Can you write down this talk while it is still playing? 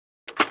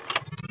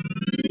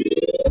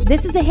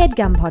This is a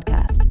HeadGum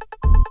podcast.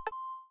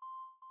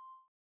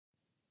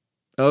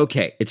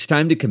 Okay, it's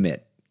time to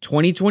commit.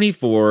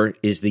 2024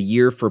 is the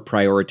year for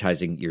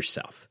prioritizing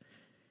yourself.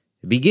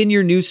 Begin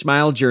your new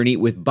smile journey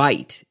with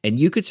Byte, and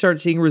you could start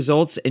seeing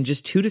results in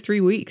just 2 to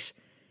 3 weeks.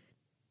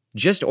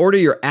 Just order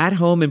your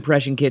at-home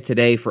impression kit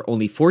today for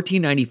only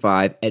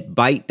 $14.95 at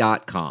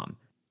Byte.com.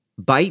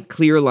 Byte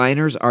clear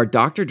liners are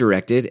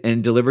doctor-directed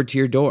and delivered to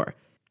your door.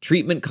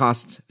 Treatment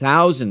costs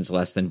thousands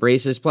less than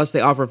braces, plus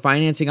they offer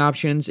financing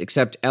options,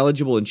 accept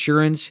eligible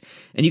insurance,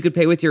 and you could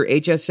pay with your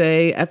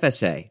HSA,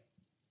 FSA.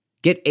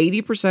 Get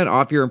 80%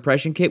 off your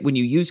impression kit when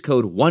you use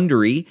code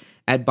WONDERY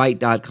at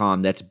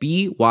Byte.com. That's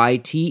BYTE.com.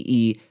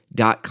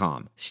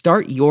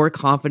 Start your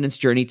confidence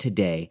journey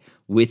today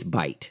with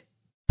Byte.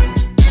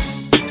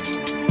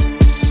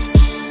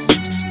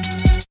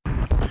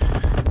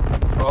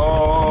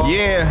 Oh,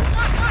 yeah.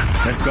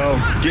 Let's go.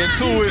 Get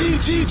to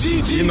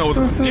it. You know,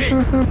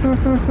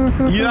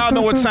 you all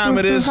know what time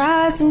it is.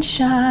 Rise and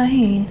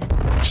shine.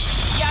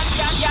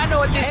 Y'all know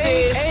what this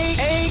is.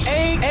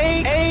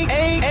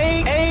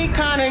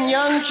 Akon and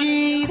Young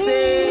Jesus.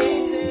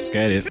 Let's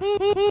get it.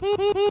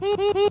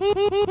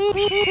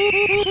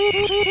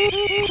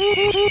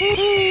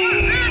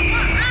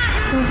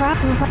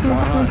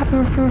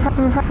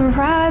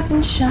 Rise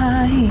and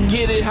shine.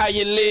 Get it how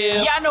you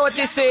live. Y'all know what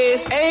this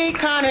is.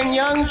 Akon and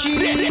Young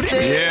Jesus.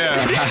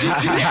 Yeah.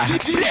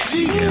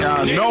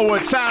 Y'all know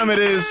what time it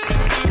is.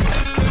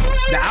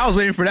 Now, I was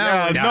waiting for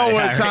that. Y'all know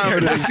what time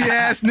it is. Pussy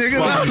ass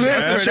niggas. I was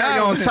waiting for Cherry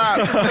that on one.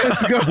 top.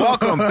 Let's go.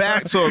 Welcome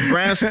back to a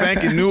brand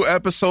spanking new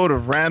episode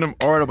of Random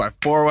Order by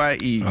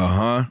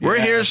 4YE. We're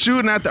here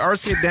shooting at the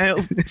RCA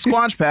Daniels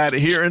Squanch Pad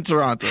here in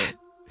Toronto.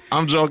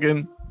 I'm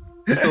joking.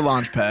 It's the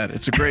launch pad.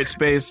 It's a great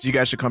space. You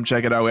guys should come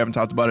check it out. We haven't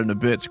talked about it in a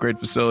bit. It's a great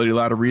facility, a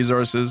lot of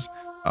resources,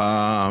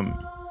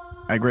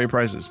 at great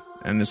prices.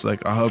 And it's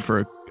like a hub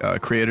for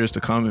creators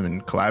to come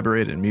and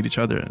collaborate and meet each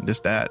other and this,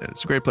 that.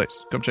 It's a great place.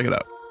 Come check it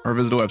out or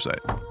visit the website.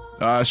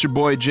 It's your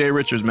boy Jay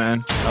Richards,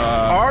 man.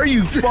 Are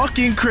you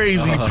fucking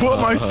crazy? Put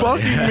my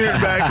fucking mint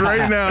back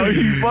right now.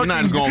 You fucking, You're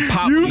not just gonna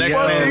pop you next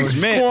fucking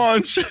man's mint.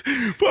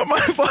 squanch. Put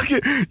my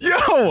fucking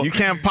yo. You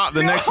can't pop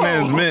the next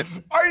man's mint.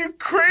 Are you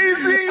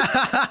crazy?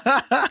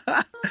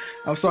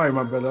 I'm sorry,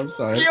 my brother. I'm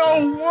sorry.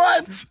 Yo,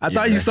 what? I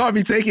thought you saw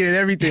me taking it and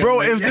everything.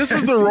 Bro, I'm like, if this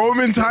was the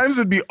Roman times,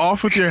 it'd be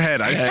off with your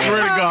head. I swear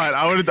to God.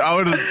 I would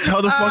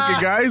tell the fucking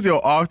guys, yo,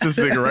 off this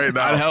nigga right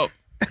now. I'd help.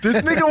 This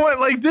nigga went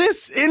like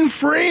this in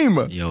frame.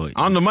 Yo,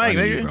 On the in mic, front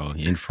of nigga. you, bro.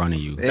 In front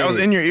of you. That was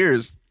in your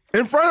ears.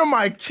 In front of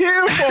my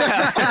kinfolk.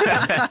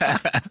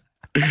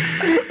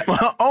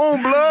 My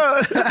own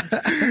blood.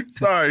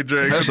 Sorry,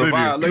 Drake. That's a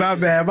Continue.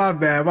 vibe.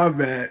 My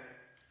bad.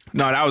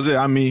 No, that was it.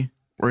 I'm me.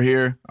 We're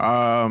here.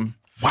 Wow.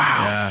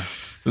 Yeah.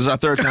 This is our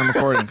third time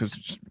recording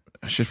because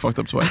shit fucked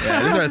up twice.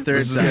 Yeah, this is our third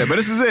This is time. it. But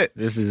this is it.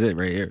 This is it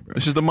right here, bro.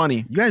 It's just the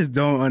money. You guys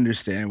don't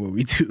understand what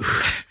we do.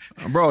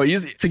 Bro, you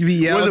To be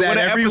yelled what at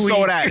an every episode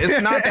week. at?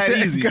 It's not that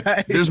easy.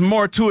 Guys. There's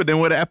more to it than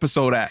what an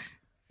episode at.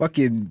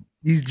 Fucking,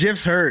 these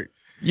GIFs hurt.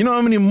 You know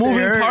how many moving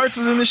They hurt. parts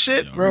is in this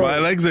shit? Bro. My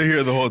legs are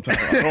here the whole time.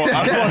 I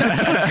don't want to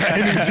talk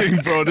anything,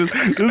 bro. This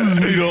is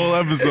me the whole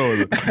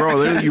episode. Bro,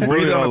 literally you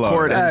breathe on the all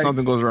cord and Facts.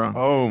 something goes wrong.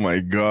 Oh my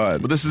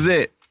God. But this is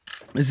it.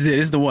 This is it.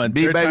 This is the one.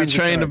 Big Third Baby time's the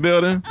Train the charm.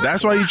 building.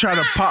 That's why you try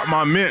to pop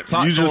my mint.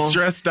 Talk You to just him.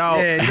 stressed out.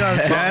 Yeah, you know what I'm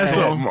saying? That's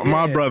Yeah.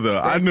 my brother.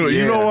 I knew it. You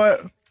Yeah. know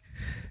what?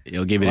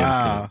 Yo, give it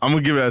I'm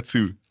gonna give it that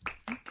 2.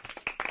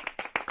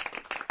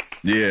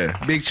 Yeah.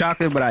 Big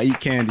chocolate, but I eat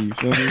candy. You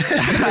feel me?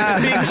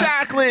 Big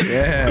chocolate.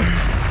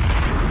 Yeah.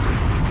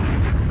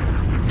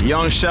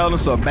 Young Sheldon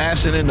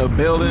Sebastian in the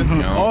building.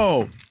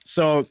 Oh,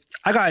 so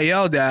I got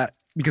yelled at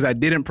because I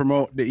didn't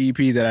promote the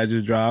EP that I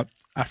just dropped.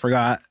 I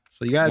forgot.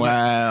 So you guys,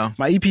 Wow.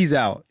 my EP's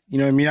out. You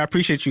know what I mean? I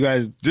appreciate you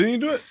guys. Didn't you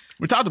do it?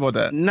 We talked about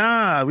that.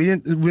 Nah, we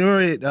didn't. We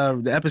were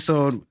the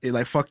episode. It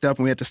like fucked up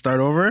and we had to start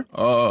over.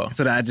 Oh.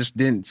 So that I just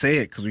didn't say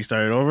it because we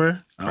started over.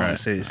 I don't want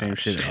to say the same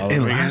shit all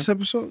In over last again.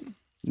 episode?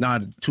 Nah,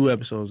 2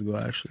 episodes ago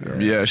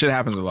actually. Yeah, shit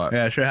happens a lot.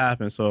 Yeah, sure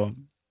happened. So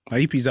my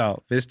EP's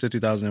out. Vista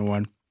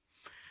 2001.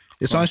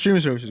 It's on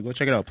streaming services. Go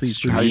check it out, please.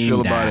 How you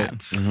feel about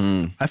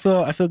it? I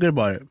feel good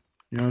about it.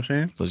 You know what I'm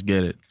saying? Let's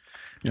get it.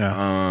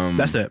 Yeah.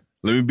 That's it.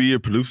 Let me be your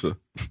producer.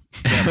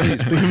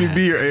 Let me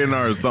be your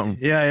A&R or something.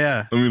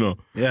 Yeah. Let me know.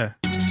 Yeah.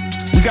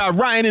 We got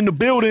Ryan in the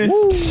building.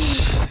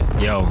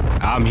 Yo,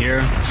 I'm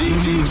here.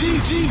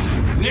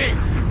 Nick.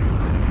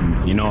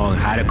 You know,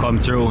 had to come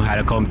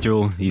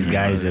through. These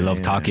guys, they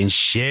love talking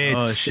shit.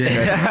 Oh shit.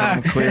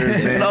 Clear as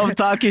They day. love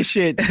talking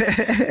shit.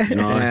 You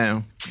know,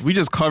 Damn. We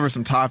just covered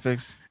some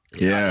topics.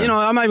 Yeah. you know,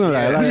 I'm not even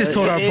gonna lie. We just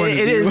told our point of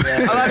It view. is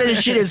a lot of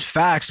this shit is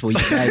facts, but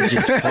you guys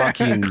just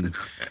fucking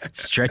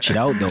stretch it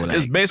out though. Like,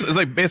 It's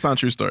like based on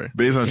true story.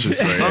 Based on true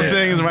story. Some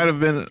things might have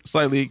been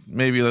slightly,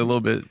 maybe a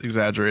little bit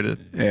exaggerated.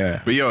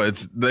 Yeah. But yo,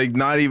 it's like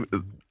not even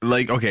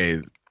like,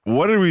 okay,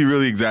 what did we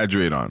really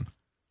exaggerate on?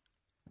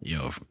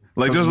 yo,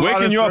 Like just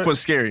Waking you up was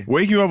scary.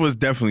 Waking you up was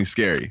definitely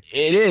scary.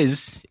 it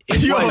is.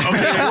 It was.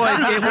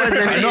 It was.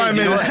 And I know I it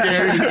made is, it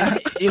scary.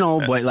 You know,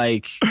 but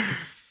like,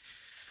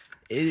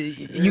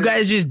 you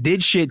guys just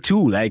did shit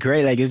too, like,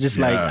 right? Like, it's just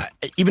like,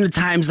 even the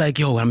times like,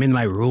 yo, I'm in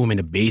my room in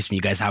the basement,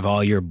 you guys have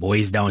all your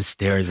boys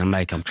downstairs. I'm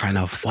like, I'm trying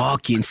to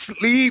fucking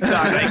sleep.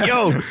 I'm like,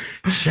 yo,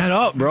 shut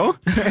up, bro.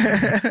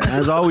 I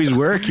was always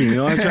working, you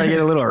know? I'm trying to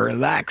get a little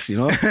relaxed, you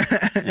know?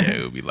 Yeah,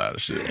 it would be loud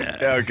as shit.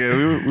 Yeah, okay,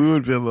 we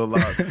would be a little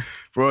loud.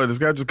 Bro, this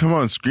guy just come out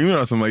and screaming at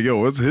us. I'm like, yo,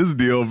 what's his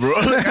deal, bro?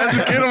 As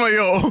a kid, I'm like,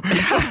 yo, what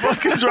the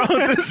fuck is wrong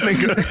with this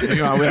nigga?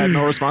 You know, we had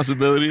no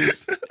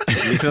responsibilities. You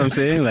see what I'm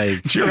saying?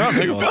 Like, Cheer up,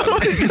 nigga.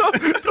 What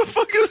the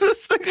fuck is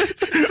this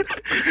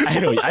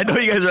nigga? I know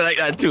you guys are like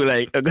that too.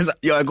 Like, because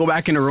I go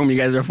back in the room, you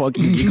guys are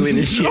fucking giggling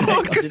and shit.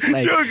 Like, I'm just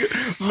like, Yo,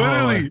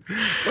 literally,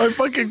 my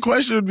fucking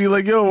question would be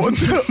like, yo,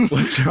 what's up?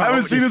 What's wrong I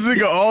haven't with seen this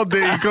nigga all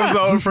day. He comes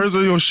out first,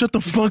 yo, shut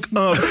the fuck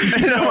up.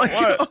 And I'm like,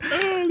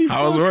 yo,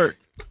 How was work?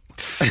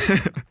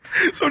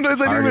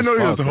 sometimes I Hard didn't even as know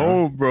he was fuck, bro.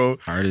 home, bro.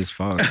 hard as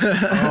fuck.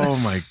 Oh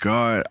my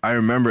God. I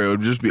remember it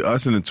would just be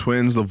us and the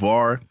twins,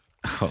 LeVar,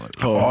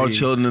 all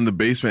chilling in the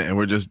basement. And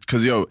we're just,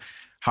 because, yo,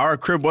 how our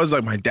crib was,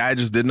 like, my dad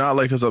just did not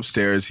like us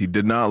upstairs. He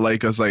did not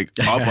like us, like,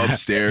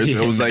 upstairs. It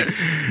was like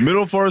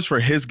middle floors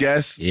for his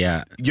guests.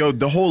 Yeah. Yo,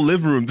 the whole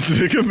living room, this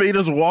nigga made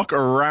us walk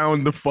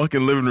around the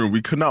fucking living room.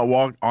 We could not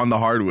walk on the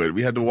hardwood.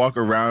 We had to walk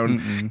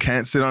around,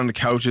 can't sit on the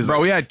couches. Bro,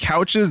 we had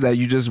couches that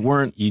you just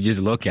weren't. You just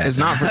look at It's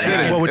them. not for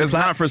sitting. What, with It's the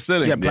not for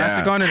sitting. Yeah,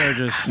 plastic on it or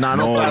just Nah,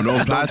 no plastic. no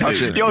Don't plastic.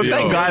 touch it. Yo,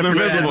 thank God for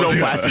that. There's no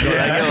plastic.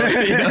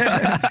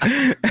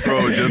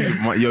 Bro,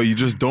 you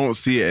just don't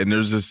see it. And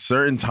there's just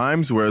certain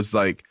times where it's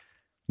like,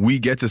 we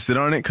get to sit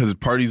on it because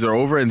parties are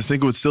over, and this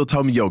nigga would still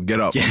tell me, yo, get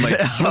up. I'm like,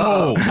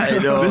 yo, I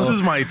know. this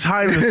is my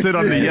time to sit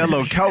on the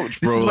yellow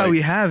couch, bro. This is why Like, we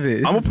have it.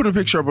 I'm gonna put a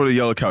picture up of the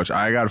yellow couch.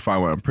 I gotta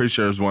find one. I'm pretty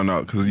sure there's one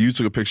up because you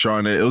took a picture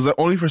on it. It was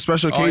only for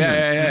special occasions.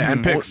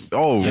 And pics.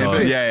 Oh, Yo,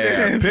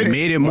 yeah. He Pics.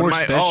 made it more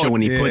my- special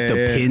when he put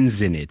the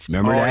pins in it.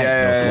 Remember that?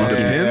 yeah, The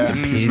fucking yeah. pins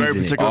He's very in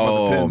it. particular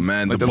about the Oh, pins.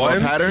 man, Like the the little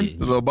buttons? pattern,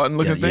 the little button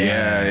looking thing.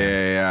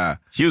 Yeah.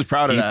 He was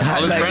proud of that.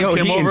 All his Like, friends yo,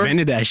 came he over.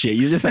 invented that shit.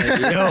 You just like,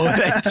 yo,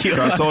 thank you.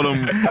 So I told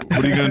him,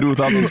 what are you going to do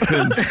without those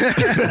pins?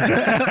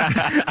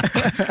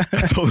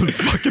 I told him to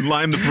fucking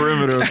line the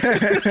perimeter.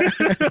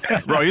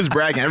 Bro, he was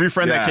bragging. Every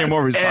friend that Yeah. came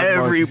over, he's talking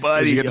about,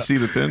 Everybody. did you get to see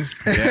the pins?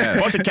 Yeah.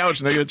 Fuck the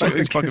couch, nigga. Check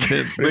these fucking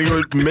pins. They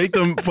would make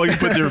them fucking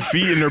put their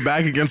feet and their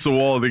back against the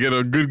wall to get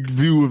a good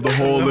view of the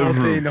whole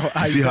living room. thing,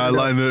 You see how I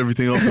lined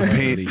everything up, the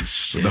paint, Holy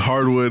shit. the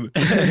hardwood.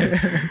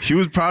 He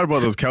was proud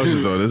about those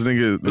couches though. This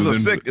nigga It was a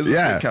sick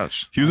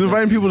couch. He was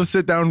inviting people to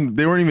sit down.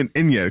 They weren't even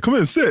in yet. Come in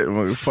and sit.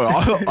 I'm like,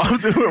 fuck,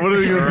 what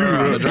are they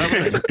gonna do,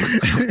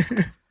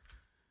 bro?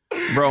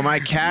 Bro, my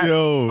cat. I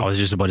Yo, was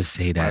just about to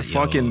say that.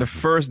 Fucking the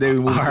first day we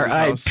moved to this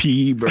house,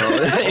 R.I.P., bro.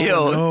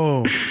 Yo,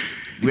 Oh,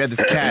 we had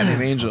this cat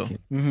named Angel.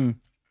 And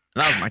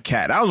that was my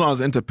cat. That was when I was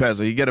into pets.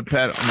 Like, you get a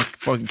pet, I'm a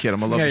fucking kid. I'm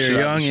gonna love yeah, the shit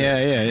you're out of young.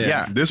 this shit. Yeah.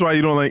 Yeah. this is why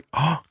you don't like.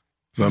 Oh,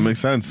 so that makes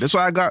sense. That's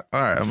why I got.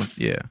 All right.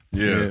 Yeah.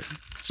 Yeah.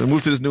 So I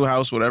moved to this new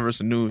house, whatever. It's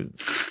a new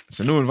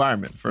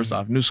environment. First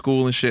off, new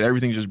school and shit.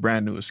 Everything's just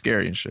brand new. It's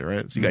scary and shit,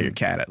 right? So you got your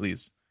cat at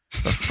least.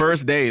 The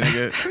first day,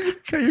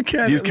 nigga. Your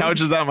cat. These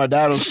couches out my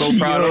dad was so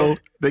proud of.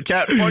 The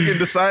cat fucking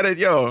decided,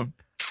 yo,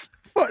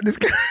 Fuck this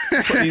guy.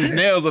 put these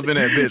nails up in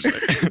that bitch.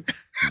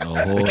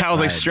 The cat was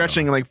like side,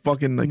 stretching and like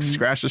fucking like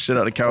scratched the shit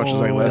out of the couches,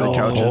 like leather bro. The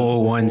couches.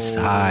 whole one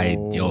side,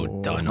 yo,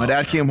 done. My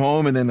dad came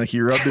home and then like he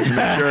rubbed it to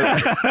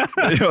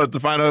make sure, to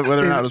find out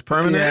whether or not it was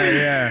permanent.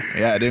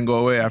 Yeah, it didn't go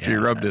away after he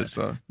rubbed it.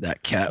 So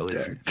That cat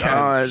was.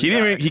 he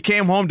didn't even. He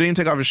came home, didn't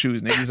take off his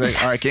shoes. Nigga. He's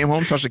like, all right, came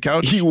home, touched the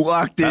couch. He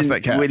walked in That's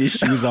that cat. with his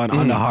shoes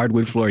on the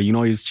hardwood floor. You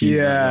know his cheese.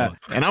 Yeah.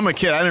 And I'm a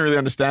kid. I didn't really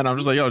understand. I'm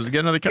just like, yo, just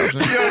get another couch.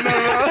 Nigga.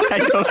 I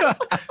know.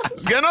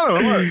 Just get another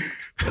one. Look.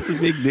 That's a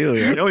big deal,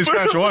 yeah. You only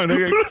scratch one,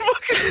 nigga.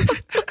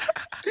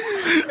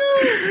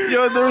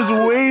 Yo, there's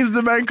ways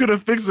the man could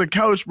have fixed the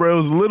couch, bro. It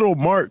was little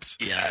marks.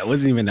 Yeah, it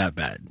wasn't even that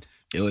bad.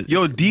 It was.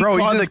 Yo, deep Bro,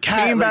 he the just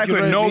cat came like, back you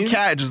know with what I no mean?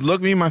 cat. Just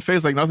looked me in my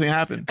face like nothing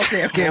happened.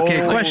 Okay.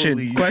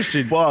 Holy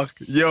Question. Fuck.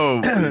 Yo,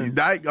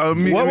 that,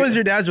 What was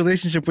your dad's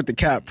relationship with the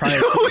cat prior?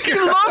 fucking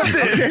loved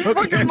it.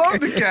 Fucking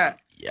loved the cat.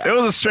 Yeah. It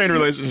was a strained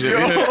relationship.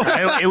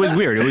 It was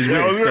weird. It was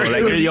weird. was Still.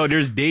 weird. Like, yo,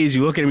 there's days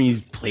you look at him,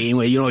 he's playing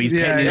with, he's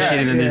petting and shit,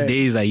 and then there's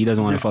days like he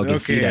doesn't want to fucking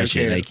see that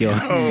shit. Like,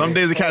 yo, Some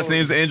days the cat's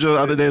name's Angel.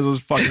 Other days it was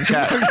fucking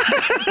cat.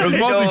 It was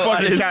mostly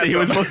fucking cat. It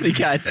was mostly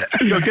cat.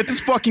 Yo, get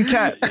this fucking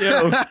cat.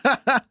 Yo,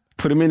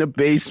 put him in the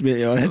basement.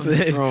 Yo, that's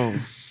it.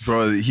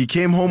 Bro, he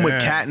came home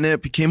with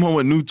catnip. He came home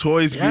with new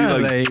toys. Yeah,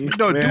 We like,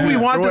 No, do we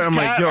want this I'm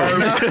cat? like, yo,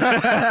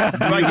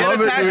 Do I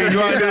get attached or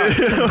do I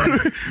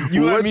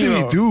not? what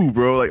did he do,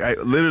 bro? Like,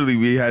 literally,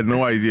 we had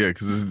no idea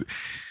because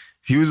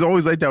he was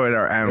always like that with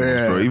our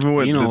animals, bro. Even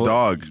with the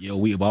dog. Yo,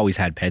 we've always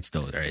had pets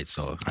though, right?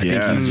 So I think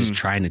Yeah. he's just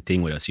trying a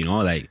thing with us,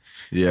 like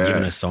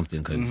giving us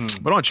something because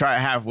But don't try it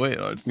halfway.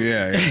 Though.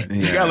 Yeah.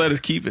 You gotta let us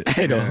keep it.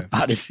 I know,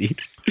 honestly.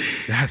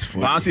 That's But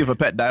funny. honestly, if a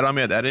pet died on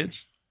me at that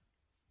age,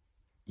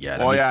 Yeah.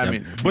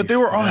 But they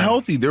were all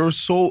healthy. They were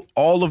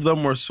all of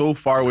them were so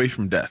far away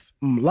from death.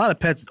 A lot of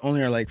pets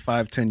only are like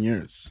 5-10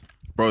 years.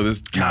 Bro,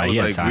 this cat he was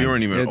had like, time. we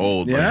weren't even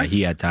old. Yeah? Like,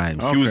 he had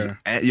times. he was,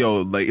 Okay.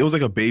 like, it was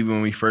like a baby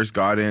when we first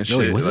got in.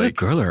 Yo, Shit, was it a like,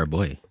 girl or a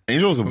boy?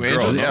 Angel was a girl.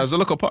 Angel, no? yeah, it was a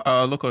little puppy.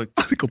 Little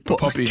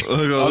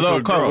girl.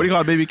 What do you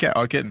call a baby cat?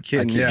 Oh, kitten.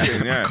 Kitten, yeah.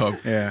 Yeah. Cub.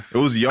 Yeah. It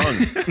was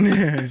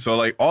young. So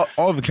like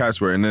all the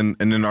cats were, and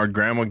then our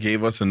grandma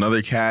gave us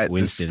another cat,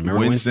 Winston. this Remember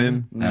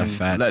Winston. That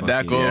fat Let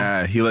that fucking- go.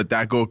 Yeah, he let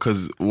that go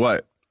because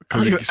what?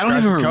 I don't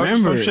even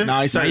remember.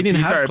 Nah, he started didn't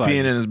have peeing claws.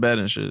 in his bed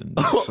and shit.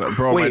 So,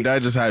 bro, my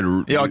dad just had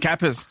Yo, cat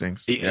piss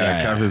stinks.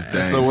 cat piss.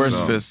 That's the worst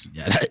so. piss.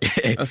 Yeah,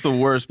 That's the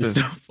worst it's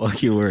piss. the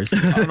fucking worst.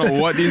 I don't know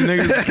what these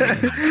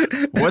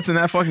niggas. What's in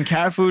that fucking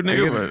cat food,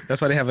 nigga? But That's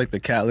why they have like the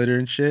cat litter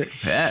and shit.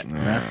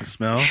 Nasty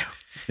smell.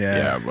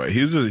 Yeah, but he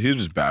was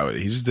just bad with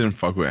it. He just didn't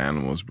fuck with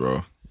animals,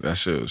 bro. That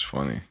shit was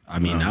funny. I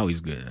mean, now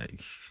he's good.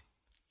 Like,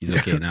 he's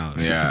okay now.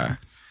 Yeah.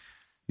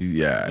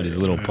 Yeah. But he's a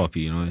little puppy,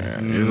 you know. Yeah,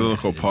 he's a little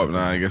cool pup.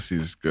 Nah, I guess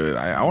he's good.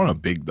 I want a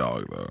big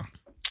dog though.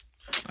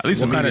 at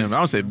least a What kind medium. I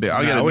don't say big.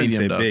 I'll get I a wouldn't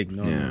medium say dog. big.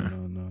 No, Yeah.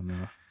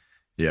 no.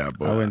 Yeah,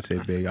 but I wouldn't say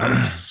big.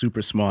 I'm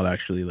super small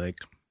actually. Like,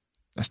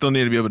 I still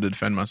need to be able to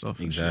defend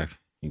myself. Exactly.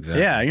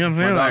 yeah, you know what I'm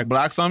My saying? dog Like,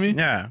 blacks on me.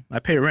 yeah, I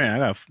pay rent. I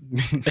got.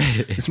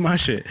 It's my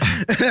shit.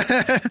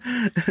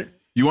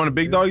 you want a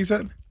big dog? You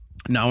said?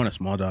 No, I want a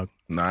small dog.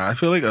 Nah, I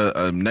feel like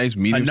a nice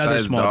medium Another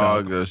sized small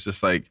dog. dog. It's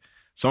just like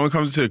someone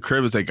comes to the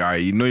crib. It's like, all right,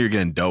 you know, you're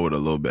getting dealt with a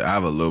little bit. I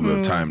have a little bit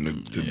of time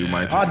to do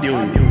my I'll time. deal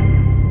with you.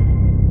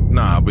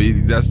 Nah, but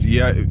that's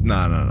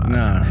nah.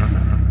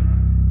 Nah.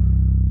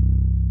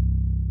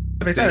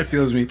 If it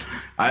feels me.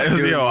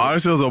 Yo,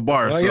 honestly, it was a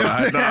bar. So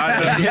I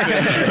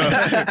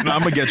No, I'm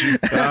gonna get you.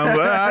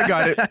 I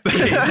got it. I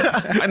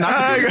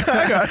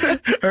got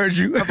it. Heard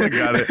you. I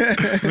got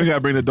it. We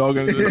gotta bring the dog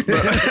into this.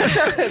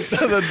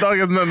 The dog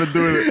has nothing to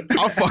do with it.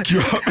 I'll fuck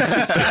you up.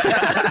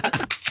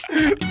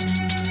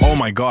 Oh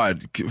my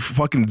God.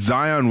 Fucking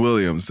Zion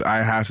Williams. I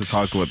have to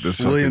talk about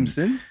this.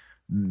 Williamson?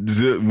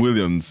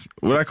 Williams.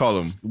 What I call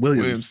him?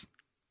 Williams.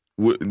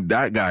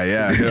 That guy,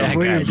 yeah. That him.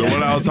 guy. The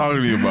one I was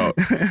talking to you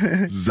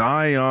about.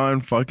 Zion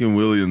fucking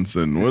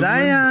Williamson. What's his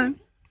name? Zion.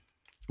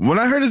 When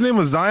I heard his name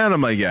was Zion,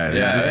 I'm like, this is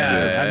it.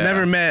 I've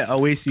never met a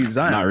waist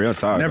Zion. Not real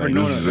talk. Never like,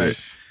 known This is it. it.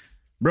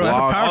 Bro, that's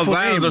a All powerful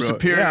Zions name, are bro.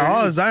 superior. Yeah,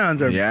 all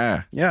Zions are.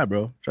 Yeah. Yeah,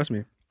 bro. Trust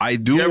me. I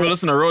do. You ever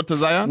listen to Road to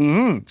Zion?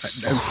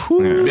 Mm-hmm.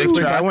 Big Place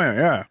track. I went,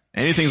 yeah.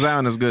 Anything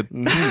Zion is good.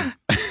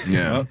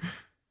 Yeah.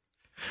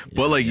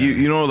 But like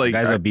you know, like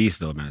guy's a beast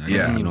though, man.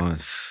 Yeah. You know.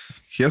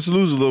 he has to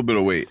lose a little bit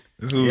of weight.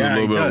 He has to lose Yeah, a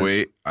little he bit of does.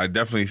 weight. I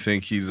definitely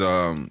think he's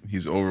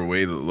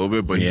overweight a little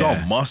bit, but he's all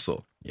Yeah.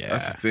 muscle. Yeah.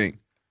 That's the thing.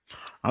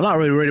 I'm not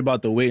really worried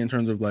about the weight in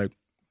terms of like,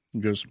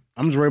 I'm just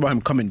worried about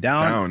him coming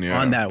down yeah.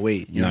 on that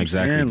weight. You know No, what I'm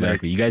exactly, saying?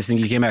 exactly. You guys think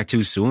he came back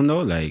too soon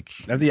though? Like,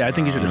 Like, I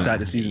think he should have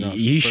started the season out.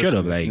 he should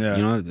have. personally. Like, Yeah.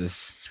 you know,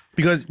 this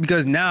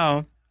because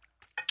now,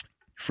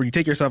 for you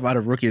take yourself out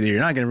of rookie of the year,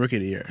 you're not getting rookie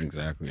of the year.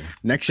 exactly,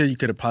 Next year you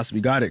could have possibly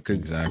got it because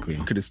exactly.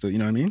 you could have still, you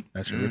know what I mean?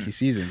 That's your rookie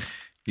season.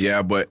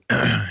 Yeah, but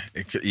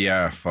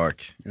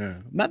fuck. Yeah.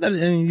 Not that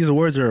any of these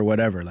awards are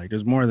whatever. Like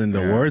there's more than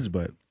the awards,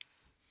 but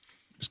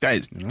This guy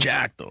is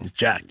jacked though. it's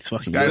jacked. It's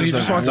fucking guy good. He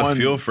just just wants to one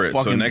feel for it. So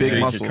fucking next big year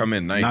he muscle. could come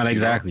in nice. Not you know?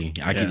 exactly.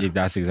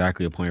 That's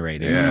exactly the point right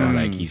there. Yeah. You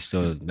know, like he's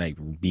still like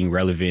being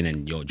relevant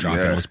and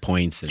dropping Yeah. those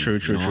points. And, True.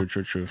 you know,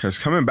 Because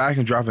coming back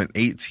and dropping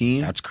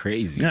 18. That's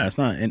crazy. Yeah, it's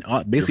not. And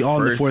basically all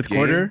in the first fourth game.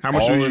 quarter. How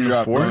much All did in you the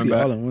drop? fourth? coming Basically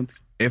back? all in one.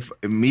 If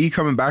me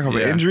coming back off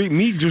Yeah. an injury,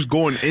 me just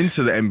going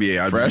into the NBA,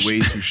 I'd Fresh?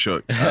 be way too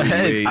shook.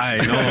 I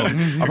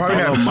know. I'll probably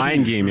It's a have two.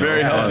 mind game, yo. Very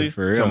Yeah, healthy.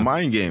 for It's a real.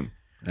 mind game.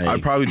 Like-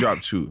 I'd probably drop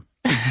 2.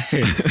 I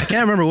can't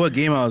remember what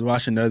game I was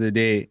watching the other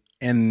day,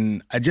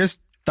 and I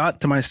just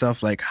thought to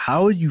myself, like,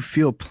 how would you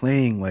feel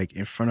playing like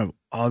in front of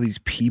all these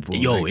people?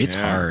 Yo, Like, it's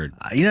hard.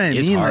 you know what I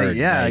it's mean? hard. Like,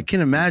 yeah, I Like- can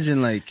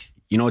imagine. Like,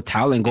 You know,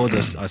 talent goes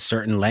a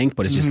certain length,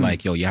 but it's just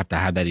like, yo, you have to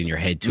have that in your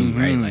head too,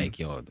 right? Like,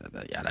 yo,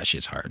 that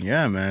shit's hard.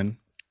 yeah, man.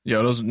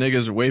 Yo, those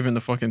niggas are waving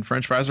the fucking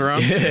French fries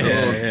around. The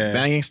little yeah.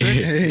 banging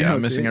sticks. You know Yeah, what I'm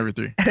I'm missing saying? every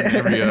 3.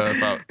 Every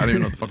foul. I don't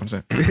even know what the fuck I'm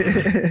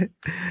saying.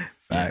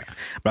 Facts.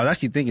 But I was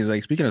actually thinking,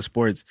 like, speaking of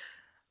sports,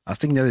 I was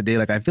thinking the other day,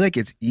 like, I feel like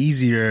it's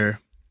easier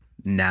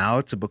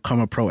now to become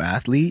a pro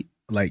athlete,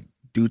 like,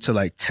 due to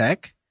like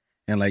tech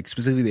and like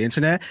specifically the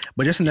internet,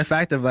 but just in the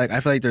fact of like, I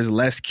feel like there's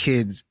less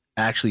kids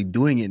actually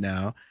doing it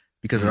now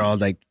because they're all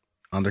like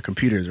on their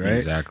computers, right?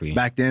 Exactly.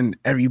 Back then,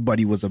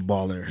 everybody was a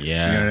baller.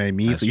 Yeah, You know what I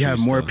mean? that's So you have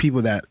true more still.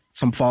 people that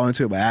some fall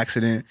into it by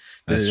accident.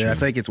 That's I true.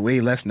 feel like it's way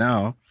less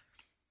now.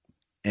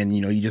 And,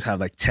 you know, you just have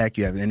like tech,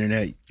 you have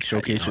internet, you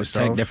showcase You know,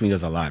 yourself. Tech definitely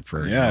does a lot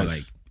for, you know, Yes.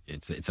 like,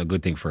 it's a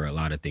good thing for a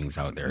lot of things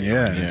out there. you Yeah.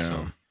 know what I mean?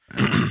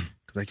 Yeah. So,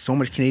 Cause like so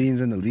much Canadians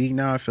in the league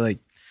now. I feel like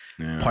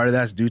part of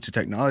that's due to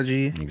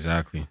technology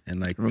exactly. and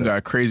like We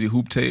got crazy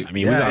hoop tape. I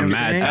mean, Yeah, we got I'm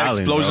mad saying? talent.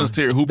 Explosions bro.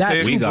 to your hoop that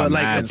tape. too, We got but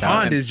like mad the pond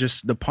talent. is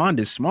just the pond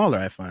is smaller.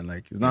 I find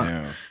like it's not.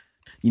 Yeah.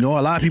 You know,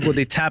 a lot of people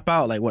they tap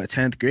out like what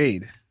 10th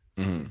grade,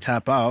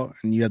 tap out,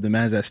 and you have the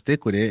mans that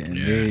stick with it, and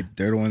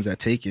they're the ones that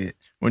take it.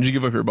 When'd you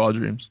give up your ball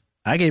dreams?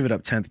 I gave it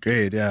up 10th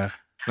grade. Yeah,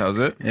 That was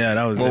it? yeah,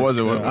 that was. What was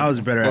it? still. What, I was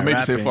better. What at made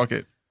you say rapping. fuck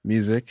it?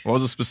 Music? What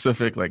was a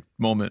specific like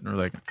moment or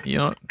like, you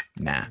know what?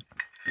 Nah.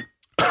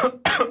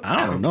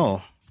 I don't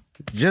know.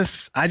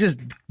 I just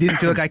didn't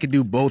feel like I could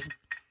do both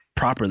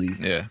properly,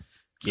 Yeah.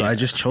 so I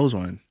just chose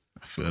one.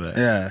 I feel that.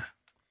 Yeah.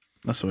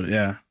 That's what.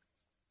 Yeah.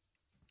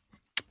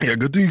 Yeah,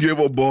 good thing you gave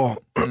up ball.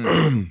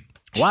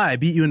 Why? I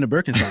beat you in the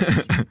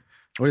Birkenstocks.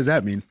 What does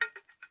that mean?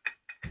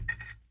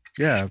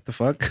 Yeah, what the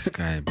fuck? This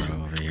guy, bro,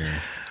 over here.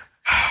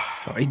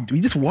 We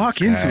just walk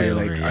This into guy it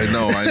over like here. I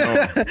know.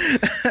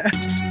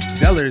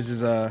 Zellers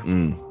is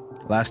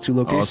last two Oh,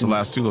 locations. it's the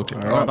last two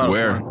locations. All right. Oh,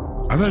 Where?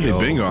 I thought they'd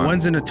been gone.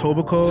 One's in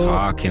Etobicoke.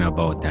 Talking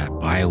about that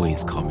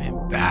Byway's coming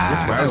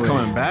back. Byway's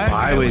coming back.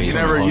 Byway's You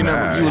never. coming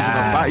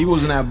You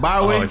wasn't at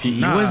Byway. Oh, if he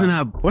Nah. wasn't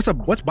a.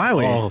 What's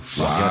Byway? Oh,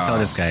 fuck. Yo, tell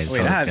this guy.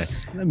 Wait, Tell this guy.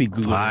 let me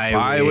Google it.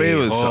 Byway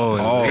was all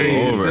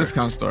Craziest over.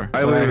 discount store.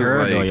 That's what I Byway was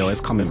heard. like- Yo,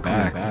 it's coming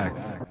back.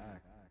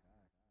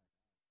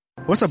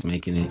 What's up? It's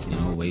making it,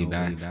 way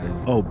back.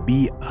 Still. Oh,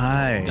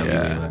 BI.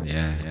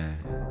 Yeah.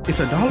 It's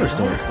a dollar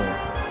store.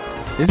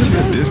 It's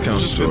a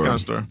discount store. Discount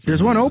store.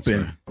 There's one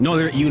open. No,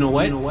 there. You know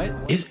what?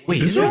 Is there?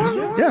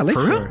 Yeah,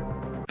 Lakeshore. For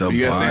real? The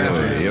You guys saying that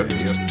Byway. for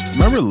Yep.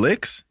 Remember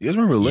Licks? You guys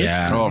remember Licks?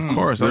 Yeah. Oh, of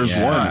course. There's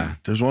Yeah. one.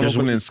 There's one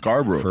open in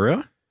Scarborough. For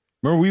real?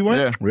 Remember we went?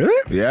 Yeah.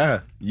 Really?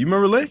 Yeah. You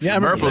remember Licks? Yeah, I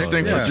remember Purple Licks.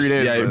 stink Yeah. for 3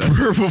 days. Yeah, bro.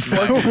 purple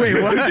fuck.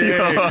 Wait, what?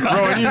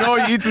 Bro, and you know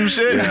you eat some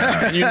shit.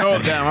 And you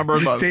know, damn, my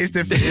bird box. Taste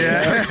it.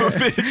 Yeah.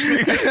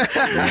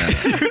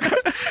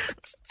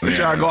 I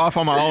try to go off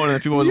on my own,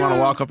 and people always want to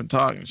walk up and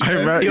talk. And shit. I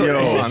remember,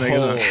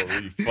 niggas.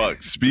 holy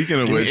fuck. Speaking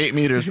of Give me which, 8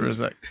 meters for a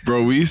sec.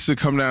 bro, we used to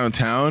come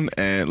downtown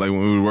and like when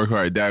we would work with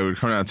our dad, we'd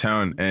come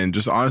downtown and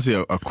just honestly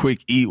a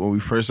quick eat when we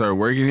first started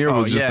working here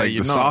was just yeah, like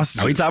you the know.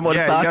 sausage. Are we talking about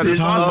Yeah, the you got the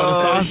sausage?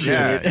 sausage. Oh,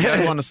 Yeah, shit. you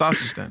gotta go on the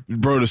sausage stand.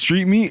 Bro, the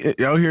street meat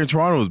out here in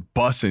Toronto was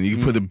busting. You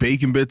can put the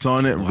bacon bits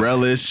on it,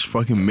 relish,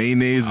 fucking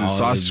mayonnaise, the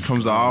sausage Olives.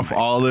 comes Oh off, my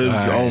olives.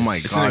 gosh. Oh my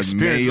It's an god,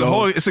 experience.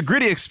 mayo. It's a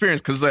gritty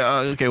experience because like,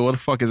 okay, what the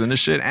fuck is in this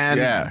shit? And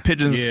Yeah.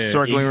 pigeons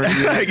circling.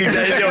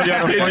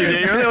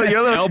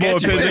 Elbow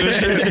pigeon and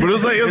shit. But it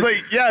was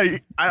like, yeah.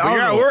 I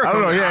you're at work. I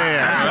don't know.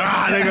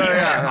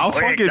 Yeah. I'll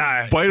fucking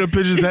bite a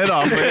pigeon's head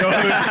off. Like,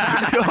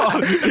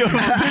 yo,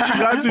 pigeon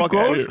got too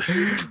close.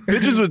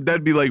 Pigeons would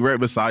then be like right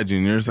beside you,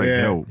 and you're just like,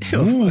 yo,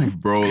 move,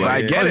 bro.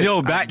 Like, Because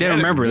back then,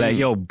 remember, like,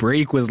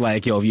 break was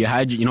like, if you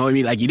had, you know what I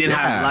mean? Like, you didn't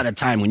have a lot of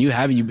time. When you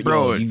have, you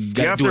Bro, you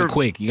gotta have do to it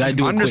quick. You gotta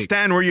do it quick.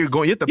 understand where you're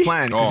going. You have to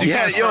plan because you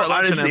can't start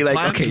lunch and honestly, then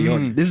like, plan.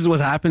 okay, this is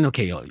what's happened.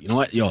 Okay, you know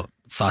what?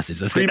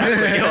 Sausage. Let's get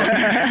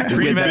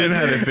Ben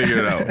had it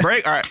figured out.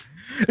 break. All right.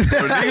 So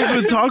niggas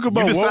would talk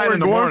about You what decide we're in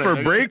the going morning,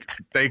 for nigga. break.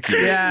 Thank you.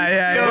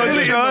 Yeah. Yo, it's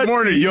like in the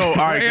morning. Yo, all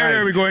right, What area guys.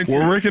 are we going to?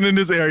 We're working in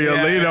this area.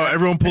 Lay it out.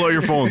 Everyone pull out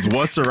your phones.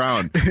 What's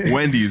around?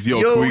 Wendy's.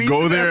 Yo, can we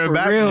go there and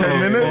back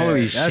 10 minutes?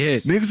 Holy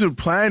shit. Niggas would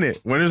plan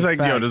it. When it's like,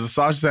 yo, there's a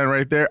sausage stand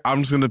right there. I'm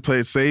just going to play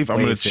it safe. I'm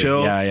going to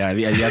chill. Yeah.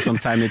 You have some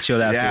time to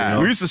chill after. Yeah. You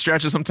know? We used to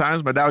stretch it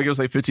sometimes. My dad would give us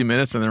like 15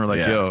 minutes, and then we're like,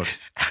 Yeah. "Yo,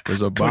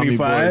 there's a Bomby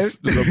 25? Boys.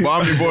 There's a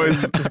Bomby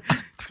Boys.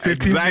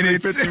 15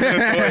 minutes. 15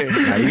 minutes away.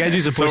 Nah, you guys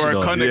used to So push it. we're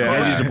though. cutting it You guys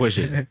close. used to push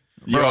it.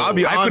 Bro, I'll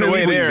be I on couldn't the way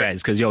leave with you there.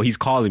 guys because he's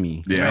calling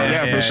me.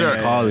 Yeah, for sure.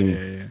 He's calling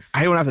me.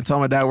 I wouldn't have to tell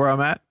my dad where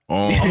I'm at.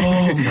 Oh,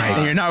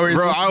 And you're not where you're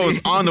Bro, supposed I to was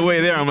be. on the way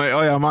there. I'm like,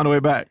 oh yeah, I'm on the way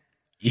back.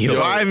 Yo,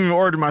 So I haven't even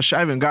ordered my shit. I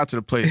haven't got to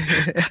the place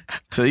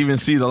to even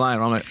see the line.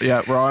 I'm like,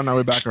 yeah, we're on our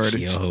way back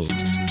already. yo,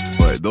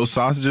 but those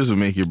sausages would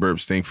make your burp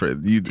stink for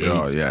you. days,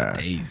 Oh, yeah.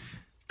 days.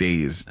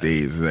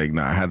 Days. Like,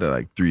 nah, I had that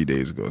like 3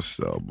 days ago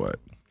still, but.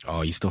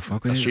 Oh, you still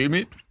fuck with it? Street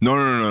meat? No.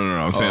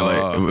 I'm saying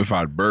like if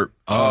I'd burp,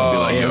 I'd be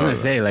like, I was yo, gonna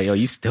say like, yo,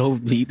 you still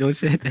eat those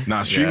shit?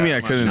 nah, street me,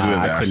 I couldn't do it.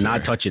 Nah, I that could not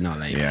shit. touch it now.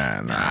 Like,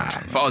 Yeah, nah.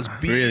 If I was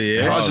beat, Really,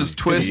 if I was yeah. just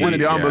twisted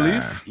beyond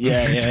belief.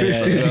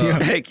 yeah.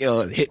 Like,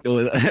 yo, hit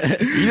those.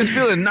 You just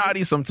feeling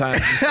naughty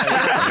sometimes.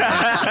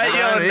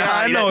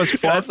 I know it's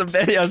fucked.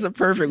 That's a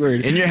perfect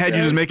word. In your head,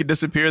 you just make it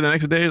disappear the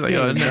next day. Like,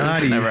 yo, it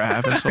never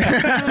happened. So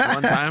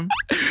one time.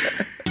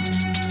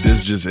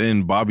 This just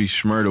in, Bobby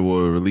Shmurda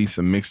will release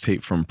a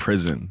mixtape from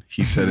prison.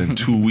 He said in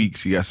 2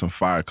 weeks he got some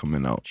fire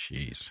coming out.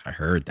 Jeez, I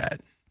heard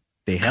that.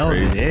 They held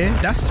it,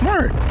 eh? That's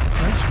smart.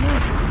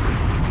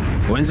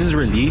 When's his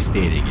release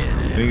date I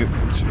again? think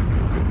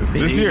it's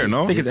this year,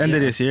 no? I think it's end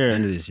of this year.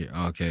 End of this year.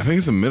 Oh, okay. I think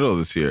it's the middle of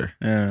this year.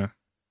 Yeah.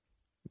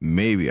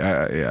 Maybe.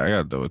 I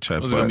gotta double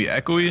check. Was it but- gonna be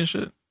echoey and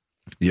shit?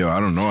 Yo, I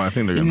don't know. I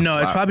think they're gonna. No,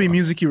 it's slap, probably though.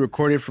 music he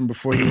recorded from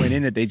before he went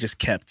in that they just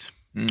kept.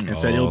 And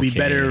said it'll be Okay.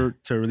 better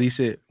to release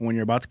it when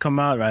you're about to come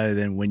out rather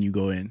than when you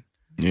go in.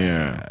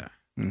 Yeah,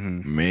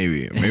 Mm-hmm.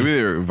 maybe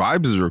their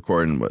Vibes is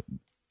recording, but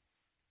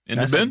In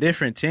That's the a bin?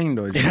 different thing,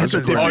 though. That's a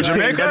different different thing.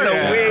 Jamaica? That's a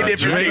Yeah. way different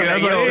Jamaica, thing.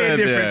 that's what I Way said,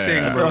 different yeah.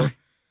 thing, That's bro.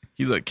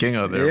 He's a king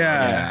out there.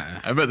 Yeah.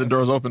 Bro. I bet the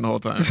door's open the whole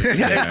time.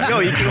 Yo,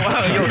 you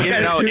can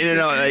yo, in and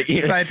out. Like,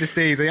 Side to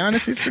stage. Like,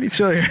 honestly, it's pretty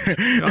chill here.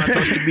 You want to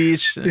touch the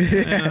beach?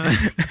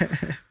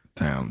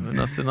 damn.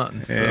 Nothing.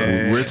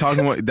 We're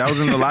talking about that was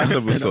in the last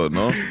episode,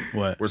 no?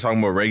 What? We're talking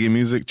about reggae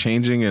music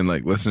changing and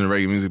like listening to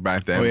reggae music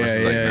back then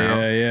versus like now.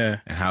 yeah.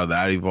 And how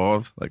that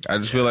evolved. Like I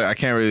just feel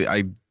like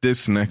I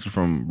disconnected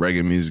from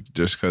reggae music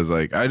just because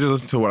like I just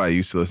listened to what I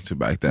used to listen to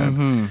back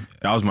then.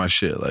 That was my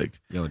shit. Like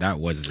yo, that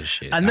was the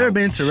shit. I've never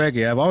been into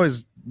reggae. I've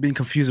always been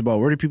confused about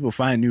where do people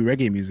find new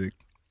reggae music.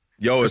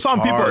 Yo, it's some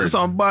people, hard.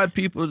 some bad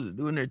people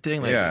doing their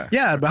thing. Like,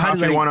 Yeah, but how do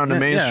Coffee you one on the yeah.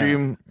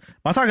 mainstream.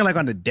 I'm talking like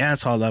on the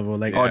dance hall level.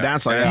 Like,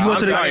 Dance hall. Yeah. you go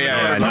to the,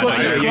 Yeah, you go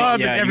to the club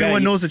yeah, and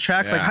everyone you- knows the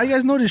tracks. Like, yeah. how you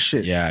guys know this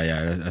shit?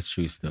 Yeah, that's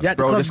true still. Yeah,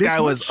 Bro, Club this guy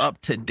Bismuth? was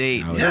up to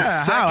date. Yeah, The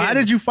how? second How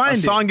did you find a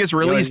it? song gets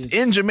released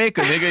it's- in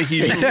Jamaica, nigga,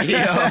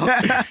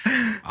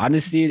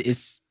 Honestly,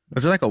 it's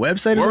Was there like a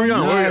website or Where were you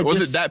something? on? Nah, Was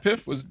just- it Dat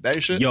Piff? Was that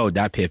your shit? yo,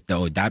 that Piff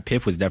though. That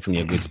Piff was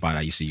definitely a good spot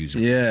I used to use.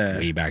 Yeah.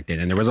 way back then,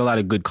 and there was a lot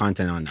of good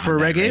content on For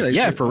that, reggae? right? Like,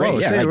 Yeah, for oh,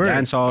 reggae. say Yeah, a like word.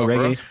 dancehall, Oh, for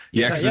reggae. real?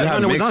 Yeah, because it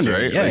everyone had was mix, on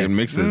there. right? Yeah, Like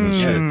mixes and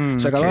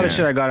shit. So like a lot of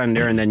shit I got on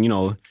there, and then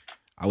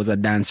I was a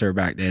dancer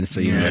back then, so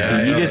you know,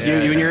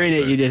 when you're in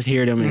it, you just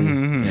hear them.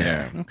 And,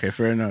 yeah. Okay,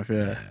 fair enough.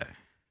 Yeah.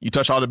 You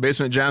touch all the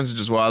basement jams and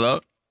just wild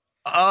out?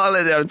 All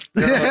of them,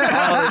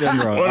 all of them,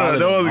 bro. One All of of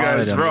those them, all of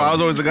guys, them, bro. I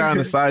was always the guy on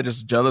the side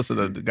just jealous of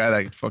the guy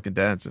that could fucking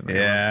dance. And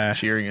Yeah.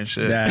 cheering and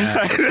shit.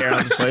 Yeah. Tearing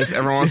up the place.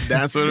 Everyone wants to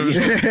dance with him.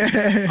 and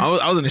shit. I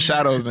was in the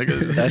shadows, nigga.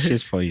 Just That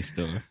shit's funny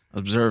still.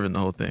 observing the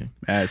whole thing.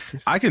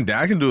 I can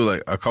do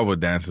like a couple of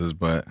dances,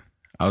 but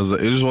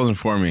it just wasn't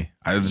for me.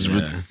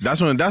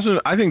 That's when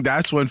I think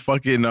that's when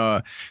fucking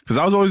because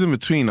I was always in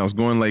between. I was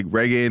going like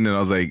reggae and then I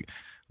was like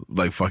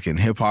fucking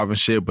hip hop and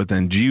shit. But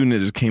then G Unit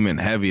just came in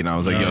heavy and I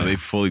was like, yo, they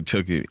fully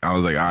took it. I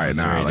was like, all right,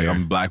 now like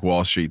I'm Black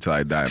Wall Street till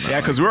I die. Now. Yeah,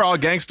 because we're all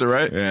gangster,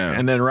 right? Yeah.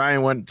 And then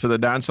Ryan went to the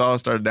dance hall,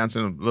 started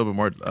dancing a little bit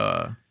more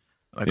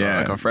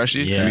like a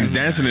freshie. Yeah. And he's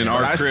dancing in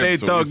our But I crib, stayed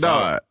so we thugged saw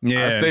out. it.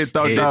 I stayed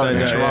thugged out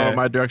and Toronto in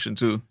my direction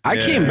too. I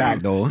came back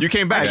though. You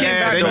came back. I came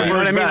back, Then though, you you know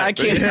what I merged mean? back. I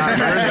came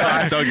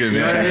back. Thugging, You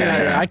know what I mean?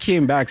 yeah. I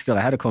came back still.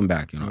 I had to come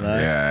back. You know.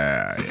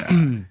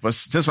 Yeah. But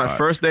since my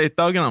first day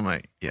thugging, I'm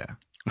like, yeah,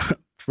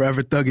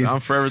 Forever thugging. I'm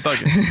forever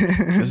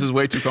thugging. This is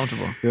way too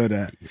comfortable. Feel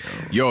that.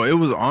 Yo, it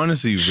was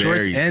honestly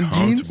Shorts very and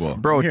jeans? comfortable.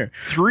 Bro, Here.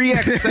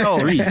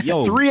 3XL.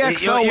 Yo.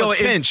 3XL Yo, was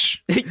it-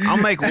 pinch.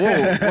 I'm like, whoa,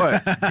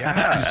 what?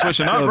 Yeah, you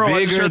switching up, The bro. Why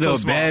your bigger, shirt's so the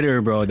small?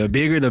 better, bro. The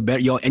bigger, the better.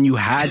 Yo, and you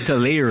had to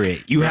layer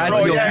it. You had,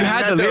 Bro, yo, yeah, you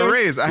had the to layers.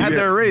 erase. I had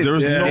to erase. There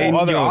was Yeah. no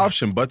other Yo.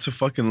 option but to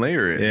fucking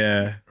layer it.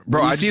 Yeah.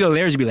 Bro, You I see just, the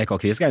layers, you be like,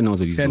 okay, this guy knows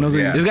what he's doing. knows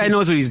what he's This guy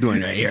knows what he's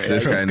doing right here.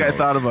 This this guy knows.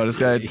 thought about it. This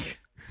guy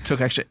took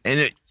action.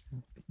 And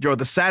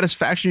the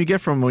satisfaction you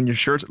get from when your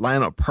shirts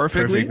line up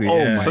perfectly. Perfectly, Oh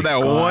yeah. so that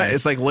God. one,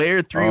 it's like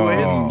layered three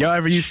ways. Y'all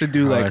ever used to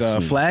do like that's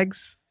sweet.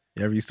 flags?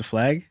 You ever used to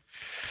flag?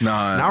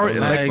 Nah, Now we're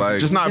like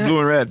just not blue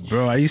and red.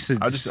 Bro, I used to.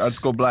 I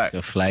just go black.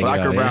 The flag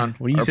Black out, or eh? brown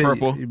When you or say,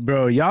 purple.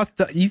 bro, y'all,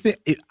 you think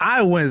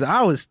I was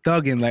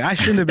thugging. Like I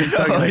shouldn't have been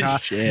thugging.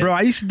 Like, shit. bro,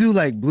 I used to do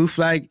like blue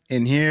flag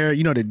in here.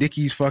 You know the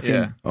Dickies fucking.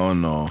 Yeah. Oh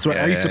no. So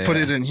I used to put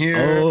it in here.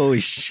 Oh,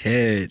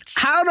 shit.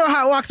 I don't know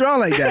how I walked around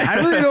like that. I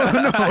really don't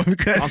know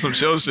because On some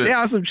chill shit.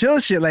 Yeah, on some chill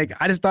shit. Like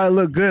I just thought it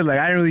looked good. Like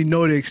I didn't really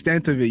know the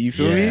extent of it. You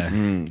feel Yeah.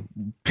 me?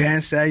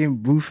 Pants sagging,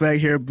 blue flag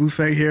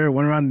here,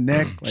 one around the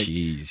neck. Like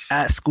Jeez.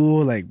 at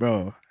school, like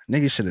bro,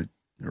 niggas should have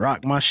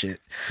rocked my shit.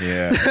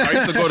 Yeah. I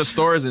used to go to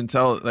stores and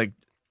tell like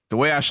the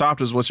way I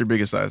shopped was, what's your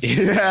biggest size?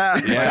 Yeah.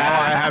 Like, oh,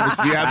 I have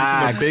this, you have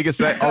this in the biggest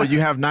size. Oh, you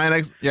have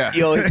 9X? Yeah.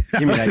 Yo, give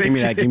me that. Give me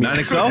that. Give me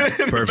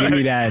 9XL? Perfect. Give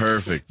me that.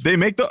 Perfect. They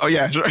make the, oh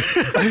yeah, sure.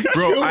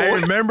 Bro, I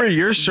remember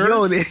your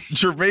shirts.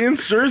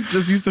 Trevaine's shirts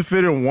just used to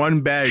fit in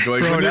one bag.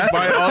 Like, when you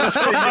buy all the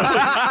shit,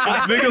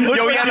 nigga,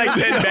 look we had like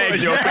 10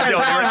 bags, yo.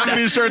 How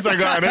many shirts I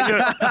got?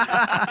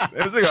 Nigga?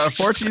 This nigga got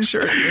 14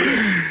 shirts.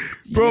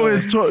 Bro,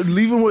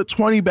 leaving with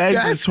 20 bags,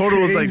 That's his total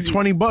was like crazy.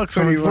 $20.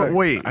 I'm like, $20.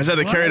 wait. I just had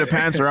to carry the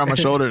pants around my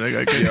shoulder.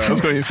 Nigga.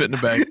 Let's go even fit in the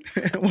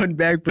bag. One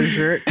bag per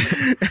shirt.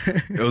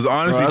 It was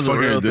honestly Bro, that's a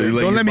fucking real thing.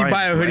 like, Don't let me you're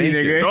buy a hoodie,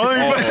 buying nigga.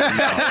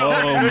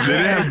 blankets. They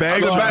didn't have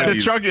bags. Go back to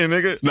hoodies. trucking,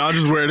 nigga. No, I'll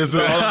just wear this.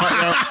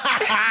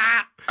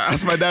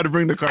 Ask my dad to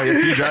bring the car. Yeah,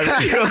 you drive it.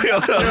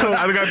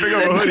 I gotta pick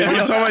up a hoodie. I'm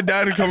gonna tell my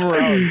dad to come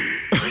around.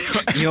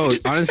 Yo,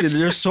 honestly,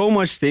 there's so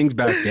much things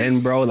back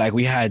then, bro. Like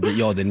we had,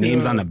 the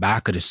names on the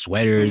back of the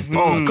sweaters.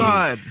 Oh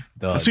God.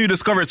 The- That's when you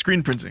discovered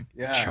screen printing.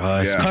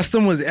 Trust me.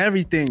 Custom was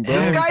everything, bro.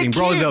 This guy Everything,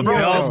 bro, can't, the bro.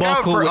 belt This guy,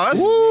 buckle. for us,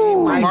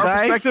 Woo, from my our guy.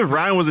 perspective,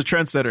 Ryan was a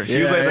trendsetter. He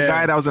was like the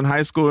guy that was in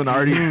high school and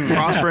already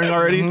prospering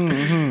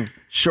already.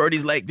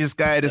 Shorty's like this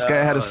guy. This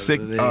guy had a sick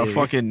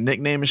fucking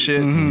nickname and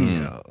shit.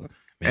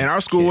 And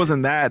our school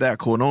wasn't that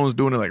cool. No one was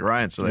doing it like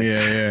Ryan. So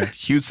like,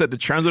 he would set the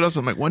trends with us.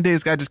 I'm like, one day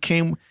this guy just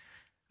came.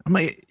 I'm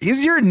like,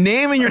 is your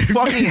name in your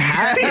fucking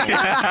hat?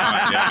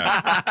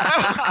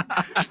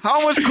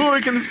 How much cooler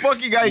can this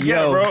fucking guy get,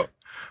 Yo, bro?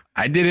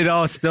 I did it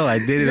all still. I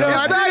did it all.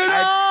 Is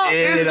that all?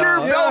 Is your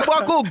belt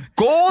buckle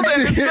gold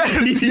and it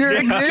says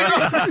Your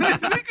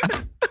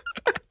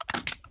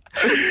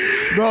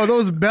bro,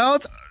 those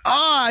belts.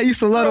 I used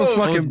to love those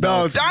fucking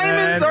belts.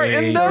 diamonds are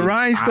in The them.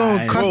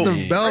 rhinestone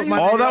custom belt. my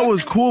All nigga. that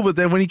was cool, but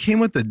then when he came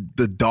with the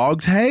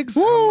dog tags,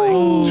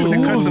 Woo! the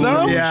custom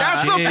them, Yeah.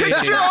 That's a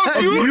picture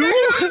of you.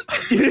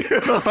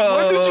 You're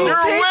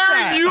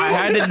wearing you. I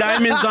had the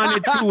diamonds on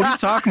it too. What are you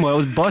talking about? It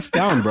was bust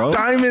down, bro.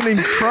 diamond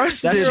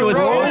encrusted. That shit was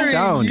bro. bust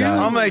down, dog.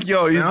 I'm like,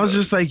 yo, And I was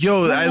just like,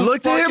 yo, I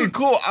looked at fucking him,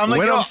 cool. I'm like,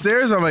 went yo,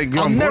 upstairs. I'm like, yo,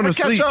 I'll I'm never going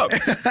to catch sleep. up.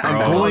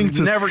 I'm going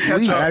to never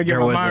catch sleep. up. I gotta get There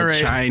my was mind a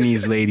right.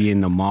 Chinese lady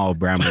in the mall,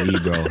 Bramley,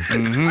 bro.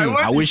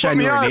 I wish I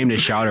knew her name to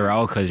shout her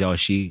out because yo,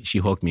 she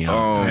hooked me up.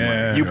 Oh,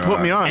 my You God.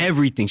 put me on.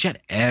 Everything. She had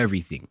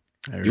everything.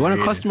 You want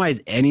to customize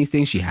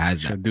anything? She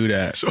has She'll that. do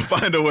that. She'll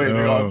find a way.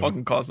 Nigga. I'll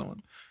fucking call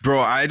someone. Bro,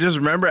 I just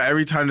remember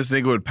every time this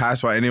nigga would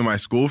pass by any of my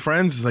school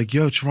friends, it's like,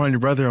 yo, Trevon, your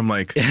brother. I'm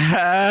like, Yo,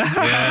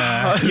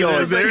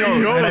 It's like,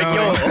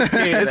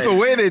 okay. It's the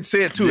way they'd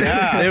say it too.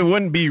 Yeah.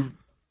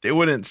 They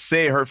wouldn't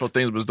say hurtful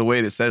things, but it's the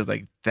way they said it. It's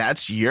like,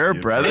 that's your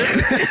brother?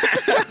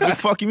 What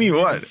fuck you mean?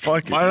 What?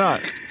 Fuck. Why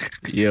not?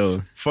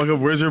 yo. fuck up,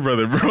 where's your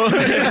brother, bro?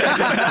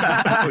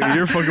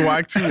 You're fucking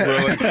whack too, bro.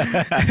 Like,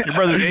 Your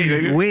brother's 8,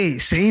 nigga. Wait,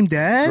 same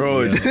dad?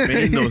 bro, it just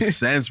made no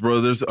sense, bro.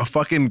 There's a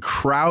fucking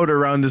crowd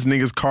around this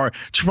nigga's car.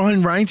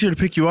 Trevon, Ryan's here to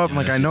pick you up. I'm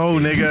like, I know,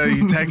 nigga.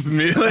 He texted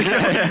me. Like,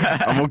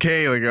 I'm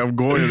okay. Like, I'm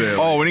going there.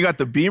 Oh, when you got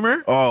the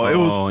Beamer? Oh, it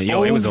was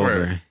yo, it was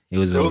over. It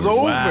was over.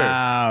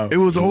 Wow. It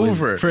was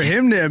over. For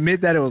him to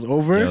admit that it was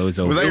over? Yo, it was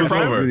over. Was that your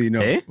prime? Really,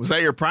 no. Eh? Was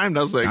that your prime?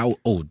 That was like,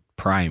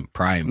 Prime.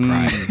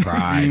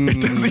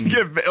 it doesn't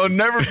get, it'll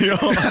never, things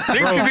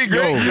could be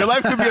great. Your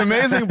life could be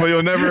amazing, but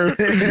you'll never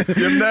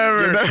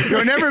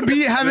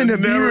be having a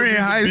Beamer in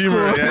high school.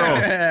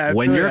 Yeah. I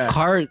When feel your that.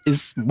 car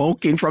is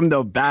smoking from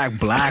the back,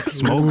 black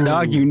smoke,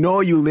 dog, you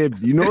know you live.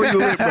 Bro.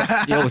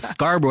 Yo,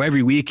 Scarborough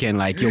every weekend,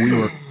 like, yo, we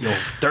were,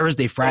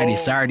 Thursday, Friday,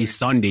 Saturday,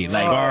 Sunday.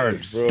 Like,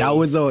 Scarbs, that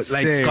was, like,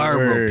 Say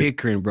Scarborough, word.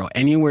 Pickering, bro.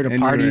 Anywhere the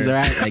parties are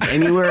at, like,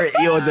 anywhere,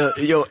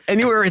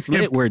 anywhere it's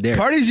lit, we're there.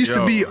 Parties used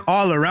to be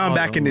all around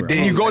back in the over.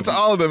 day. you go to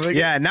all of them. Nigga.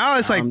 Yeah, now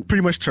it's like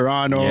pretty much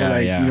Toronto. yeah,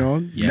 like, yeah. you know,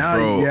 Yeah, now,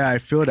 bro. I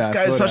feel that.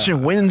 This guy's such a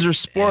Windsor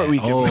sport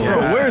weekend. Oh, Bro,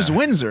 yeah. where's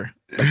Windsor?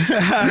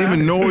 I don't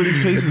even know where these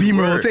places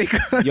Beamer were. will take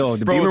us. Yo,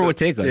 the Bro, Beamer will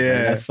take us.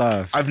 yeah. Like,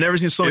 that's I've never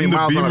seen so many In the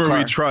miles on a Beamer car.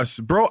 we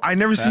trust. Bro, I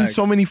never seen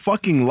so many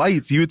fucking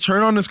lights. You would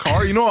turn on this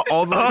car, you know what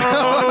all the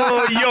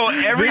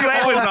every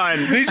light was on.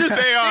 They just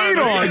stay on,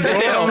 bro.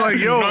 I'm like,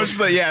 yo. No, she's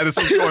like, yeah, this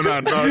is going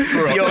on. No,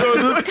 for real.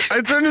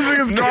 I turned this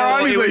nigga's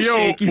car on. He's it like, was yo,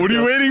 shaky what are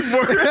you still. waiting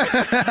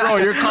for? Bro,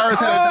 your car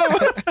said,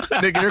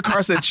 nigga, your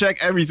car said check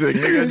everything.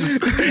 Nigga,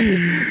 just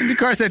The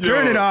car said,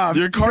 turn it off.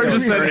 Your car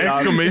just said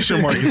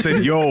exclamation mark. It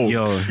said, yo.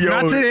 Yo.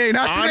 Not today,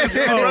 not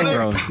Honestly, today. brother,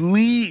 bro.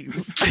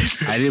 please.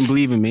 I didn't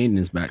believe in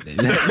maintenance back then.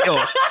 Yo,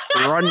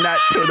 run that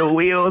till the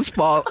wheels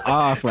fall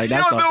off. Like,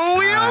 that's yo, the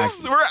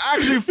wheels were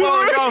actually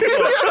falling off.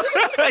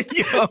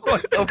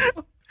 Bro.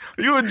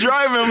 You were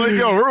driving. I'm like,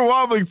 yo, we're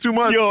wobbling too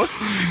much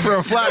for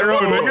a flat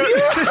road, nigga.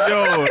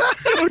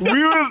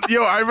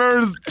 I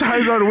remember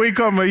times I'd wake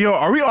up, I'm like, yo,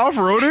 are we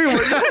off-roading?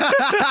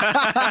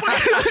 I'm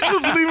like,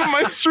 just leaving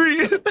my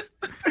street.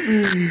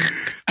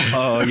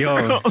 Oh,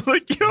 yo.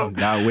 Like, yo.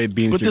 That whip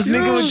being But this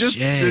nigga was just,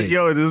 Shit.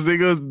 This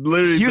nigga was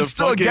literally he'd the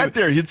still fucking, get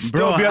there. He'd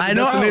still be at the I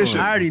know. destination.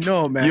 I already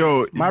know, man.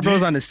 Yo, my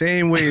bro's on the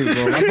same wave,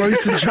 bro. My bro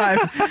used to drive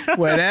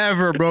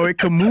whatever, bro. It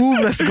can move.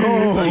 Let's go.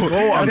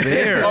 oh, I'm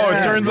there. Oh,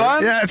 it turns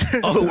on? Yeah.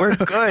 Oh, we're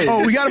good.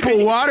 Oh, we gotta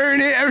put water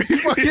in it every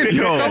fucking couple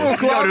Yo,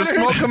 kilometers. there's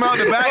smoke come out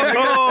the back. Nigga.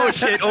 Oh,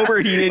 shit.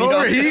 Overheated.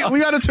 Overheat. We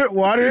gotta turn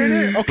water in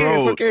it. Okay, Bro.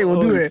 it's okay.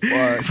 We'll do it.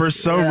 For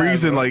some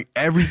reason, like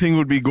everything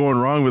would be going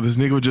wrong with this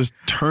nigga would just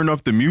turn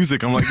up the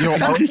music. I'm like, yo,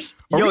 are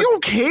we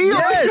okay?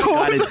 Yes. You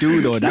gotta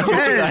do, though. That's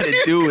what you gotta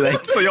do.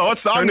 Like, So, yo, what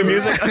song is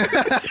this?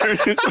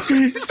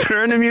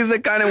 turn the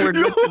music on and we're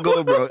good to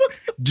go, bro.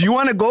 Do you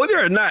want to go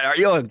there or not?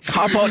 Yo,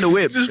 hop out the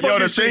whip. Yo,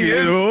 the thing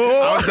is,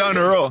 I was down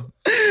the road.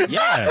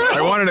 Yeah.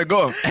 I wanted to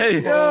go. Hey,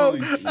 you know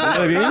what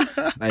I mean?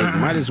 Like,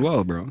 might as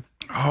well, bro.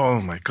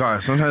 Oh my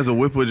god! Sometimes the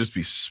whip would just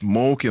be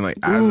smoking like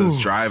as it's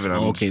driving. I'm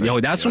Okay, just yo,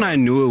 like, that's when I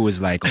knew it was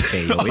like,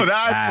 okay, yo, it's that's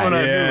bad. when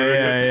I knew.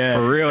 Yeah.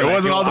 For real. It like,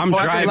 wasn't yo, all the I'm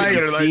flashing driving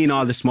lights. and seeing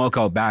all the smoke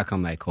out back.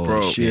 I'm like, holy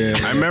Bro,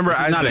 shit. I remember This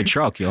is as not a- a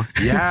truck, yo.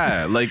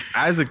 Yeah, like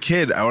as a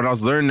kid, when I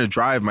was learning to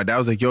drive, my dad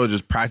was like, "Yo,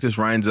 just practice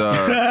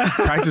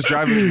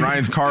driving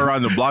Ryan's car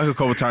around the block a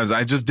couple times."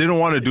 I just didn't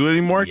want to do it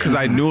anymore because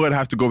I knew I'd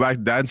have to go back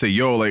to dad and say,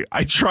 "Yo, like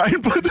I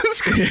tried, but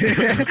this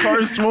car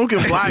is smoking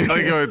black."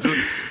 Like, yo,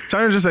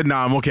 Tyler just said,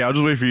 "Nah, I'm okay. I'll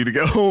just wait for you to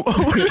get home."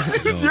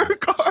 It's your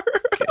car.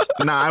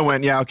 Nah, I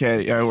went, yeah,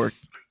 okay. Yeah, it worked.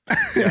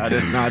 Yeah,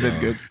 I did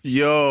good.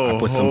 Yo,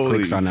 Put some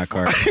clicks on that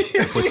car.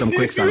 Put some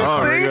clicks on that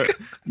car. It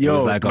Yo,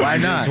 was like why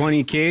not?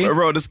 120K.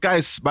 Bro, this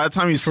guy's, by the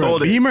time he For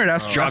sold a it, Beamer,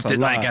 that's Dropped that's it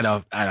a like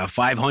lot. at a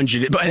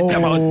 500 by the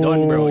time I was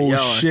done, bro. Oh, Yo,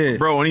 shit.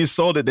 bro, when he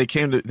sold it, they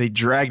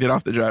dragged it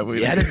off the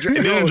driveway. It had to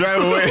It didn't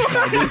drive away.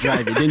 I didn't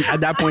drive. It didn't, at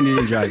that point, it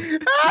didn't drive. Yo,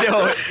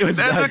 it was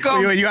Then done. they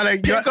come You gotta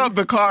pick up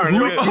the car. And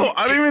Oh,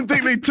 I didn't even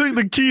think they took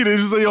the key. They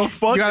just like, "Yo,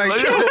 fuck." You gotta,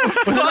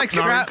 it. was it like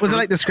scrap? Was it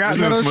like the scrap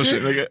He's gonna metal smush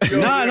shit? it,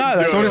 nigga.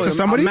 No. Sold it to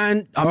somebody?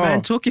 A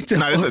man took it to.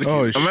 Nah, they said the key.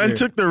 Oh, A man shit.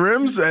 took the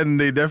rims and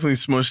they definitely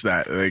smushed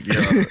that. Like,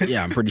 yo,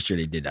 Yeah, I'm pretty sure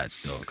they did that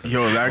still.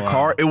 that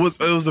car. It was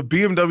a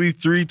BMW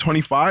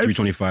 325.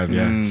 325,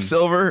 yeah.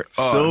 Silver.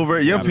 Silver.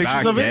 You have Back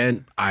pictures of it?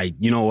 then,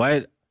 you know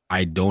what?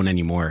 I don't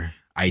anymore.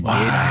 I did.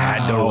 I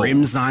had the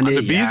rims on it.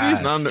 The Beezies?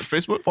 Yeah. Not on the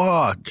Facebook?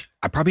 Fuck.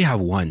 I probably have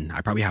one.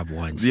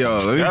 Yo,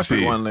 let me That's the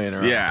see. one laying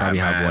around. Yeah, Probably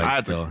have man.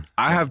 one still.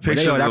 I have But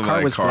pictures yo, that of car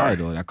that was car. fly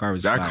though. That car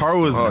was That fly car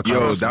was still. Oh,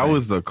 yo. was That fly.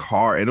 was the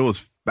car, and it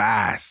was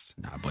fast.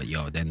 Nah, but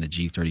yo, then the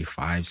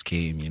G35s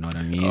came. You know what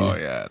I mean? Oh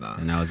yeah, nah.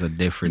 And that was a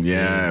different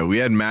Yeah, thing. we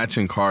had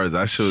matching cars.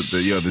 That showed the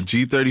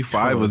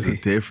G35 was a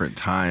different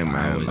time,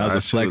 man. That was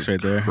a flex shit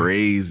right there.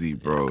 Crazy,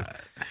 bro.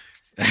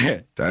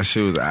 That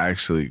shit was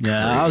actually crazy.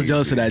 Yeah, I was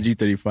jealous of that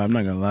G35. I'm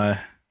not gonna lie.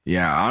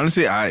 Yeah,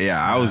 honestly,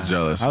 I was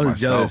jealous. I was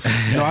myself.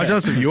 jealous. No, I was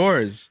jealous of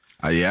yours.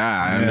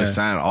 I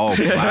understand. All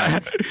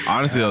black.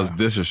 Honestly, that was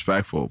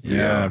disrespectful.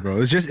 Yeah,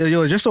 bro. It's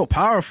just so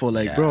powerful,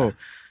 like, bro.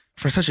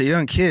 For such a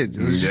young kid.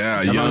 It was just-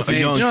 Yeah, you know what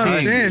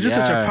I'm saying? It's just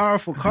such a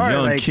powerful car.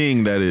 Young like,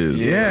 king, that is.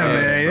 Yeah,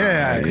 man.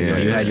 Yeah.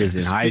 You had yours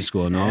in high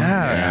school, no?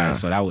 Yeah.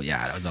 So that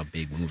was a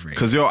big move, right?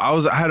 Cause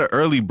I had an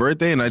early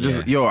birthday and I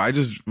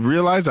just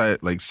realized I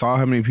like saw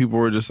how many people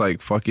were just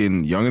like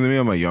fucking younger than me.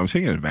 I'm like, I'm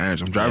taking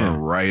advantage. I'm driving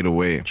right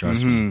away.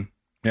 Trust me.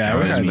 Yeah, I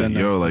wish I'd done that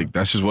stuff. like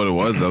that's just what it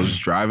was. I was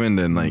just driving,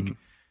 then like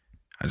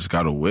I just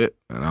got a whip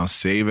and I was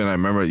saving. I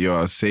remember,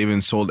 I was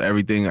saving, sold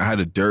everything. I had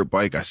a dirt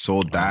bike. I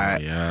sold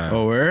that.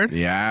 Oh, word?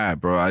 Yeah,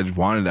 bro. I just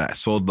wanted that. I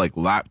sold like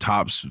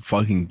laptops,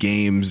 fucking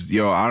games.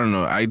 I don't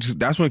know.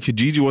 That's when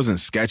Kijiji wasn't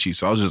sketchy,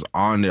 so I was just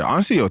on there.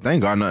 Honestly,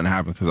 thank God nothing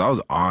happened because I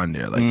was on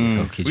there. Like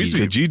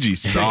Kijiji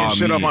saw me.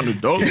 Shit up on the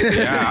dope.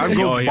 Yeah, I'd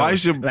go buy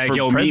shit like, for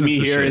meet presents me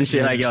here and shit.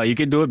 Yeah. Like, you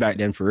could do it back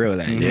then for real.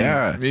 Like,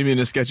 Yeah. Meet me in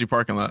a sketchy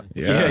parking lot.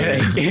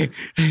 Yeah.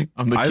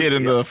 I'm the kid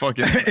in the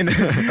fucking.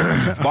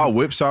 Bought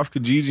whips off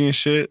Kijiji and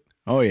shit.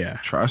 Oh, yeah.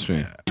 Trust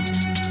me.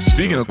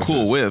 Speaking of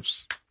cool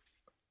whips,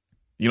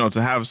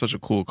 to have such a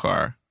cool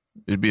car,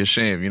 it'd be a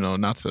shame,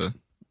 not to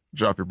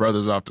drop your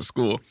brothers off to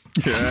school.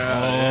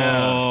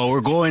 Oh,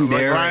 we're going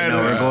there right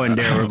now. We're going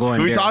there.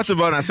 We talked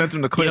about it. And I sent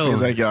him the clip.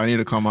 He's like, I need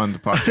to come on the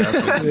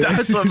podcast.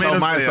 That's what made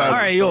him say, all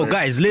right, yo,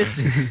 guys,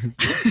 listen.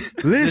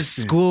 This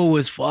school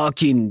was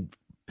fucking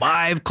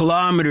 5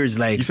 kilometers.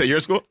 Like, You said your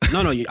school? no,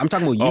 I'm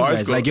talking about you our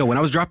guys. school. Like, yo, when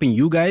I was dropping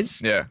you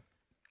guys, Yeah.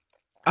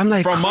 I'm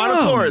like, From come.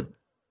 Monaco or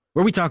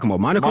Where are we talking about?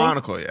 Monaco?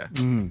 Monaco, yeah.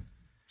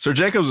 Sir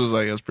Jacobs was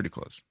like, it was pretty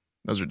close.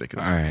 That was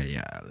ridiculous. All right,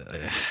 yeah.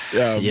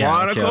 Yeah,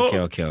 Monaco.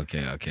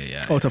 Okay,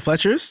 yeah. Oh, to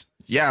Fletcher's?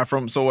 Yeah,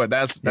 from so what?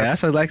 That's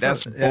that's a Beauvais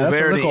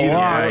little to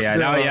walk. Eden.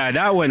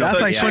 That one.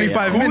 That's like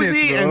 25 minutes,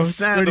 Uzi bro. and 30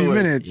 Sandalwood.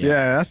 minutes.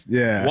 Yeah.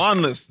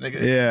 Wanless,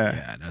 nigga.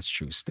 Yeah. That's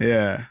true.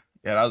 Yeah.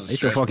 Yeah, that was I a used to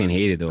stretch, fucking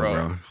hate it though, bro.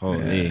 bro.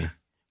 Holy.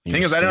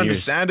 Thing is, I didn't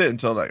understand it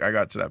until like I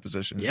got to that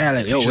position. Yeah,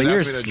 like, yo, Teachers when you're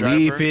asked me to drive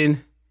her.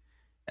 sleeping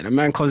and a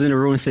man comes in the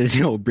room and says,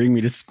 yo, bring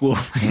me to school.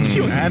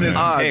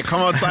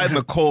 Come outside in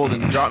the cold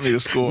and drop me to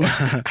school.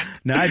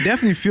 Now, I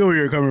definitely feel where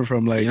you're coming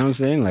from. Like, You know what I'm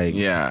saying? Like,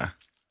 Yeah.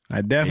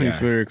 I definitely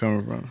feel where you're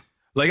coming from.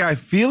 Like, I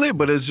feel it,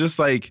 but it's just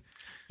like,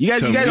 you guys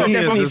To don't me,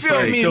 it's definitely just feel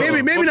like- me.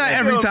 Still- Maybe not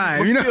every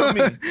time, you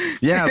know?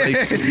 yeah,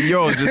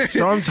 like, just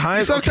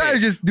sometimes.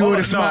 Sometimes just do it with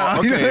a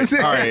smile. You know what I'm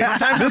saying? All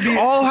right. This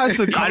all has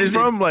to come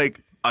from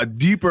like a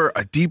deeper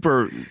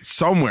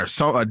somewhere,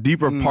 a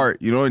deeper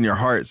part, in your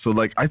heart. So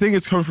like, I think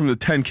it's coming from the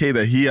 10K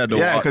that he had to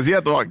Yeah, walk. because he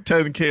had to walk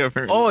 10K up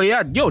here. Oh,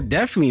 yeah. Yo,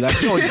 definitely.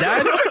 Like, yo,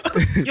 dad.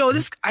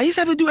 I used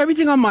to have to do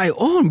everything on my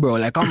own, bro.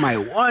 Like, on my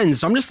own.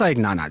 So I'm just like,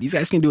 nah, these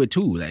guys can do it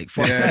too. Like,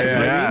 fuck that. You know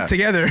what I mean?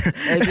 Together.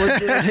 Like,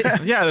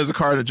 what- Yeah, there's a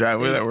car in the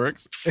driveway that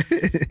works.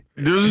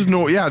 There's just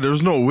there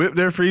was no whip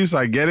there for you, so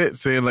I get it.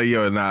 Saying like,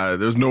 yo, nah,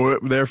 there's no whip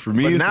there for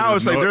me. But so now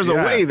it's like there's a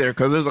yeah. way there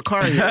because there's a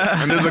car here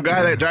and there's a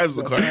guy that drives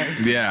the car.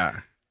 Yeah.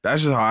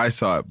 That's just how I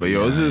saw it. But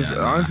yo, this is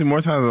honestly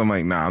more times I'm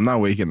like, nah, I'm not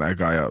waking that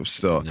guy up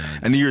still.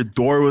 And your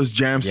door was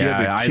jammed, so you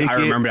had to kick I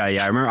remember that.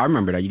 Yeah, I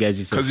remember that. You guys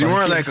used to. Because you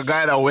weren't like a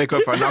guy that'll wake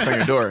up if I knock on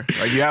your door.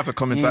 Like you have to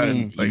come inside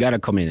and You like gotta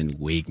come in and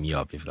wake me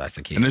up if that's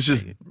the case. And it's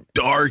just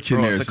dark in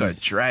Bro, there. it's like a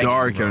just dragon,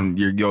 dark, bro. and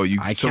you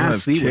I sometimes can't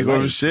sleep kick with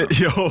over lights, shit.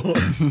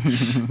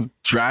 Yo,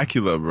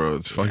 Dracula, bro,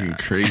 it's fucking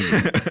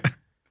crazy.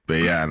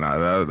 But yeah,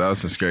 that was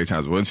some scary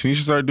times. When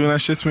Tanisha started doing that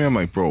shit to me, I'm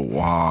like, bro,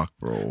 walk,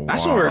 bro.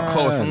 that's when we were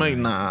close. I'm like,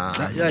 nah.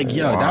 like,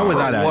 yo, that was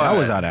out of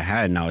What?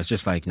 hand. Now it's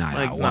just like,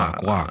 nah,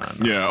 walk.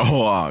 Yeah,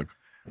 walk.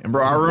 And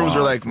bro, our rooms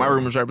were like, my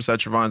room was right beside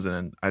Trevon's,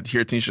 and I'd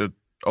hear Tisha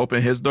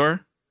open his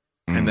door.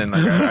 And then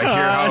like, I hear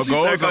how it She's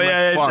goes. like,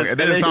 I'm like, fuck. It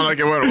didn't sound like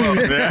it went well.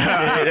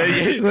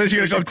 Then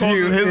she's gonna come to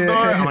you. His Yeah. door.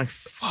 I'm like,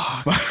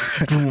 fuck.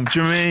 Boom,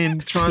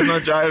 Jermaine, Trevon's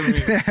not driving me.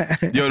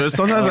 Yo, there's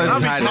sometimes I And I'll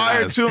just be had to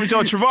tired ask. too. I'm like,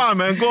 yo, Trevon,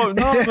 man, go.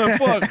 No, man,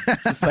 fuck.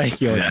 It's just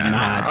like, yo, nah. All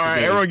right,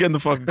 today. everyone get in the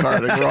fucking car.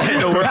 Like,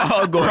 we're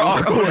all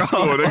going to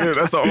school. Nigga.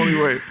 That's the only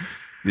way.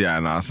 Yeah,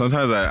 nah.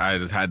 Sometimes I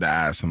just had to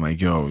ask. I'm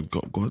like, yo,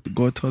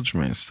 go touch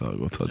man, still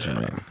go touch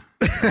man.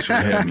 That's for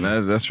him.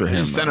 That's for him.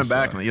 Just send man, him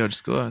back. so. I'm like, yo,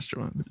 just go ask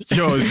Trevon.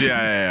 Yo,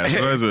 yeah.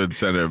 Sometimes would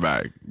send her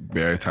back.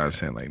 Bare times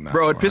saying like, nah.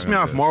 Bro, it pissed I me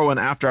got off this. more when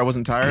after I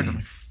wasn't tired. I'm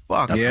like,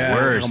 fuck. That's Yeah,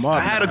 the worst. come on.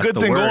 I had a That's good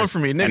the thing going worst. for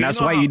me, nigga. And that's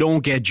You know why how- you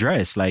don't get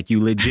dressed. Like,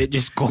 you legit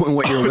just go in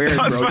what you're wearing,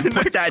 That's bro. my You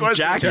next put that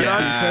question. jacket Yeah.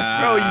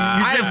 on.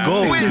 Bro, you just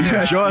go.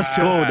 witnessed- Just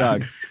go,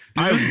 dog.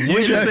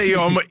 You just say,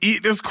 yo, I'm gonna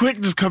eat this quick.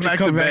 Just come back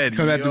to bed.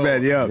 Come back to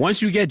bed, yeah.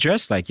 Once you get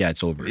dressed, like, yeah,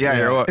 it's over. Yeah,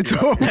 you're up. It's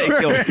over. Like,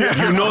 yo,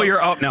 you know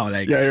you're up now.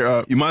 Like, Yeah, you're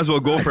up. You might as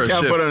well go for a Can't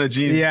shift. put on a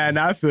jeans. Yeah,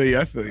 no, I feel you.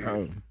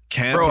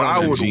 Can't Bro, put on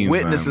I the would jeans,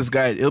 witness man. this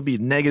guy. It'll be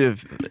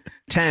negative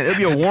 10. It'll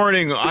be a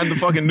warning on the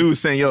fucking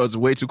news saying, yo, it's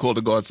way too cold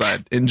to go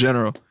outside in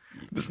general.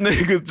 This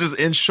nigga's just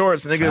in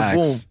shorts, nigga, Facts.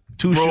 boom.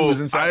 two Bro, shoes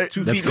inside.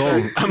 2 Let's feet.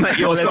 go. I'm like,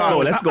 yo, let's go.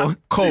 Let's go.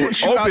 Cold.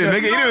 Shoe out Open, there.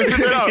 nigga. You didn't even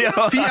sit it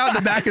up. Feet out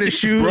the back of the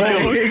shoe. Bro,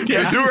 Like,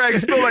 the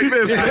do-rag's still like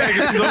this.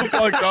 It's so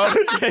fucked up.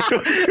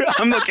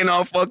 I'm looking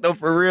all fucked up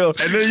for real.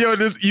 And then,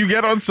 you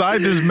get on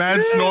side, there's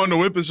mad snow, and the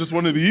whip is just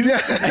one of these.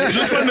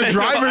 Just on the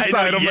driver's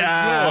side. I'm like,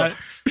 bro,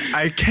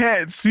 I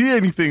can't see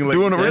anything. Like,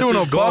 We're doing a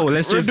just go. buck.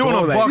 Let's We're just doing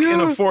go, a buck like- in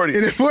a 40.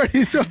 in the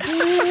 40s.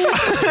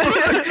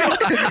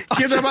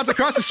 Kids are about to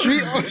cross the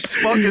street. Oh, shit.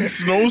 fucking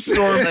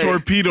snowstorm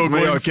torpedo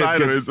going Yo, kids.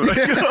 sideways.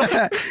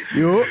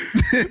 Yo.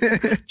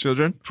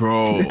 Children.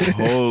 Bro,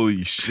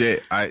 holy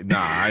shit. I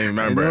I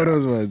remember. know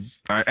those ones.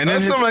 And then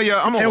That's his, somebody,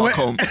 I'm gonna And walk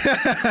home.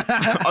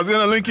 I was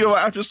gonna link you up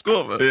after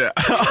school, but yeah.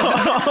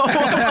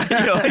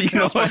 you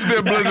know, supposed to be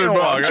a blizzard,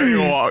 bro. I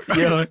gotta walk.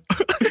 Yo,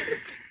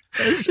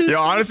 Yo,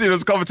 honestly,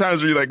 there's a couple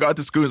times where you like got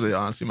to school and say,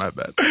 honestly, my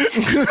bad.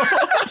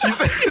 She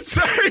said,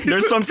 sorry.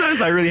 there's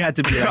sometimes I really had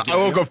to be like, I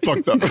woke up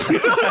fucked up.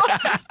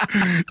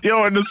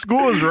 Yo, and the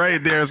school is right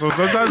there. So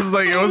sometimes it's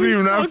like, it wasn't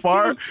even that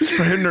far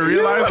for him to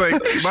realize.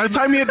 Like, by the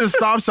time he hit the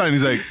stop sign,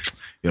 he's like,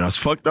 yo, that's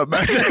fucked up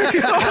back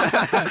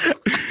there.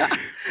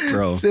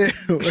 bro.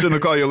 Shouldn't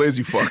have called you a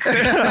lazy fuck.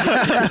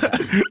 I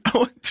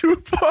went too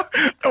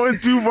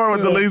far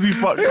with the lazy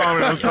fuck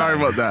comment. I'm sorry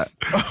about that.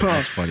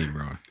 That's funny,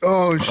 bro.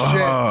 Oh,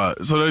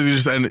 shit. So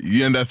then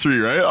you end at 3,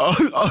 right? I'll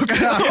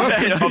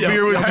be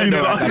here with jeans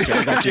No, on. I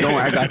got you. Don't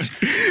worry, I got you.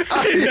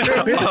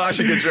 I'll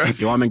actually get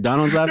dressed. You want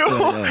McDonald's after?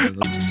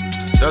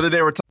 The other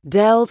day we're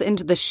Delve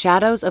into the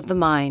shadows of the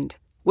mind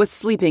with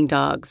Sleeping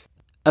Dogs,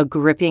 a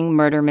gripping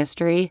murder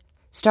mystery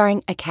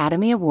starring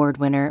Academy Award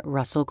winner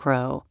Russell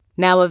Crowe.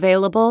 Now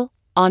available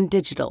on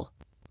digital.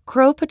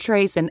 Crowe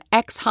portrays an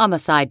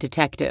ex-homicide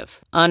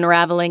detective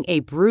unraveling a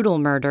brutal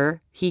murder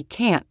he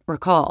can't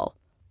recall.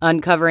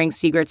 Uncovering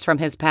secrets from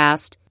his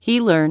past, he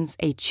learns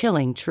a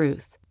chilling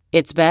truth.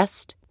 It's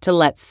best to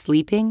let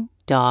sleeping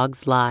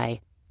dogs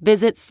lie.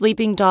 Visit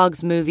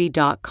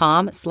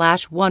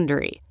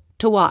sleepingdogsmovie.com/Wondery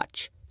to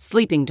watch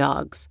Sleeping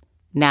Dogs,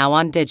 now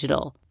on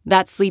digital.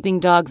 That's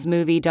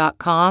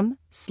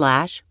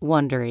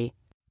sleepingdogsmovie.com/Wondery.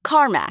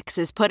 CarMax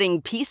is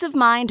putting peace of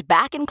mind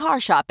back in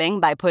car shopping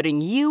by putting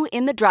you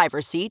in the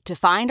driver's seat to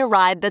find a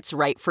ride that's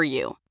right for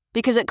you.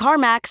 Because at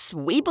CarMax,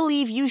 we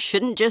believe you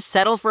shouldn't just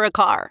settle for a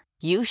car.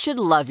 You should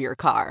love your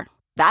car.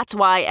 That's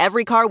why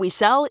every car we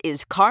sell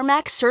is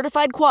CarMax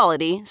certified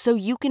quality, so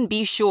you can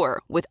be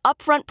sure with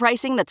upfront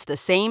pricing that's the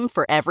same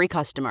for every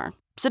customer.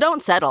 So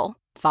don't settle.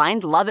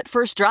 Find love at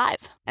first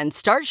drive and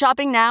start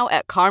shopping now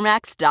at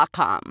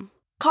CarMax.com.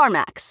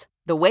 CarMax,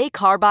 the way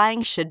car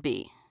buying should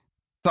be.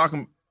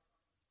 talking.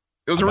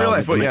 It was a real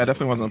life, but yeah, it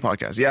definitely wasn't a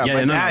podcast. Yeah,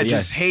 my dad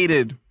just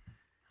hated.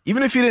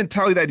 Even if he didn't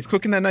tell you that he's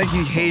cooking that night,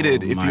 he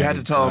hated if you had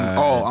to tell him,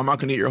 "Oh, I'm not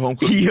gonna eat your home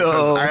cooked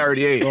because I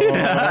already ate."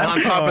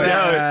 On top of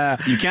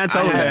that, you can't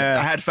tell him that.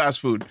 I had fast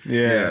food.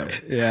 Yeah.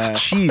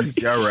 Cheese.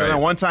 Yeah, right. So then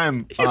one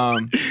time, I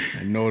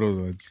know those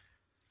words.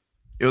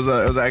 it was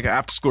like an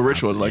after school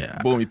ritual.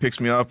 Like, boom, he picks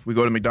me up. We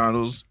go to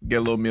McDonald's, get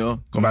a little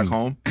meal, go back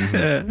home.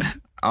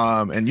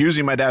 And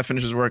usually my dad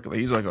finishes work. Like,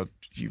 he's like,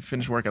 you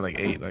finish work at like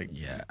 8, like,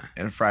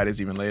 and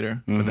Fridays even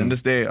later. But then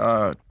this day,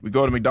 we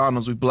go to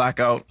McDonald's, we black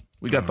out.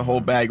 We got the whole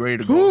bag ready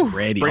to go.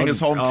 Bring us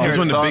home. That's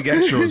when the big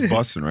extra was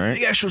busting, right?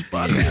 Big extra was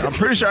busting. I'm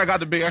pretty sure I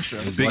got the big extra.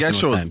 Big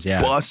extra was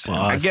busting.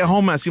 I get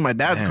home and I see my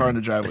dad's car in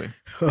the driveway.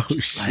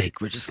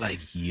 We're just like,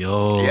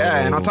 yo.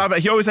 Yeah, and on top of that,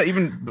 he always had,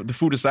 even the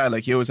food aside,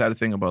 like, he always had a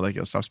thing about, like,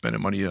 yo, stop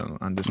spending money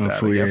on this, that.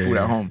 Food, like, food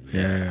at home.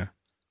 Yeah.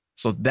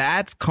 So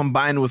that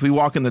combined with, we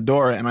walk in the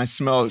door and I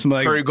smell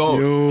curry goat.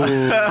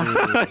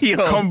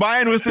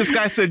 Combined with this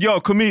guy said, yo,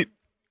 come eat.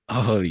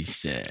 Holy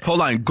shit.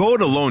 Hold on,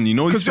 goat alone. You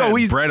know he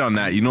spent bread on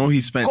that. You know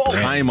he spent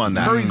time on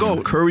that.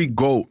 Curry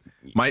goat.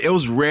 It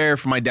was rare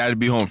for my dad to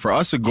be home. For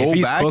us to go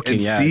back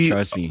and see,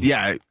 trust me.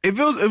 Yeah, if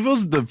it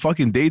was the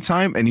fucking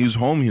daytime and he was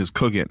home, he was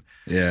cooking.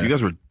 Yeah, you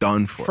guys were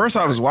done for. First,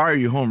 I was, why are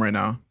you home right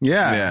now?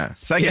 Yeah.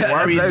 Second,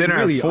 why are we eating dinner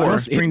at 4? Don't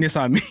spring this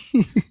on me.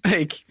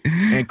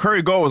 And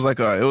curry goat was it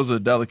was a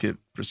delicate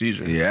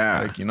procedure.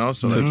 Yeah. Like, you know,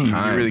 so like, he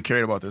really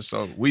cared about this.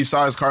 So we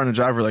saw his car in the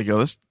driver, like, yo,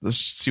 let's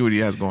see what he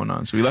has going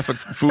on. So we left the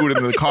food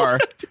in the car.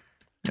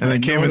 And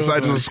then came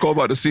inside just to scope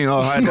out the scene.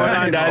 Oh, hi,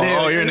 Dad.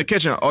 Oh, you're in the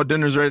kitchen. Oh,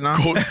 dinner's right now.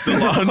 Goat's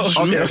still on.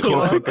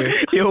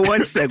 Okay. Yo,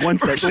 one sec. We'll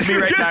be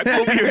right back.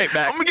 I'm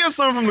gonna get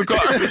some from the car.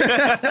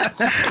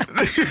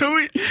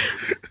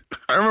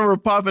 I remember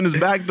popping his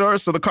back door,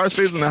 so the car's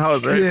facing the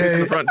house, right?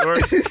 Facing the front door.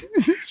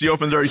 She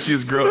opens the door, you see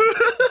his grill.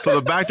 So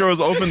the back door was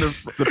open,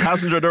 the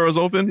passenger door was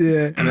open.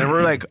 Yeah. And then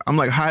I'm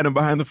like hiding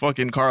behind the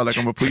fucking car like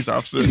I'm a police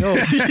officer.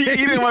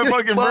 Eating my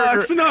fucking burger.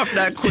 Boxing up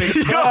that quick.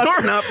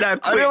 Boxing up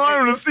that quick. I didn't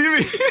want him to see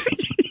me.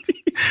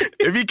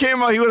 If he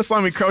came out, he would have saw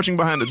me crouching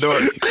behind the door.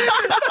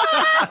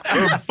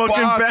 fucking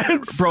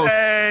pants, bro,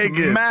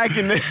 sagging.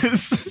 smacking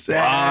this.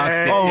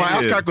 Sagging. Oh, my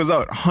ass crack was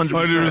out.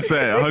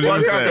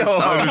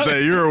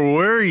 100%. You were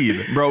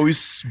worried, bro. We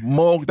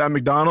smoked at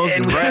McDonald's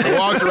and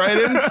walked right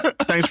in.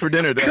 Thanks for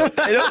dinner, Dad.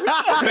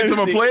 Picked him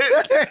a plate.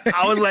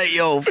 I was like,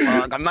 yo,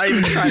 fuck, I'm not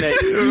even trying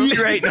to eat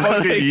right now.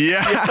 Like,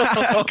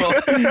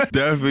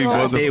 definitely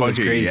was a was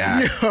fucking crazy.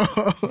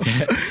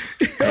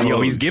 And,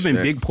 yo, he's giving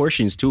shit. big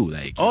portions too.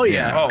 Like, Oh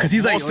yeah, because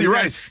he's like mostly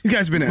rice. These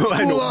guys been at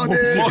school all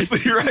day.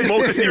 Mostly rice.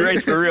 mostly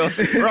rice for real.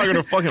 We're not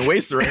gonna fucking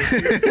waste the rice.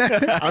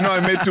 I know I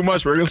made too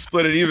much. We're gonna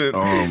split it even.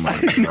 Oh my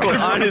god.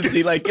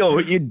 Honestly, like, yo,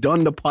 you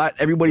done the pot.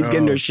 Everybody's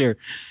getting their share.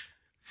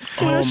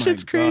 That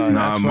shit's crazy.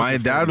 Nah, my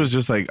dad was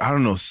just like, I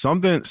don't know,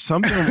 something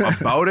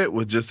about it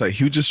was just like,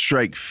 he would just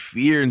strike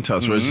fear into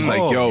us. Where it's just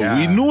like, yo,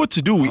 we knew what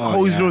to do. We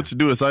always knew what to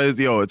do. It's like,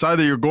 yo, it's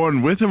either you're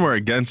going with him or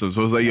against him.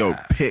 So it's like, yo,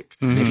 pick.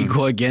 If you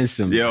go against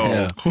him,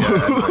 Yo, You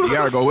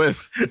gotta go with.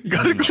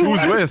 gotta go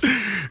Choose with.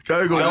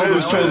 Gotta go. I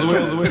always chose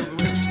with.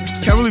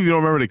 Can't believe you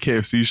don't remember the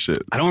KFC shit.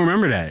 I don't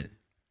remember that.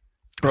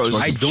 Bro,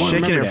 I don't chicken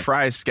remember and that.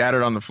 fries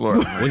scattered on the floor.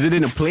 Was it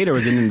in a plate or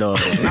was it in the?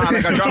 Nah,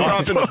 like I dropped it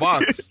off in the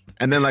box,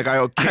 and then like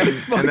I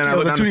came, and then I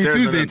was a down the Tuesday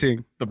stairs. and then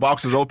thing. The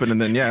box was open,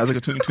 and then it was like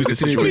a Tuesday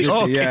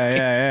situation.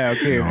 Yeah.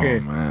 Okay. Oh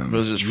man. It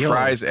was just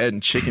fries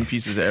and chicken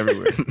pieces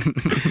everywhere.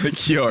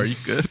 Like, yo, are you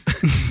good?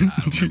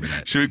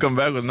 Should we come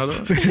back with another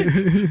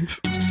one?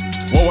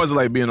 What was it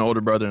like being an older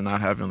brother and not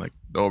having like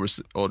the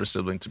older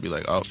sibling to be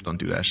like, oh, don't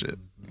do that shit?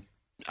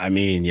 I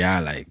mean, yeah,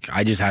 like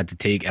I just had to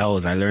take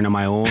L's. I learned on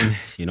my own,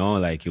 you know,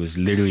 like it was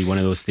literally one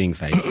of those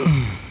things. Like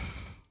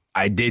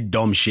I did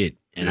dumb shit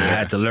and I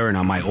had to learn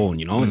on my own,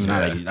 you know. It's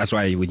not like that's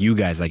why with you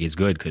guys, like it's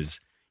good because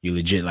you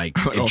legit like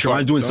if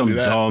Trevon's doing some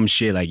dumb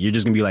shit, like you're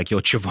just gonna be like, yo,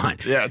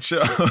 Trevon, Yeah,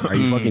 chill. are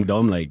you fucking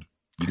dumb? Like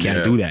you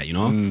can't do that, you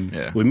know.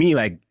 Yeah. With me,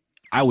 like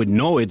I would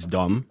know it's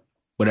dumb,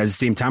 but at the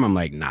same time, I'm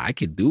like, nah, I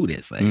could do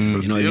this. Like you know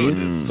what I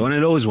mean? It's one of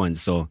those ones.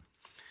 So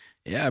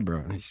yeah,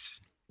 bro.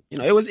 You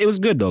know, it was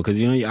good though, because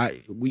you know,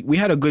 we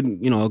had a good,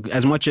 you know,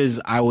 as much as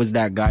I was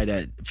that guy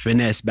that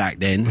finessed back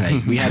then,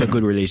 like we had a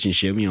good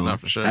relationship, you know, Nah,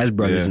 for sure. as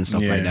brothers and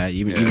stuff like that.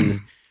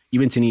 Even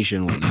Tanisha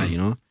and whatnot, you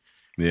know.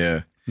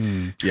 Yeah.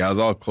 Yeah, I was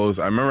all close.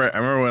 I remember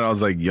when I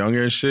was like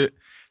younger and shit.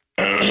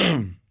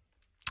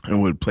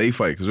 And would play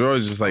fight because we were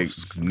always just like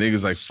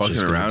niggas like fucking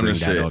Just gonna around bring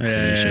and that shit. up,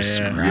 Tanisha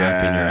scrapping your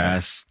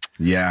ass.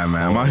 Yeah,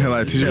 man. I'm not gonna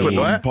lie. Tisha put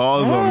What?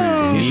 paws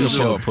on me.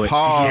 Tanisha put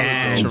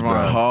hands, bro.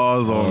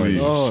 Paws on me.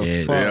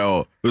 Shit.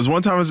 Yo, there was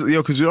one time,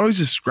 because we always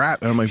just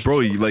scrap, and I'm like,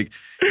 bro, you're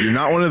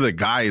not one of the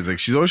guys. Like,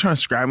 she's always trying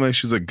to scrap me like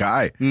she's a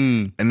guy.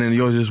 And then,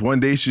 just one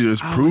day she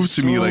just proved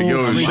to me, like,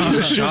 yo,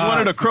 She was one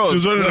of the crows. She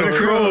was one of the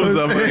crows.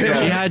 I'm like,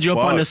 She had you up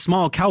on a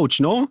small couch,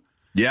 no?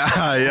 yeah.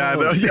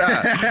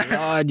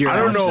 God, you're I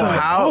don't know outside.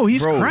 how. Oh,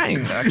 he's bro.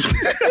 crying. Actually.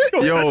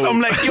 Yo, So I'm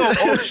like, yo,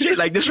 oh shit,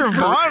 like this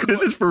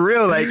is for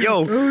real, like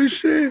yo, oh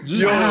shit,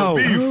 Wow.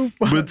 beef.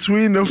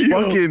 Between the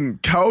fucking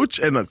couch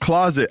and the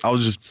closet, I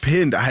was just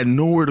pinned. I had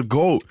nowhere to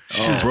go.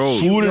 Bro,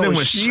 she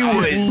was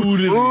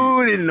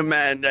fooding the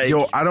man. Like,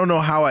 Yo, I don't know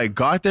how I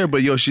got there,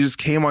 but she just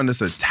came on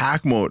this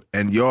attack mode,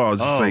 and I was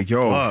just like,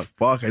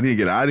 fuck, I need to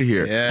get out of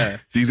here. Yeah.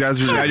 These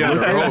guys were just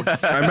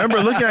ropes. I remember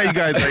looking at you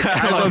guys like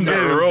as I was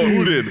getting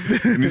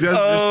booted, and these guys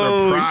were just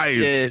surprised.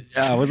 shit.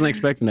 I wasn't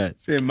expecting that.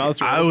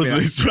 I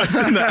wasn't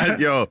expecting that,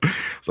 yo.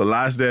 So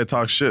last day I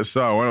talked shit,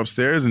 so I went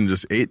upstairs and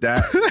just ate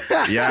that.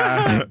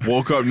 Yeah,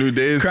 woke up new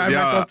days. Cried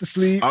myself to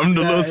sleep. I'm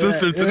the little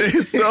sister today.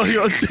 So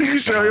yo,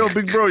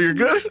 big bro, you're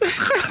good.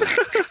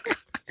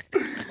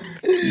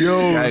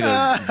 Yo, Guy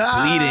goes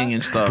bleeding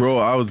and stuff. bro,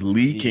 I was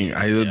leaking.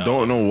 I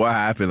don't know what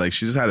happened. Like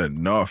she just had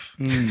enough.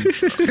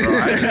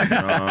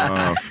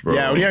 Bro, bro.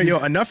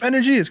 Yeah, enough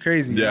energy is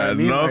crazy. You know Yeah, what I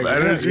mean? enough Like,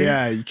 energy.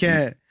 Yeah, you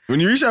can't. When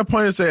you reach that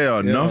point and say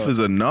enough is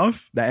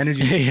enough. That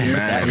energy.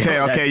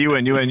 Man. Okay, you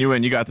win.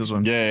 You got this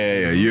one.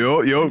 Yeah.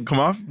 Yo, come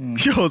on.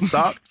 Yo,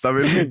 stop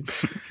hitting me.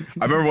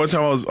 I remember one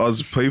time I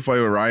was play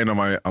fighting with Ryan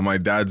on my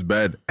dad's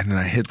bed, and then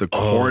I hit the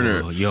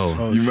corner.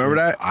 Yo, You remember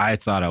that? I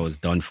thought I was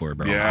done for,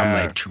 bro. Yeah.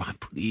 I'm like, Trevon,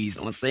 please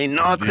don't say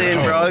nothing,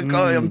 bro.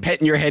 I'm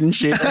petting your head and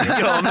shit. Yo,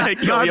 I'm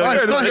like, yo,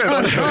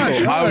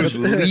 I was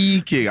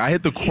leaking. I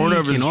hit the corner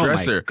of his Leaking, oh my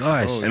dresser.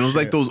 gosh. And it was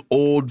like those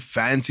old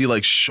fancy,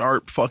 like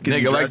sharp fucking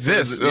Nigga, like dressers.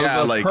 this. It was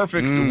a like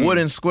perfect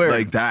wooden square.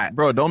 like that.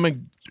 Bro, don't make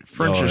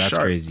furniture that's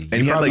sharp. crazy.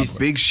 And he had like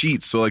big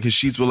sheets, so like his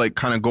sheets would like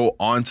kind of go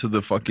onto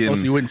the fucking. Oh,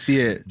 so you wouldn't see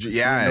it.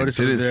 Yeah, I Notice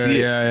it didn't was there. see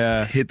it.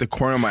 Yeah. Hit the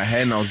corner of my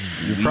head, and I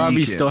was You probably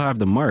leaking. still have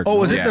the mark. Oh,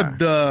 was no? it Yeah.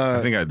 the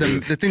I think I do.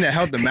 the thing that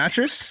held the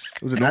mattress?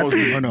 Was it No, that it was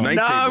thing? Or no? night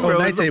Nah, table. bro,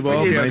 night it's a table.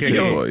 fucking Okay, Night okay.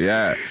 table,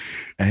 yeah.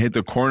 I hit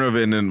the corner of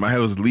it, and then my head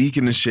was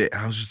leaking and shit.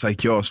 I was just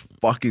like, yo, I was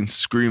fucking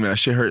screaming. That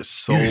shit hurt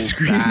so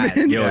bad.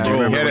 Yo, do you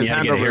remember He had when his you had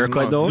hand to get a over his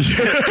haircut though?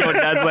 Yo,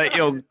 dad's like,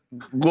 yo,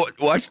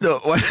 Watch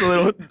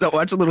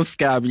the little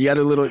scab. You had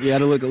a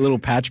little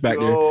patch back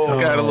there.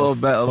 Got a little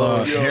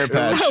hair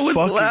patch. I was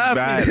Fucking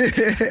laughing.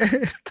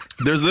 bad.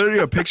 There's literally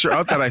a picture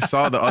up that I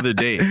saw the other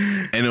day,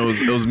 and it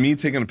was me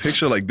taking a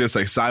picture like this,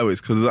 like sideways,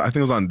 because I think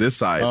it was on this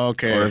side.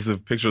 Okay. Or if the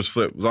picture was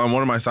flipped, it was on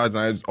one of my sides,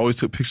 and I always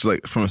took pictures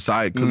like from a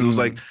side because it was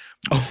like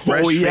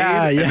fresh fade,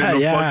 and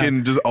then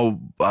fucking just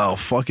a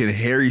fucking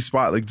hairy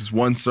spot, like just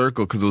one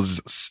circle, because it was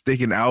just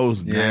sticking out. It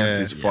was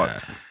nasty as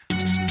fuck.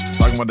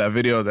 Talking about that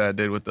video that I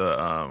did with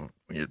the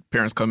when your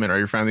parents come in or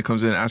your family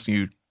comes in asking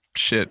you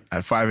shit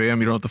at 5 a.m.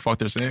 You don't know what the fuck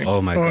they're saying.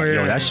 Oh my god,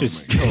 yo, that's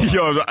just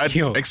I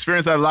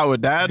experienced that a lot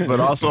with dad, but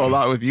also a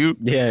lot with you.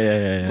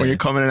 Yeah. When you're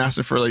coming and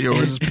asking for like, yo,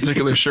 where's this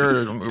particular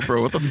shirt? I'm like,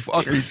 bro, what the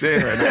fuck are you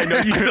saying right now? I know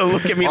you still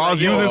look at me. I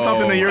was using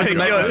something that yours the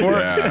night before.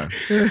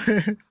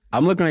 Yeah.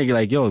 I'm looking at you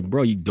like, yo,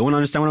 bro, you don't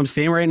understand what I'm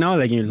saying right now?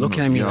 Like, you're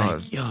looking at me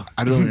like, yo.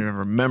 I don't even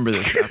remember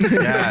this.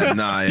 Yeah,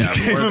 nah, yeah.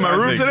 Came in my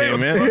room today.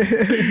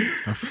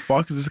 The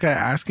fuck is this guy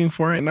asking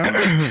for right now?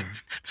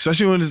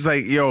 Especially when it's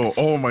like, yo,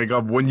 oh my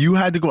god, when you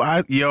had to go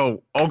ask,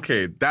 yo,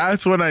 okay,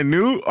 that's when I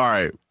knew. All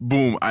right,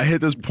 boom, I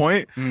hit this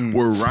point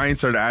where Ryan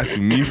started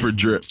asking me for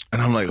drip,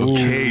 and I'm like,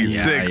 okay,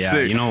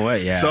 sick. You know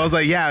what? Yeah. So I was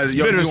like, yeah,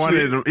 yo, you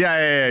wanted,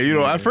 yeah. You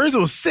know, at first it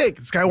was sick.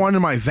 This guy wanted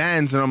my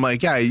Vans, and I'm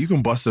like, yeah, you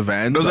can bust the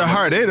Vans. Those are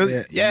hard,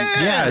 eh? Yeah.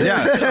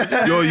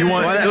 Yo, you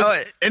want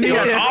any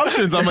other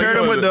options? I'm like, Paired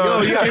them with the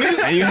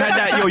and you had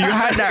that, you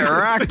had that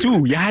rack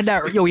too. You had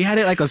that, he had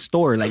it like a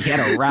store. Like, he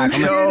had a rack.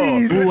 I'm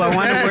like, ooh, I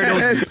want to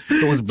wear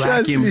those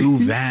black and blue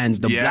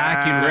Vans, the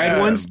black and red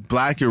ones.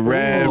 Black and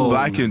red,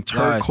 black and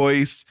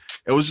turquoise.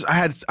 It was I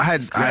had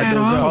those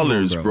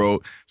colors,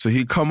 bro. So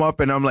he'd come up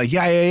and I'm like,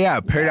 yeah.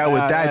 Pair that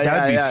with that.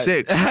 That'd be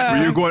sick.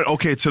 Where you're going,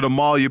 okay, to the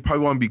mall, you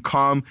probably want to be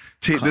calm.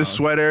 Take this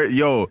sweater.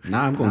 Yo.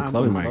 Nah, I'm going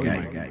clubbing, my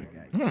guy.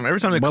 Every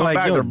time they come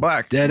back, they're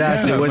black. Dead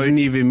ass, it wasn't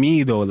even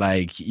me though.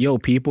 Like, yo,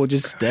 people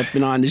just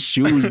stepping on the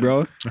shoes,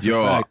 bro.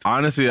 Yo,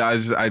 honestly, I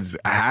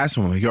asked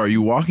him, like, yo, are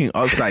you walking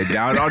upside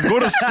down? I'd go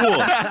to school.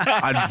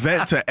 I'd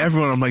vent to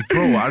everyone. I'm like,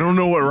 bro, I don't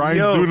know what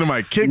Ryan's doing to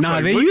my kicks. Nah,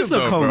 like, they used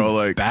to come bro,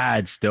 like,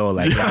 bad still.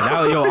 Like,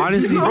 yo,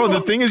 honestly, bro,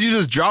 the thing is, you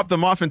just drop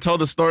them off and tell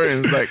the story,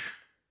 and it's like,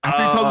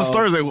 after he tells the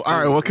story, it's like, all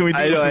right, what can we do?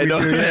 I know.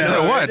 It's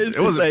like, what? It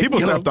was like, people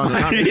stepped on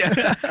it.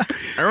 Yeah.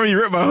 I remember you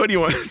ripped my hoodie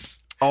once.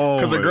 Oh,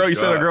 because the girl, you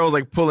said a girl was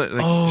like pulling,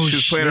 like she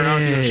was playing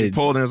around you, and she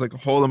pulled, and there was like a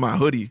hole in my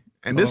hoodie,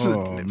 and this is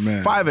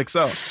 5XL.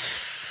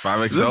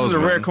 5XL. This is a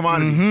rare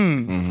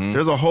commodity.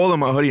 There's a hole in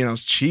my hoodie, and I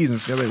was cheesing.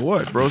 So I was like,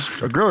 what, bro?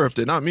 A girl ripped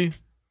it, not me.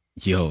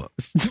 Yo,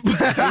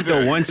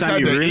 the one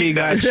time you really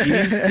got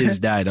cheesed is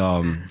that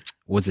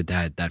was it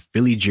that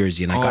Philly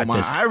jersey, and I got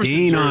the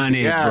stain on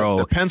it, bro.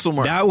 The pencil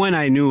mark. That one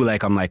I knew,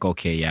 like, I'm like,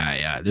 okay,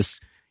 yeah,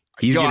 this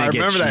he's gonna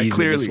get cheesed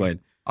with this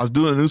one. I was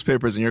doing the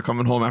newspapers and you're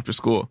coming home after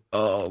school.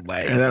 Oh my!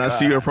 And then I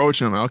see you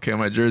approaching. I'm like, okay,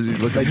 my jersey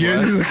looking like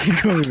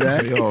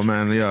like, yo,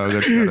 man, yo, I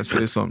just gotta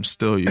say something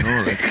still, you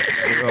know? Like,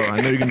 yo, I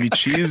know you're gonna be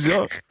cheese,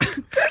 yo.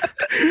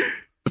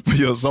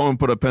 Yo, someone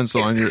put a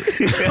pencil on your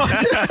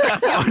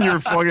on your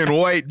fucking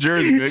white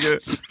jersey,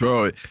 nigga.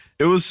 Bro,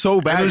 it was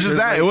so bad. And it was just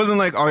that. It wasn't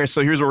like, okay,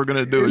 so here's what we're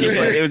gonna do.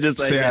 It was just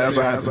like, yeah, that's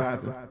what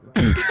happened.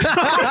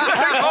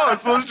 Oh,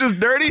 so it's just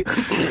dirty.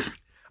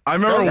 I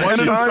remember one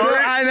time.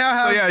 I know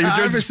how. So yeah, your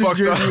jersey's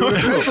fucked up.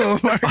 So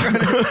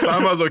I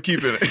might as well keep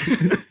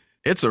it.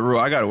 It's a rule.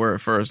 I gotta wear it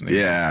first. Nigga.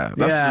 Yeah,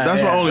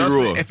 that's my only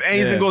rule. If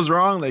anything goes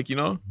wrong, like, you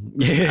know,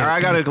 I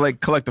gotta like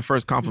collect the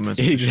first compliments.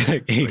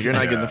 Exactly. Like, you're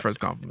not getting the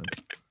first compliments.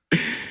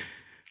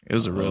 It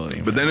was a real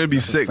thing. But then it'd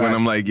be sick when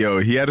I'm like, yo,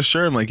 he had a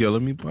shirt. I'm like, yo,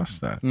 let me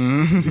bust that.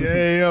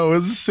 Yeah, yo,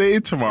 what's the say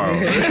tomorrow?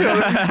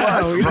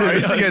 I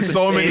used to get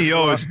so many,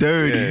 yo, it's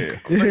dirty.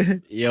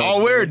 Yo,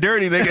 I'll wear it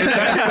dirty, nigga.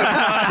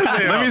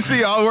 Let me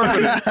see. I'll work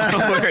with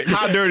it.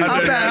 How dirty?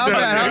 How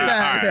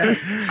bad?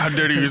 How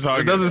dirty you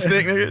talking? It doesn't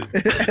stink,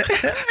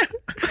 nigga.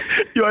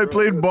 Yo, I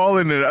played ball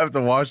in it. I have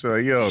to watch it.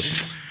 Like, yo,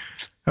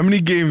 how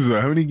many games you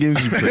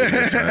played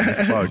this,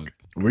 man? Fuck.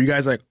 Were you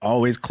guys like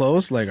always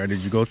close? Like, or did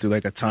you go through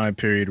like a time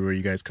period where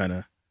you guys kind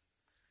of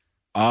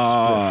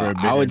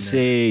I would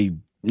say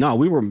no,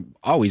 we were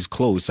always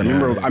close. I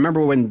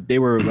remember when they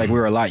were like, we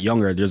were a lot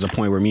younger. There's a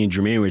point where me and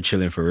Jermaine were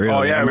chilling for real.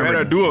 Oh yeah, we had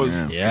our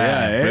duos.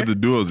 Yeah. We had the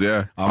duos.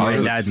 Yeah.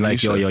 My dad's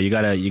like, yo, you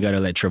gotta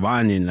let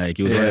Trevon in. Like,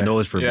 he was one of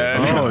those for.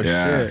 Oh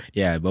shit.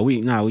 Yeah, but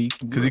we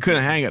because he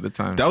couldn't hang at the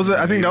time. That was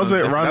I think that was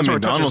around the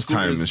McDonald's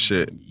time and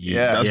shit.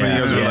 Yeah, that's when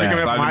you guys were like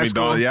sliding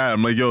McDonald's. Yeah,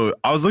 I'm like, yo,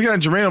 I was looking at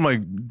Jermaine. I'm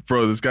like,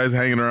 bro, this guy's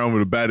hanging around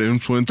with a bad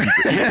influence. He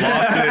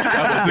lost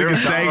it. He was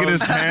sagging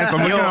his pants. I'm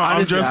looking at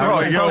I'm dressed. I'm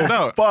like,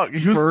 yo, fuck,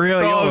 he was for real,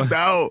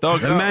 out.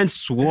 The man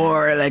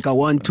swore like a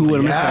 1-2, and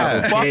I'm just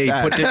like, okay,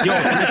 put the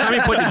time he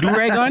put the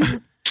do-rag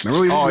on.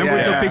 Remember we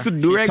took pics with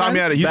the do-rag on? Taught me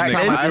how to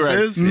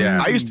use the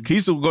Yeah. he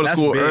used to go to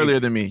school earlier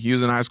than me. He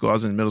was in high school. I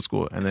was in middle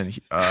school, and then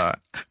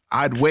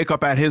I'd wake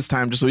up at his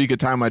time just so he could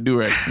tie my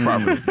do-rag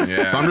properly.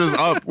 So I'm just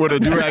up with a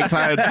do-rag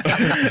tied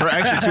for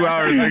extra 2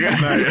 hours.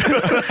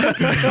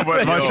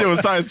 But my shit was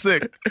tied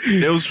sick.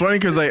 It was funny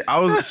because like I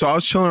was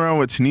chilling around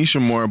with Tanisha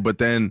more, but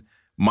then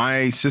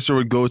my sister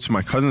would go to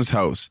my cousin's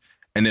house,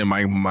 and then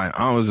my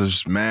aunt was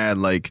just mad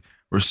like,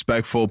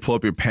 respectful, pull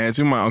up your pants.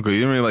 Even my uncle, he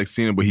didn't really like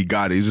seeing it, but he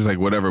got it. He's just like,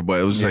 whatever.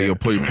 But it was just like, yo,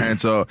 pull your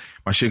pants up.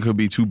 My shit could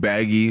be too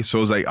baggy. So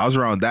it was like, I was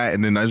around that.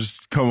 And then I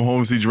just come home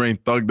and see Jermaine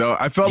thugged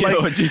out. I felt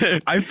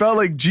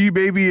like G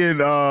Baby and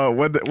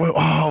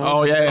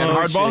Hardball.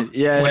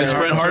 Yeah, when his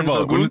friend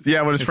Hardball.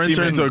 when his friend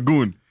turned into a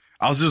goon.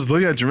 I was just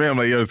looking at Jermaine. I'm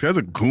like, yo, this guy's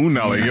a goon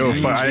now. Like, yo,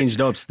 fuck. Changed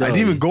up still. I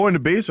didn't even go in the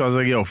basement. I was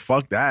like, yo,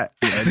 fuck that.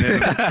 And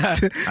then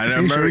I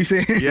remember, I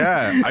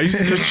used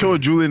to just chill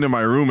with Julian in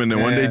my room. And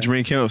then one day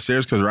Jermaine came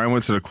upstairs because Ryan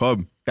went to the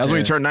club. That's when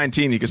you turn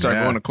 19. You can start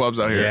going to clubs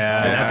out here.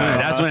 Yeah, that's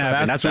when it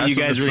happened. That's when you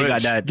guys really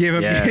got that. Give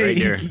him, right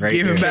here.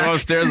 Give him back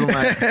upstairs. I'm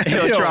like,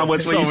 yo, Tron,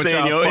 what's what you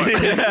saying, yo?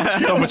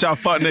 So much y'all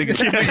fuck niggas.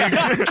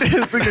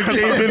 This nigga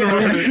came in the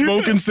room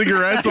smoking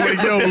cigarettes. I'm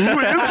like, yo, who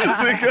is this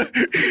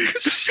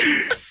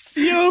nigga?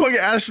 Yo, fucking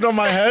ashing on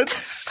my head.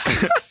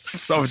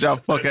 So much y'all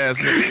fuck ass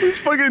niggas. He's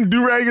fucking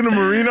do-rag in the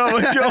marina. I'm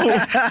like, yo,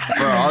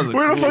 bro,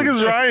 where the fuck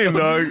is Ryan,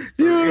 dog?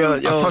 I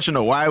was touching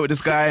the Y with this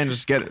guy and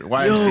just get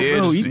YMCA.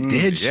 Bro, you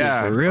did shit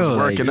for real. I was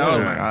working out.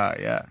 yeah. I'm like,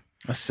 yeah.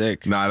 That's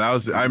sick. Nah,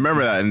 I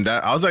remember that. And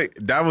I was like,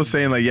 Dad was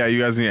saying, like, yeah,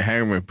 you guys need to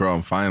hang with, bro.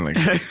 I'm fine. Like,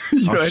 I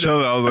was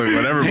chilling. I was like,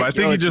 whatever. But I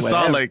think he just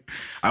saw, like,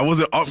 I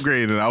wasn't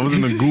upgrading. I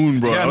wasn't a goon,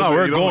 bro. Yeah, no,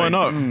 we're going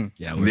up.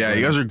 Yeah,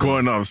 you guys are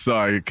going up. So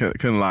I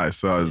couldn't lie.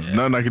 So there's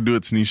nothing I could do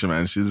with Tanisha,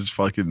 man. She just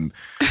fucking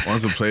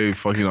wants to play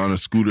fucking on a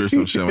scooter or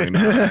some shit. I'm like,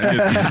 nah, I need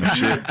to do some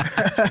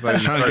shit. Like,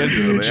 trying to get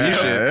to the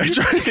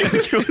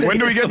G shit. When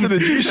do we get to the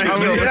G shit?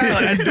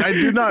 I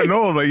do not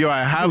know. Like, yo,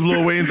 I have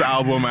Lil Wayne's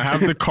album. I have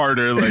the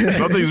Carter. Like,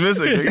 something's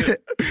missing.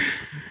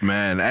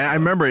 Man, and I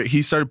remember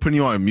he started putting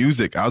you on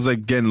music. I was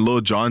like getting Lil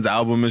Jon's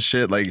album and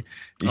shit. Like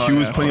he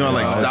was putting you on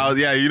like Styles.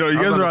 Yeah, you know,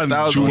 you guys were on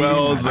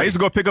Jewels. I used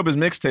to go pick up his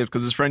mixtapes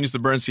because his friend used to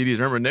burn CDs.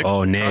 Remember Nick?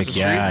 Oh, Nick,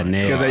 yeah,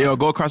 Nick. Because yo,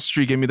 go across the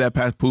street, give me that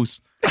Papoose.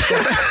 Yo,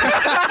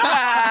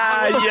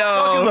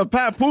 it's a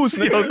Papoose.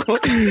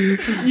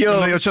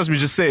 Yo, trust me,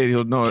 just say it.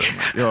 He'll know it.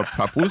 Yo,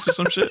 Papoose or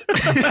some shit.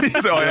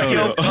 He's like,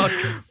 yo, fuck.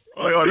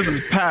 Oh, this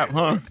is Pap,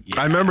 huh?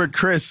 I remember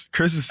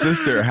Chris's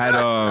sister had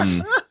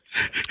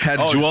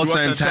Joel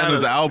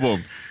Santana's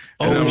album.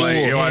 And I'm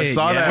like, yo, I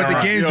saw that. What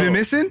the game's been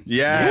missing?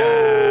 Yeah.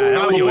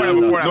 Before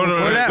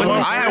that.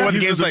 I had what the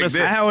game's been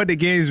missing. I had what the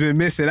game's been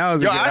missing. I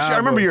was I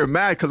remember you were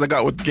mad because I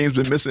got what the game's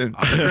been missing.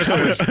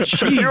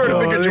 You were a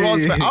bigger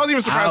Joel's fan. I was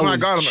even surprised when I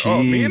got him.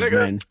 Oh, me,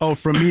 nigga? Oh,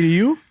 from me to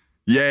you?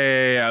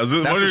 Yeah. I was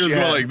wondering it was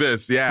going like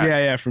this.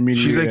 Yeah. From me to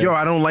you. She's like, yo,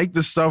 I don't like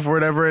this stuff or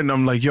whatever. And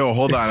I'm like, yo,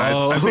 hold on.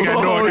 I think I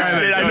know a guy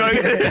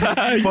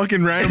that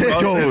fucking random.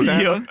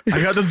 Yo,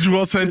 I got this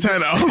Joel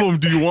Santana album.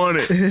 Do you want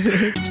it?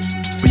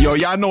 But yo,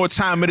 y'all know what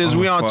time it is.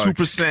 We on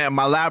 2%.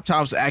 My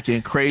laptop's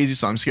acting crazy,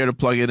 so I'm scared to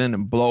plug it in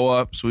and blow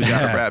up. So we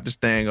gotta wrap this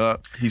thing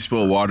up. He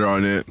spilled water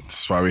on it.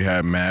 That's why we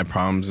had mad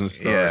problems and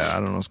stuff. Yeah,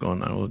 I don't know what's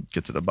going on. We'll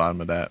get to the bottom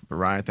of that. But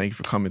Ryan, thank you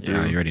for coming through.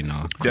 Yeah, you already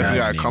know. Definitely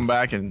gotta come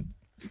back and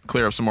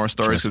clear up some more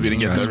stories because we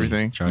didn't get to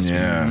everything. Trust me.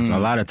 There's a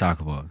lot to talk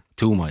about.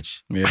 Too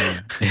much.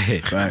 Yeah.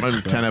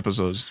 Maybe 10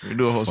 episodes. We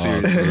do a whole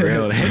series. For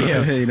real.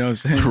 You know what I'm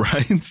saying?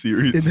 Ryan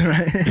series.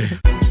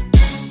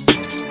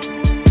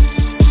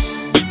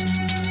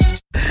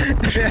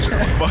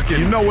 Fucking,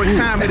 you know what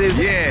time it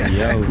is?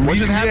 Yeah. What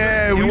just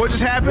happened? What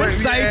just happened?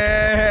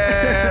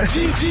 Yeah.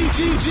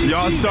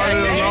 Y'all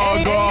started to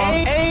log off.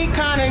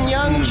 Akon and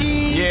Young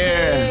Jeezy.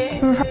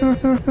 Yeah.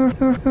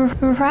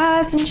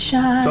 Rise and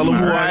shine. Tell them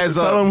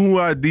who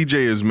our DJ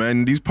is,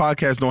 man. These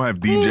podcasts don't have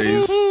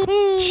DJs.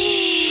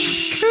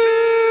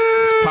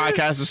 This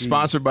podcast is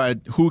sponsored by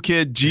Who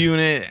Kid, G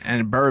Unit,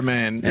 and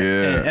Birdman. Yeah.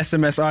 And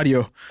SMS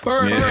Audio.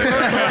 And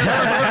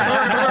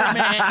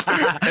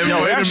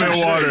vitamin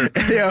water.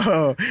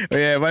 Yo.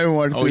 Yeah, vitamin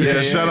water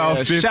too. Shout out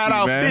 50, Shout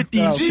out man.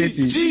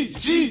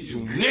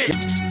 50.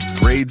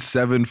 Grade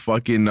 7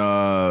 fucking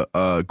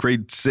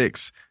grade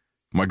 6.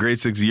 My grade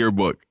 6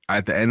 yearbook.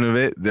 At the end of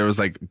it, there was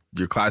like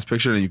your class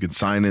picture and you could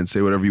sign it and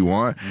say whatever you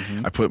want.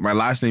 I put my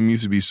last name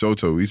used to be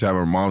Soto. We used to have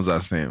our mom's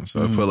last name.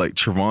 So I put like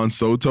Trevon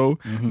Soto,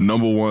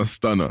 #1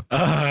 stunner.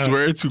 I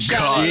swear to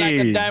God. Like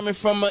a diamond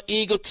from an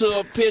eagle to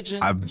a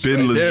pigeon. I've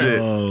been legit.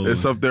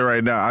 It's up there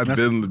right now. I've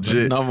been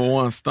legit.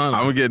 #1 stunner.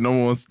 I'm gonna get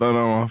 #1 stunner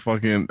on my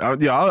fucking.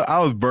 I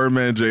was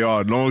Birdman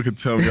JR. No one could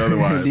tell me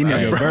otherwise. You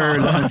need a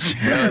bird lunch.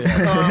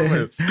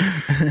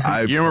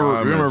 You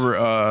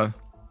remember,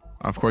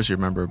 of course you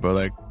remember, but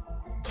like,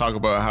 talk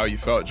about how you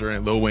felt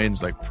during Lil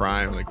Wayne's like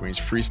prime, like when he's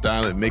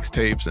freestyling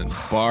mixtapes and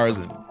bars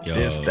and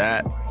this,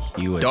 that.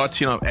 He was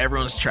Dotting on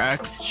everyone's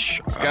tracks.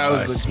 This guy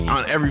was like,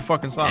 on every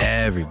fucking song.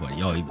 Everybody.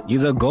 Yo,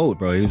 he's a GOAT,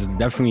 bro. He was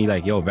definitely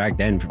like, yo, back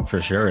then for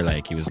sure.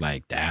 Like, he was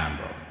like, damn,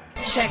 bro.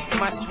 Check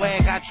my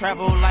swag, I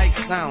travel like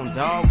sound,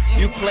 dog.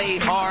 You play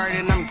hard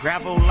and I'm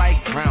gravel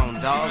like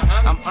ground, dog.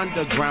 I'm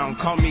underground,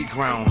 call me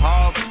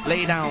groundhog.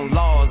 Lay down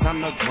laws, I'm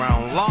the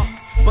ground law.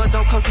 But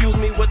don't confuse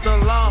me with the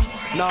law.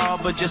 Nah,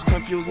 but just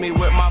confuse me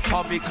with my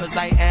paw because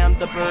I am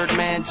the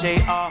Birdman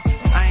JR.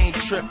 I ain't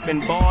trippin',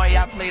 boy.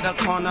 I play the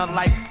corner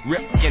like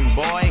Ripkin,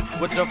 boy.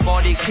 With the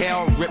 40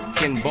 cal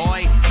Ripkin,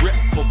 boy.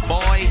 Ripple,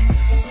 boy.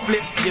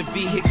 Flip your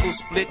vehicle,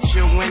 split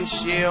your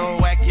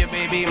windshield. Whack your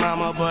baby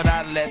mama, but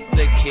I let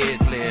the kid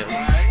live.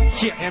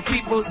 Yeah, and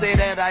people say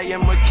that I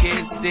am a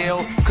kid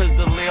still, cause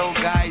the little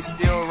guys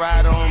still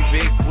ride on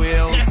big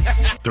wheels.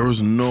 There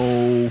was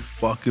no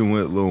fucking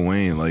with Lil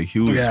Wayne. Like, he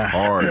was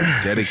hard.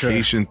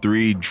 Dedication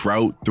 3,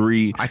 Drought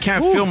 3. I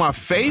can't feel my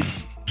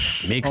face.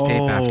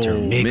 Mixtape after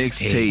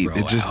mixtape.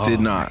 It just did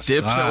not.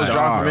 Dipset was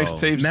dropping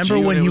mixtapes. Remember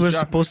when he was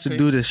supposed to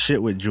do this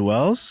shit with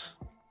Jewels?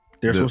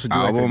 They're supposed to do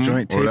like a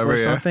joint tape or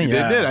something. They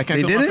did. I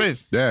can't feel my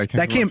face. Yeah, I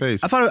can't feel my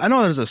face. I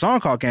know there's a song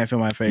called "Can't Feel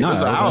My Face." No, it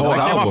was an album. It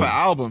came off an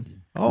album.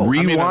 Oh,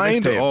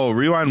 Rewind.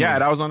 Rewind. Yeah,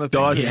 that was on the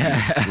thing. Dirty.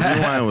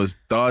 Rewind was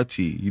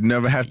dirty. You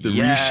never have to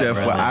re-chef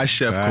for I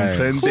chef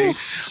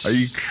comprende. Are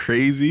you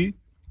crazy?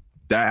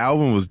 That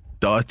album was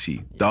dirty.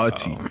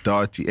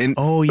 And it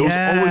was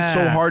always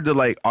so hard to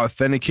like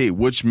authenticate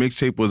which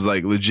mixtape was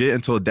like legit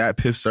until Dat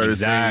Piff started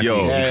saying,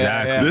 "Yo,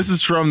 this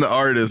is from the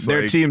artist."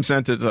 Their like, team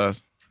sent it to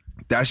us.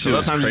 That shit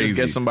was crazy. You just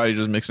get somebody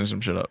just mixing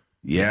some shit up.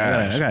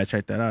 Yeah, I gotta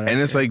check that out.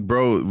 And it's like,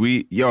 bro,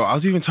 I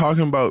was even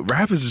talking about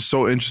rap is just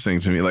so interesting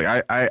to me.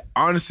 Like, I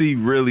honestly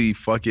really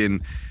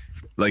fucking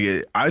like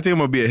it. I think I'm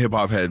gonna be a hip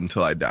hop head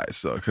until I die.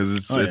 So,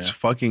 because it's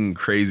fucking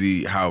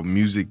crazy how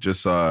music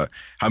just how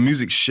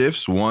music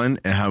shifts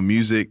and how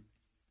music,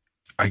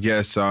 I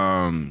guess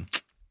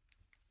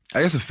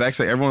affects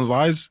like everyone's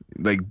lives,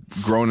 like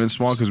growing and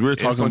small. Because we were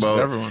talking about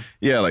everyone.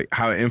 Like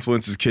how it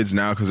influences kids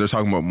now. Because they're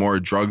talking about more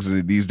drugs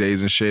these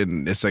days and shit.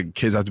 And it's like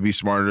kids have to be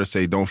smarter to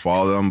say don't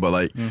follow them. But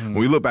like when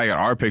we look back at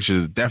our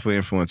pictures, it definitely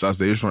influenced us.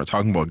 They just weren't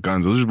talking about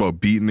guns. It was just about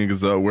beating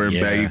niggas up, wearing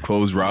baggy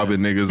clothes,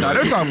 robbing niggas. Nah,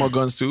 they're talking about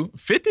guns too.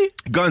 50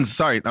 guns.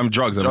 Sorry, I'm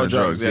drugs. I'm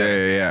drugs.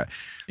 Yeah.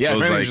 Yeah, so it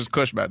was was just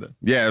Kush back then.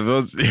 Yeah, it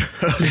was smoke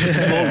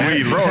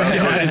weed, bro.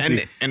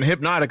 and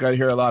Hypnotic, I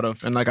hear a lot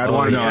of, and like I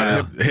want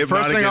to.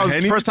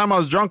 First time I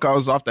was drunk, I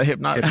was off the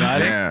Hypnotic.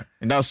 Yeah,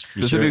 and that was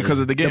specifically because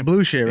of the game, the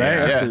blue shit,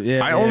 right?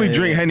 I only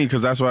drink Henny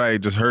because that's what I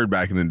just heard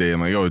back in the day.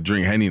 I'm like, yo,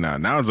 drink Henny now.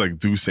 Now it's like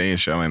do saying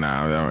shit. I'm like,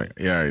 nah, I'm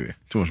like,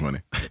 too much money.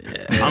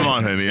 I'm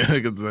on Henny.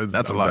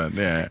 That's a lot.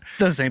 Yeah,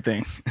 does the same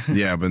thing.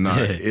 Yeah, but no,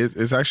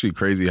 it's actually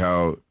crazy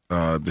how.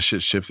 The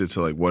shit shifted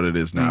to like what it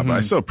is now, but I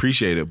still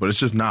appreciate it. But it's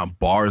just not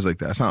bars like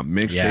that. It's not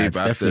mixtape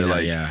after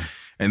like,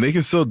 and they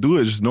can still do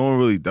it. Just no one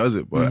really does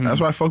it. But that's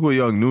why I fuck with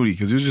Young Nudie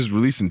because he was just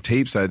releasing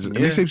tapes that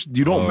mixtapes.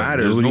 You don't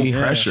matter. There's no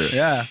pressure.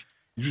 Yeah,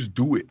 you just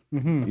do it. You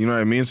know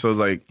what I mean? So it's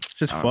like it's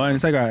just fun.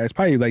 It's like it's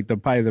probably like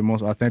the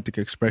most authentic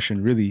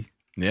expression, really.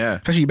 Yeah,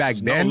 especially back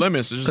then. No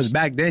limits. Because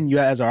back then, you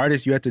as an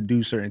artist, you had to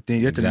do certain things.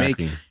 You had to make.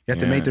 You had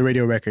to make the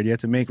radio record. You had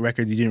to make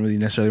records you didn't really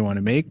necessarily want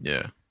to make.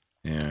 Yeah.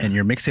 And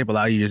your mixtape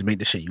allow you to just make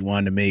the shit you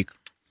wanted to make.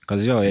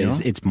 Because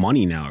it's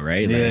money now,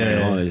 right?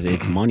 Like,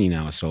 it's money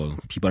now, so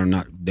people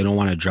they don't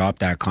want to drop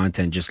that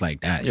content just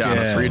like that. Yeah, on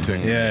a free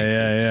thing.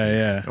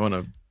 Yeah. I want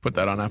to put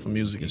that on Apple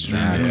Music and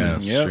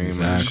stream.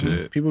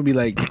 Shit. People be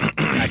like,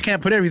 I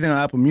can't put everything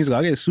on Apple Music.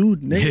 I'll get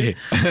sued, nigga.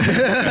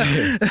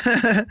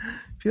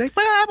 Be like,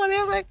 put it on Apple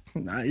Music.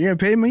 Nah, you're gonna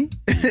pay me.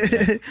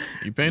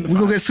 You paying? We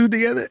gonna get sued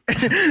together.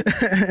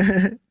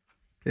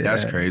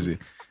 That's crazy.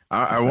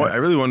 I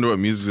really wonder what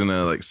music's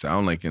gonna like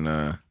sound like in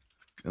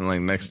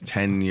like next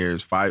 10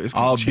 years, 5. It's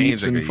gonna all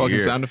change beeps like and fucking year.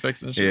 sound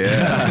effects and shit.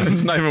 Yeah,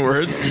 it's not even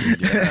words.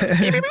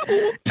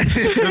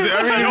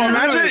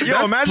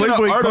 Imagine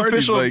an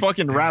artificial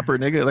fucking rapper,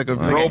 nigga, like a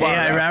robot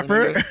AI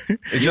rapper.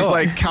 It just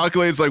like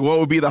calculates like what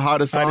would be the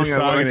hottest song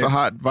and when it's a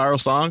hot viral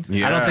song.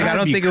 Yeah. I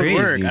don't think it would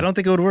work. I don't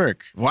think it would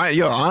work. Why?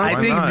 Yo,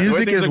 honestly, I think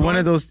music is one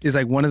of those. Is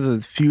like one of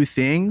the few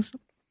things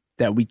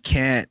that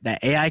that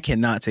AI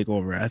cannot take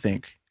over. I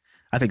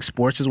think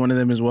sports is one of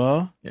them as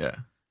well. Yeah.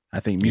 I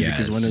think music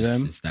is one of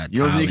them. You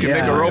don't think you can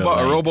make a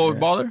robot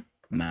baller?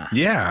 Nah.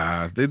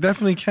 Yeah, they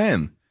definitely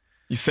can.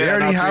 You say they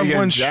already have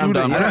one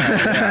shooting.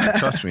 Yeah,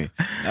 trust me.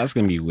 That's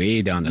gonna be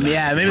way down the line.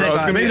 Yeah, maybe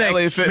it's gonna be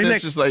LA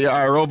Fitness, just like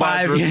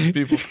robots versus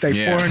people. Like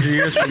 400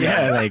 years from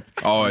now. Like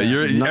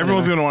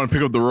everyone's gonna want to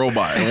pick up the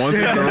robot. And once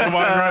they got the robot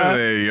running,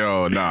 they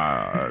go, nah.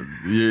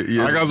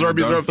 I got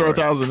Zorby's up throw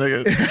 1,000,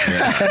 nigga.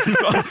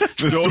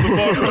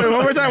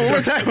 One more time.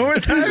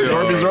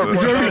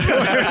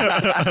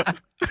 Zorby's.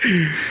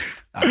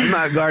 I'm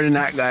not guarding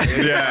that guy.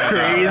 Yeah,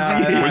 crazy.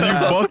 When you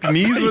buck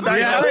knees with that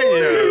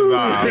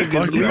guy,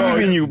 niggas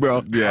leaving you,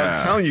 bro. Yeah,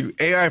 I'm telling you,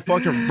 AI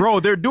fucking bro.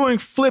 They're doing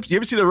flips. You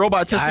ever see the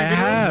robot testing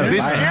videos? They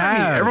scare me.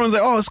 Everyone's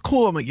like, oh, it's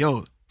cool. I'm like,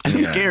 yo,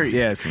 it's scary.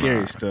 Yeah, it's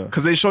scary still.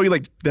 Because they show you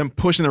like them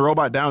pushing the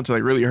robot down to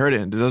like really hurt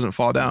it, and it doesn't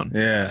fall down.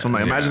 Yeah. So I'm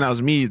like, imagine that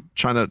was me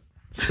trying to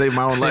save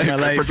my own life,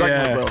 protect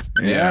myself.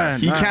 Yeah.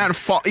 He can't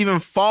fall,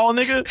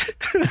 nigga.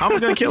 How am I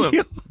gonna kill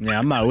him? Yeah,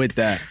 I'm not with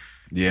that.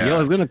 Yeah. Yo,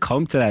 it's gonna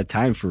come to that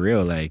time for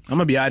real. Like, I'm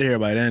gonna be out of here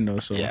by then, though.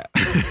 So yeah,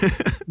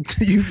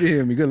 you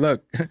feel me? Good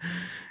luck.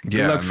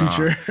 Good luck,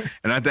 future.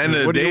 And at the end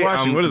of the day,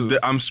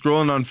 I'm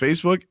scrolling on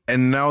Facebook,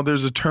 and now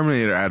there's a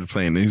Terminator ad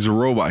playing. And he's a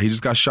robot. He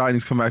just got shot, and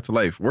he's come back to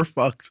life. We're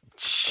fucked.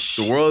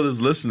 The world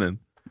is listening.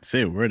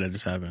 Say a word that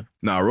just happened.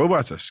 Nah,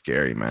 robots are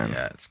scary, man.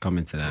 Yeah, it's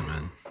coming to that,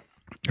 man.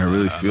 I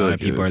really feel like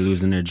people are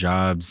losing their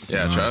jobs.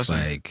 Yeah, trust me.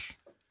 Like,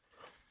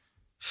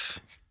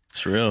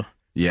 it's real.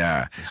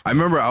 Yeah, I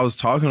remember I was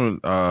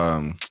talking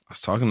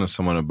to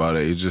someone about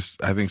it. It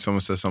just, I think someone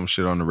said some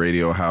shit on the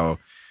radio how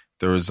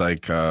there was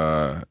like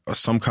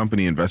some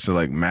company invested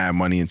like mad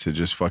money into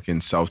just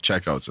fucking self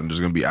checkouts, and there's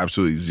gonna be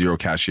absolutely zero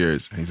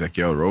cashiers. And he's like,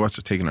 yo, robots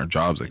are taking our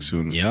jobs like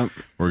soon. Yep.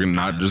 We're gonna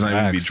not there's not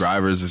even be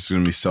drivers. It's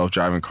gonna be self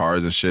driving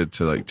cars and shit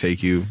to like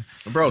take you.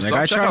 Bro, like,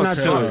 I try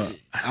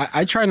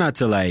not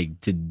to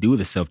like to do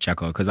the self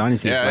checkout because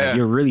honestly, it's like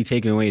you're really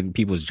taking away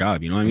people's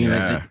job. You know what I mean?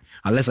 Yeah. Like,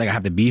 unless like I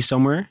have to be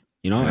somewhere.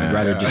 You know, I'd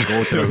rather just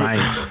go to the line.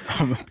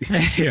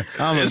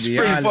 It's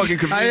pretty fucking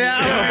convenient.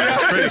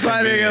 It's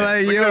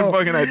a good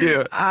fucking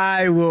idea.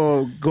 I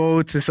will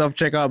go to self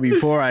checkout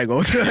before I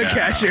go to the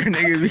cashier,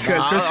 nigga,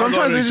 because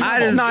sometimes they just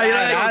have a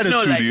bad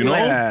attitude, you know?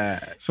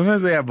 Yeah.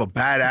 Sometimes they have a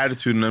bad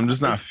attitude, and I'm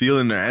just not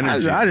feeling their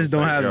energy. I just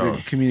don't have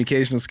the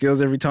communicational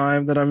skills every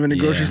time that I'm in the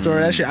grocery store.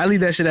 That shit, I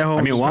leave that shit at home.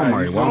 I mean,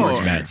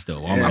 Walmart's bad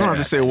still. I don't have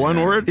to say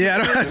one word.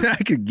 Yeah,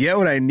 I could get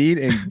what I need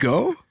and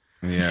go.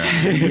 Yeah.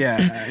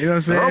 Yeah. You know what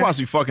I'm saying? The robots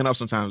be fucking up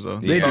sometimes, though.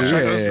 They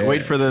do.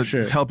 Wait for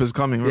the help is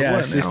coming. Yeah,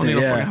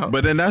 assistant.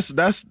 But then that's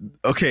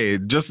okay.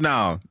 Just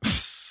now,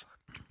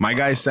 my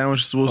guy's sandwich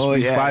is supposed to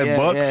be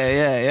 $5.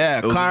 Yeah.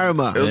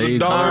 Karma. It was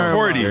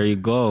 $1.40. There you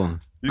go.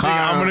 You think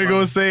I'm gonna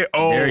go say,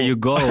 oh, there you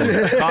go.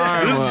 This is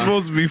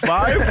supposed to be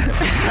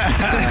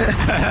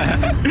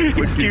 $5?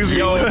 Excuse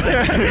me.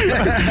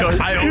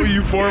 I owe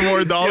you $4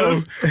 more.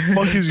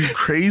 Fuck, is you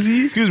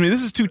crazy? Excuse me,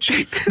 this is too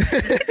cheap.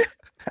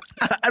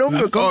 I don't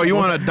feel comfortable. Oh, you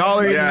want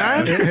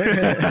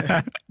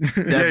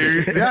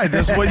 $1.89? Yeah,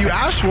 that's what you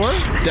asked for.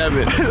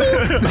 Debit.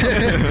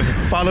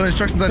 Follow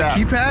instructions on the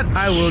keypad.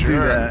 I will do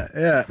that.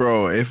 Yeah,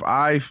 bro. If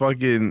I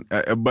fucking,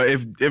 but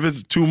if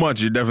it's too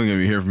much, you're definitely gonna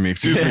be hearing from me.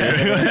 Excuse me.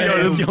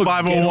 Yo, this is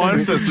 501.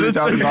 Says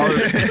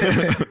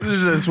 $3,000.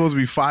 This is supposed to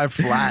be $5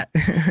 flat.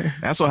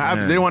 That's what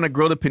happened. They want to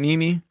grill the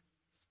panini.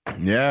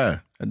 Yeah.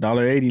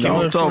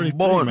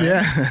 $1.80.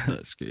 Yeah,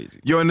 that's crazy.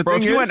 Yo, and the bro,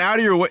 thing if you is, went out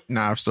of your way,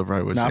 I still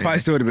probably would. I probably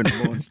still would have been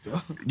alone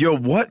still. Yo,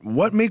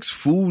 what makes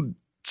food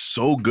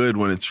so good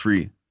when it's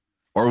free,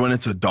 or when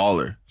it's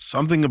 $1?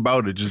 Something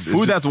about it just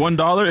food that's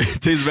 $1. It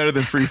tastes better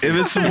than free food. If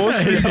it's supposed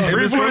to be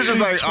free food, it's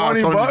just like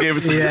someone just gave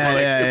it to me.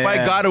 If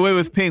I got away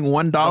with paying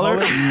 $1,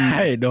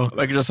 I know,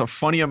 like just a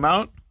funny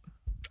amount.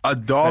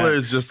 $1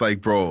 is just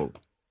like, bro.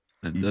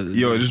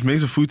 Yo, it just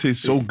makes the food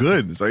taste so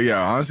good. It's like,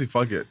 yeah, honestly,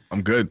 fuck it,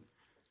 I'm good.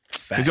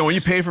 Because when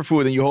you pay for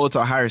food, then you hold it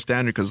to a higher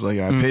standard. Because like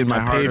I paid my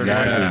hard earned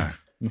money,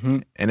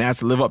 and it has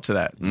to live up to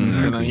that.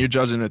 So then you're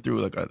judging it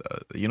through like a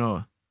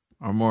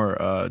more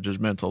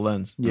judgmental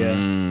lens. Yeah,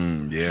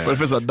 yeah. But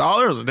if it's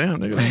 $1, it's a damn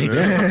nigga.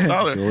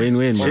 It's a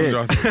win-win. Shit.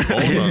 On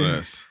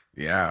this.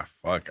 Yeah,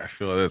 fuck. I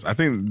feel this. I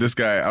think this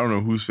guy. I don't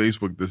know whose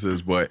Facebook this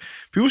is, but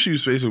people should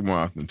use Facebook more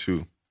often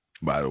too.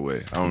 By the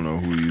way, I don't know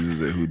who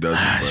uses it, who doesn't.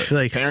 But I feel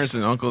like parents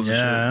and uncles.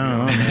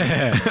 Yeah, and shit, I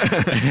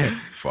don't know.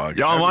 Fuck.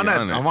 Yo, I'm on that.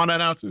 I'm on that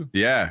now too.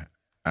 Yeah,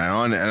 I'm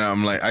on it, and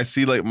I'm like, I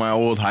see like my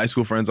old high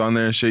school friends on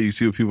there and shit. You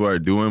see what people are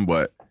doing,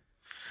 but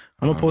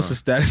I'm gonna post a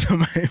status on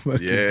my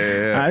fucking.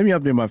 Yeah. Let me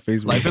update my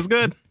Facebook. Life is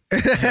good.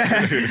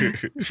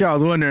 Sure, I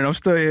was wondering. I'm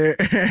still here.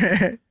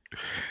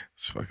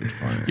 It's fucking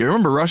funny. You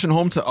remember rushing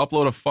home to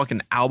upload a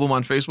fucking album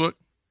on Facebook?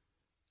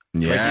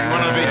 Yeah. Like you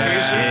went on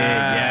vacation?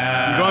 Yeah.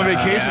 You go on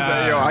vacation,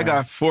 say, yo, I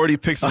got 40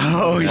 pics of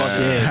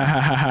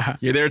shit.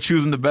 You're there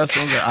choosing the best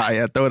ones. Like,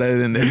 yeah, throw that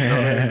in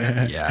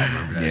there. Yeah, I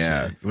remember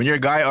that shit. When your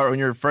guy or when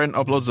your friend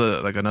uploads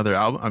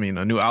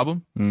a new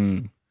album,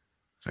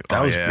 it's like,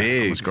 that was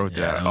big. Let's go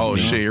through that. Oh,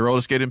 shit, your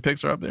roller skating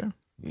pics are up there?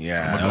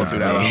 Yeah, that was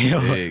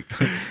big.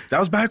 That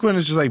was back when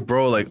it's just like,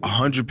 bro, like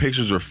 100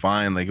 pictures were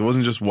fine. Like it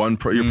wasn't just one.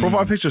 Your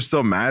profile picture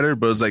still mattered,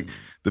 but it was like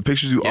the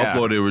pictures you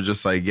uploaded were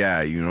just like,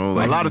 yeah, you know,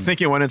 like a lot of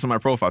thinking went into my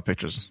profile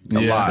pictures. A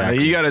lot.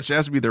 Exactly. You gotta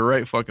just be the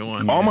right fucking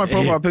one. All my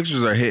profile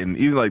pictures are hitting,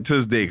 even like to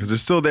this day, because they're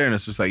still there, and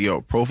it's just like,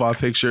 yo, profile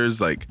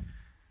pictures, like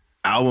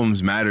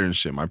albums matter and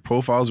shit. My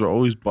profiles were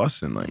always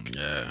busting. Like,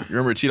 you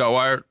remember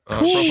T.Wire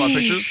profile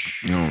pictures?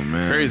 Oh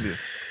man, crazy.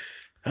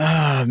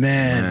 Oh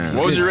man,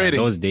 what was your rating?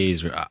 Those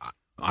days were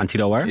on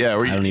T.Wire. Yeah,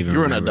 I don't even. You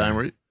were in remember. that dime,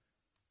 right?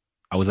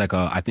 I was like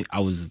I think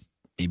I was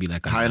maybe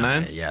like a high 9.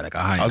 nines. Yeah, like a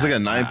high. I was like a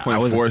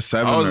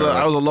 9.47. I was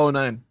a low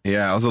 9.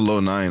 Yeah, I was a low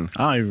 9.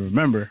 I don't even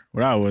remember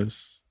what I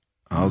was.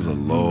 I was a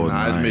low 9.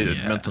 I just made a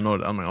mental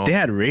note. I'm like, oh. They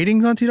had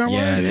ratings on TWR?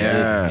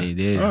 Yeah, they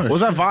did. Oh,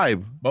 was that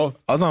Vibe?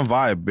 Both. I was on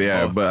Vibe,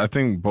 yeah, but I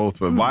think both.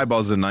 But Vibe, I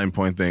was a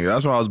 9-point thing.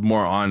 That's when I was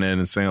more on it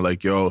and saying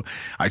like, yo,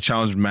 I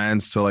challenged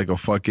Mans to like a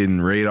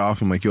fucking raid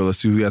off. I'm like, yo, let's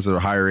see who has a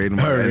higher rating.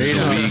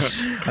 I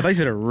thought you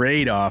said a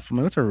raid off. I'm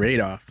like, what's a raid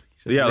off?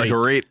 Yeah, like a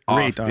rate off.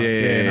 Rate off.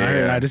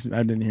 Yeah. I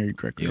didn't hear you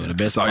correctly. Yo, the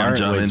best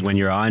part was when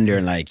you're on there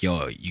and like,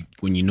 yo,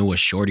 when you knew a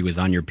shorty was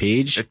on your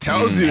page. It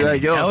tells you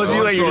like, yo,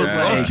 you're just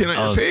looking at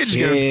your page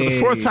again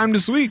for the 4th time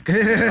this week.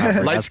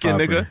 Light skin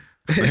nigga.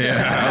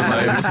 Yeah, I was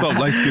like, what's up,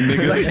 light skin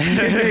nigga?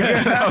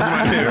 That was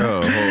my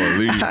nigga.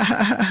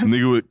 Holy.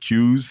 Nigga with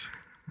Q's.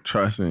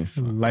 Trust me.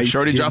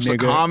 Shorty drops a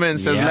comment and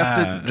says,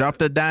 drop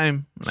the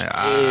dime. Like,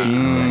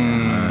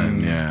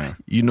 yeah.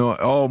 You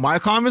know, my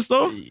comments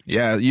though?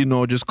 Yeah, you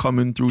know, just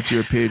coming through to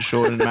your page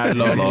showing mad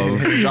love.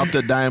 Drop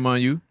the dime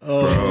on you.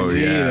 Bro,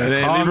 yeah. And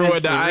then even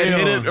with the I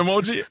hit it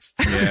emoji.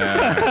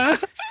 Yeah.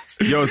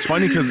 Yo, it's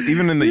funny because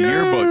even in the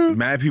yearbook,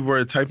 mad people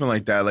are typing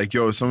like that. Like,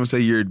 yo, if someone say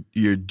your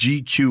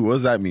GQ, what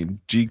does that mean?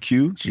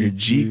 GQ? Your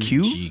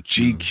GQ?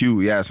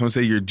 GQ, yeah. Someone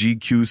say your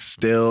GQ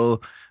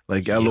still,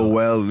 like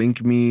LOL,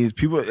 link me.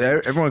 People,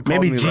 everyone calls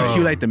Maybe me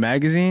GQ like the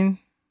magazine.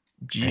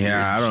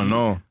 Yeah, I don't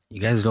know. You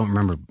guys don't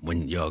remember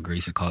when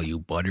Grace would call you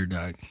butter,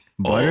 dog?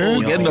 Butter?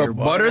 Getting the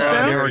butter I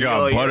stamp? never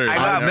got butter. I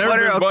got never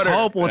butter been a butter.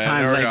 couple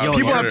times. Like, yo,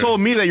 People yo, have told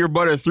me that you're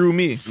butter through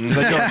me. Like, yo,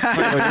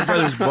 your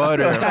brother's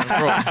butter. I'm like,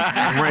 bro,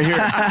 I'm right here.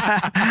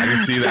 I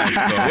can see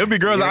that. So. There'll be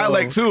girls I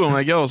like too. I'm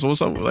like, yo, so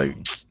what's up? Like,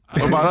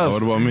 what about us?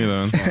 What about me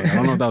then? I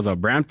don't know if that was a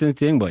Brampton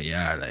thing, but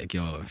yeah, like,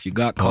 yo, if you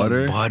got called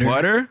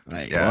butter, Yeah,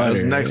 like, that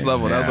was next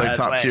level. That was like Yeah.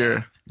 top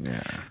tier.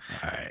 Yeah.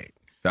 All right.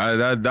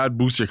 That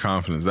boosts your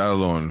confidence. That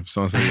alone. If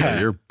someone says, yeah,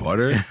 you're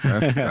butter,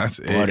 that's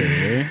Butter.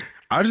 it.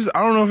 I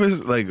don't know if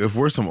it's like, if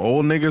we're some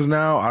old niggas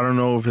now, I don't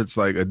know if it's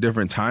like a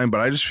different time, but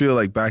I just feel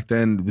like back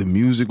then the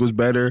music was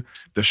better.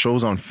 The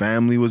shows on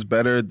Family was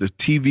better. The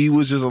TV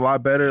was just a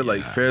lot better.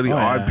 Like Fairly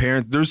Odd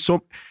Parents.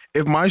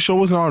 If my show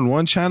wasn't on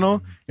one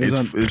channel, it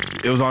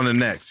was on the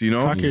next, you know?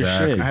 Talk your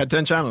shit. I had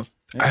 10 channels.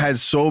 I had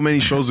so many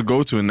shows to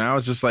go to, and now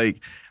it's just like,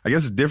 I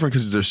guess it's different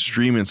because they're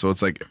streaming, so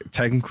it's like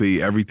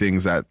technically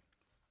everything's at,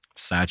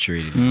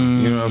 saturated. you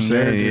know what I'm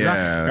saying? There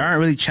Yeah. aren't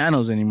really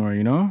channels anymore,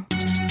 you know?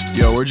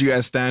 Yo, where'd you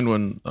guys stand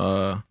when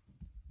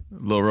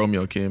Lil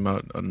Romeo came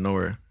out of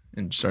nowhere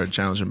and started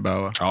challenging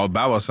Bow Wow? Oh,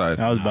 Bow Wow side.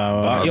 That was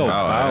Bow Wow. Yo,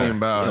 Bow Wow. Team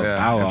Bow, Yo, yeah.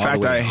 Bow Wow In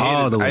fact,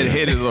 all the way. I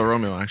hated Lil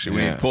Romeo actually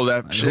when Yeah. he pulled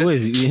that shit. Who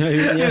is he? See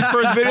his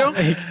first video?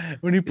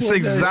 When he It's pulled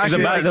exactly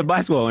like, the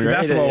basketball one, right?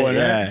 basketball one,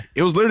 yeah. right?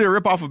 it was literally a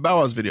rip off of Bow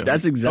Wow's video.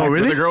 That's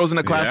exactly. With the girls in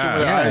the classroom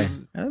with their Yeah. eyes.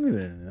 I don't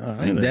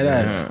even- Dead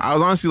ass. I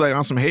was honestly like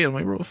on some hate. I'm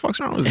like, bro, what the fuck's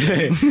wrong with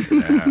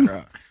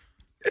this?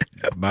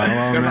 Bow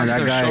Wow, man,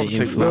 that guy. Show, take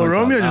influenced Lil a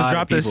Romeo lot just of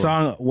dropped this people.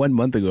 song 1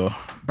 month ago.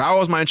 Bow Wow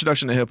was my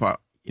introduction to hip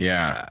hop.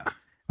 Yeah. I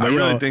But,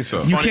 really yo, think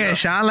so. You Can't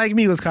Shine Like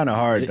Me was kind of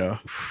hard, though.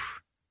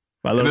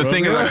 By Lil And the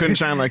thing is, Romeo. I couldn't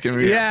shine like him.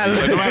 Yeah,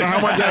 Like, no matter how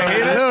much I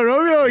hate it, Lil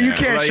Romeo, you Yeah.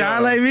 can't Like, shine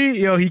yo. like me.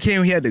 Yo, he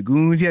came, he had the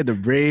goons, he had the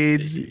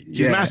braids.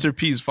 he's Master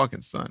P's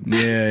fucking son.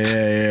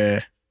 Yeah.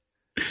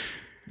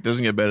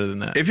 Doesn't get better than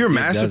that. If you're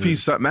Master P,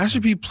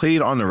 Master P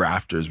played on the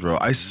Raptors, bro.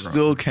 I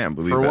still can't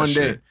believe For that one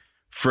shit. day.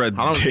 For a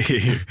How long- day.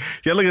 He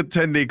had like a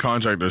 10-day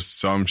contract or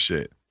some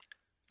shit.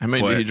 How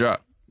many But- did he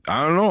drop?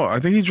 I don't know.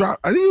 I think he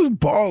dropped. I think he was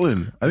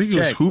balling. I think he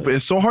was check. hooping.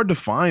 It's so hard to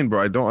find, bro.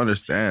 I don't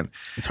understand.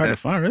 It's hard to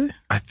find, really.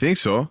 I think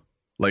so.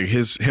 Like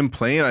him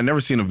playing. I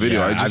never seen a video.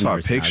 Yeah, I just I've saw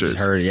never seen- I pictures.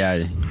 just heard,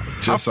 yeah.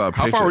 Just saw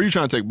How pictures. far were you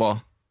trying to take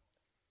ball?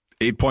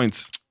 8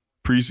 points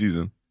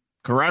preseason.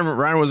 Cause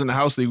Ryan was in the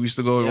house league. We used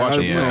to go and watch him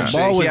play yeah. and shit.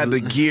 Ball He was- had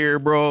the gear,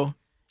 bro.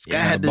 This guy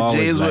had the ball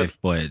was J's with. life,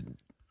 but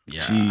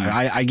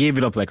yeah, I gave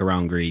it up like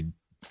around grade,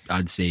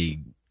 I'd say,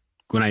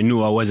 when I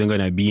knew I wasn't going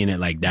to be in it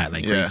like that,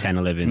 like Yeah. grade 10,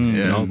 11,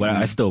 you know, but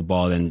I still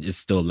balled and it's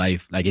still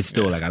life. Like it's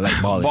still like, I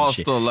like balling. Ball's and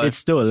shit. still life. It's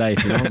still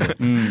life, you know, but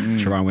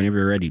Sharon, whenever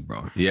you're ready,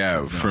 bro.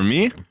 Yeah, for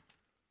me,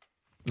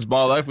 Is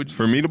ball life?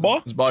 for me to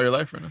ball, Is ball your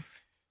life right now?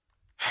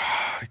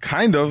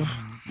 kind of.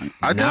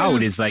 I think Now I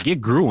just- it's like,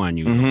 it grew on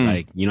you.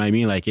 Like, you know what I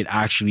mean? Like it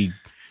actually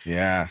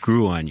yeah.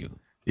 grew on you.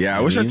 Yeah,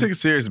 I wish I took it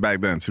serious back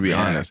then, to be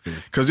honest.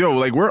 Because, yo,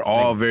 like, we're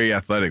all very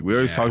athletic. We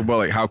always talk about,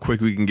 like, how quick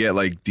we can get,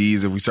 like,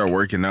 D's if we start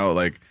working out.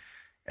 Like,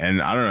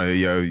 and I don't know,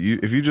 yo,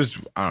 if you just,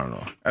 I don't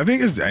know. I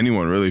think it's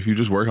anyone, really. If you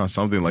just work on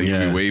something, like, you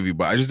can be wavy.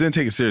 But I just didn't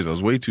take it serious. I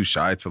was way too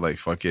shy to, like,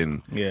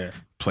 fucking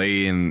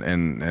play. And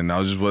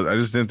I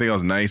just didn't think I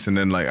was nice. And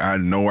then, like, I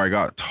had nowhere I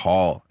got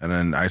tall. And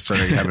then I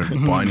started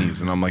having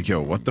bunnies. And I'm like,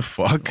 yo, what the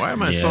fuck? Why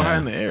am I so high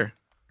in the air?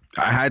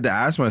 I had to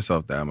ask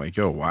myself that. I'm like,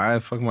 yo, why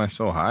the fuck am I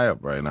so high up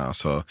right now?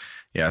 So,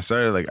 yeah, I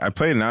started, like, I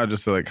play now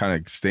just to, like, kind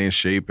of stay in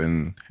shape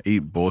and eat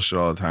bullshit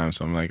all the time.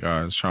 So I'm like,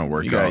 I'm just trying to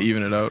work You gotta out.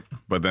 even it out.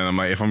 But then I'm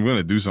like, if I'm going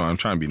to do something, I'm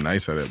trying to be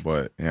nice at it.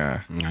 But,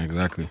 yeah.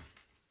 Exactly.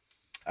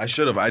 I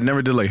should have. I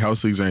never did, like,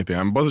 house leagues or anything.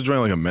 I'm supposed to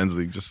join, like, a men's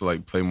league just to,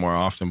 like, play more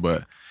often.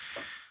 But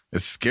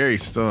it's scary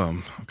still.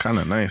 I'm kind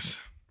of nice.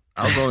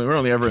 We're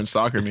only ever in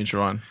soccer, me and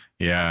Sharon.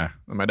 Yeah.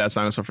 And my dad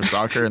signed us up for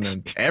soccer, and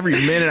then every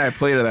minute I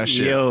played of that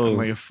shit, I'm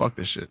like, fuck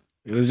this shit.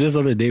 It was just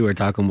the other day we were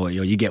talking about,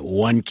 yo, you get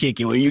one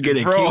kick, and when you get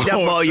a Bro, kick,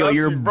 that ball, yo, trust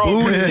you're me, bro.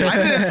 booted. I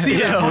didn't see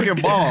that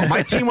fucking ball.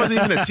 My team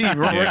wasn't even a team.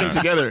 We were working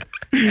together.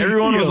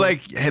 Everyone was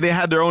like, hey, they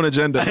had their own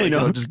agenda. Like,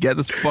 know. just get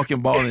this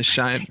fucking ball and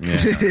shine. Yeah.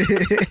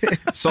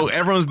 So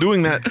everyone's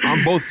doing that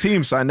on both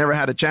teams. So I never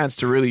had a chance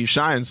to really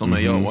shine. So I'm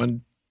like, yo,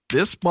 when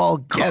this ball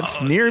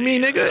gets near me,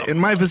 nigga, in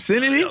my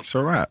vicinity, It's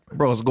a wrap.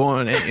 bro, it's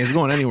going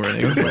anywhere.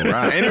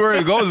 Nigga. Anywhere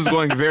it goes is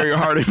going very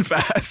hard and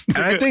fast. And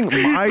I think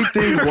my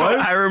thing was,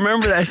 I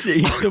remember that shit.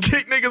 You used to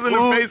Kick niggas in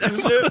the face and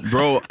shit.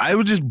 bro, I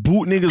would just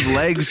boot niggas'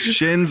 legs,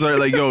 shins, or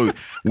like, yo,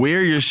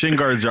 wear your shin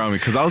guards around me.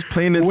 Because I was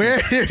playing this Wear in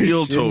your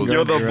steel shin toes.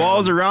 Yo, the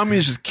balls around me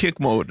is just kick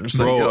mode. It's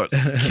like, Bro,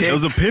 yo, it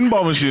was a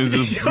pinball machine. It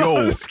was just,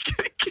 yo,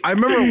 I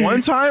remember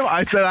one time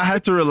I said I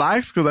had to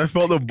relax because I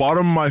felt the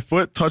bottom of my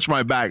foot touch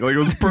my back. Like it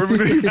was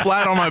perfectly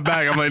flat on my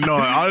back. I'm like, no,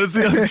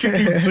 honestly, I'm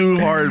kicking too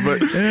hard.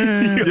 But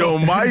yo,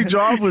 my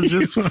job was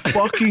just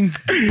fucking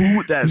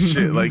boot that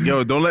shit. Like,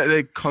 yo, don't let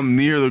it come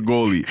near the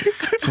goalie.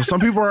 So some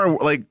people are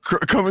like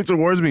coming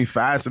towards me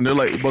fast and they're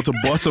like about to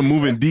bust a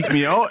move and deke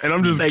me out. And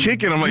I'm just like,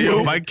 kicking. I'm like, yo,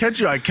 if I catch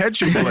you, I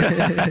catch you. But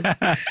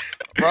like,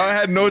 bro, I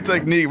had no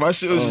technique. My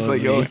shit was just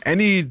like, yo,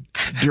 any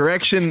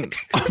direction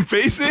I'm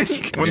facing,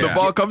 when the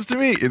ball comes to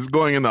me, it's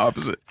going in the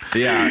opposite.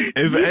 Yeah.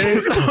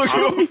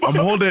 If I'm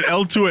holding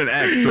L2 and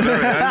X.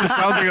 Whatever. That just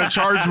sounds like a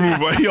charge move.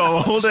 But yo,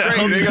 hold it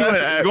L2 and X.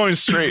 It's going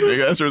straight.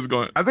 Nigga. That's where it's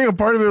going. I think a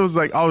part of it was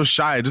like I was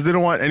shy. I just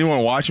didn't want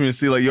anyone watching me to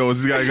see like, yo,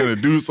 what's this guy gonna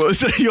do? So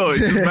it's like, yo,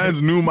 this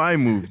man's knew my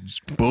move.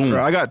 Just boom.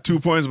 Bro, I got 2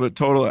 points, but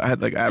total I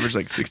had like average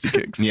like 60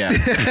 kicks. Yeah.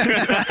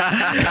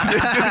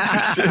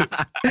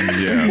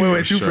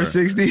 Wait, 2 for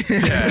 60?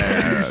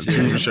 Yeah,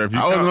 2 for sure.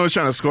 I wasn't always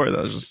trying to score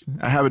though. Just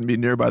I happened to be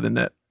nearby the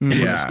net.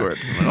 Yeah. Scored.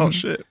 Like, oh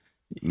shit.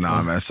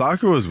 Nah, man.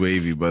 Soccer was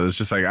wavy, but it's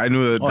just like I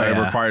knew that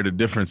required a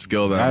different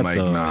skill. That I'm like,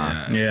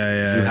 nah.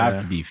 Yeah. You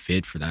have to be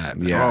fit for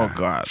that. Yeah. Oh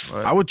god.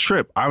 I would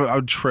trip. I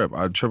would trip.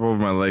 I'd trip over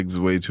my legs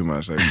way too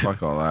much. Like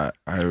fuck all that.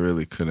 I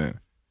really couldn't.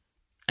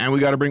 And we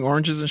got to bring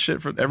oranges and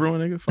shit for everyone,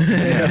 nigga. Fuck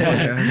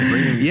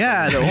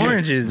Yeah, the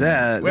oranges. we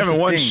haven't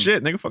won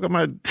shit, nigga. Fuck up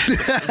my. Yeah.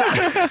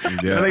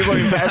 Nigga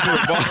fucking pass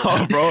the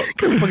ball, bro.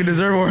 You fucking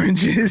deserve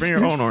oranges. Bring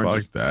your own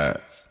oranges. Fuck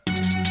that.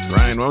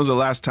 Ryan, when was the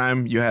last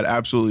time you had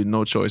absolutely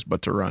no choice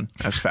but to run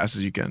as fast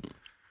as you can?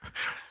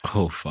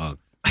 Oh fuck.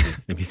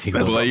 Let me think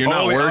about Like you're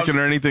not Oh, wait, working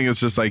or anything. It's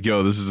just like,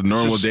 yo, this is a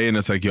normal day, and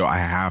it's like, yo, I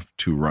have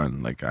to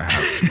run. Like I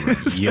have to run.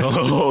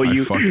 Yo, I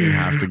you fucking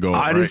have to go.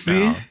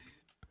 honestly, right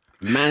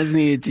now. man's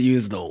needed to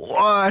use the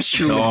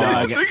washroom,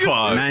 dog.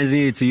 Man's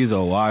needed to use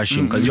a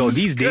washroom because yo,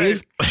 these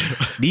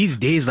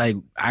days, like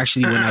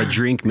actually, when I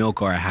drink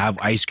milk or I have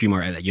ice cream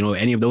or you know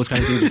any of those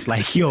kind of things, it's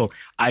like, yo,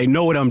 I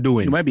know what I'm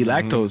doing. You might be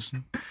lactose.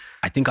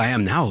 I think I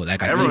am now.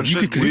 Like Everyone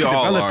should. We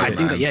all are. I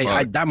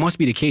think that must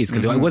be the case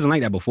because it wasn't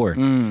like that before.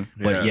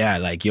 But yeah,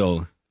 like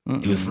yo,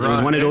 it was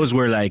one of those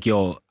where like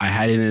yo, I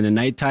had it in the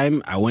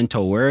nighttime. I went to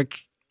work.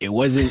 It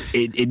wasn't.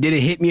 It didn't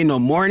hit me in the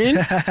morning,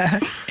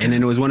 and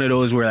then it was one of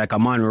those where like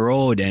I'm on the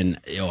road and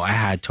yo, I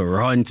had to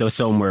run to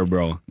somewhere,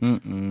 bro.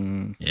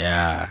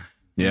 Yeah.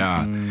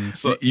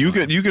 So you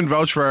can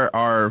vouch for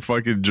our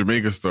fucking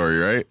Jamaica story,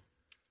 right?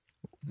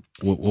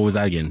 What was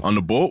that again? On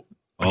the boat.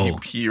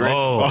 He raced.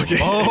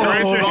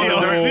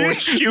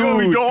 Shoot.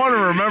 We don't want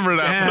to remember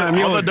that.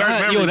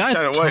 Damn, yo,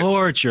 that's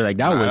torture. Like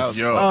that was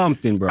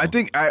something, bro. I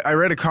think I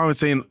read a comment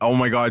saying, "Oh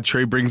my God,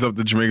 Trey brings up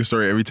the Jamaica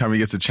story every time he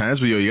gets a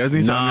chance." But yo, you guys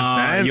need to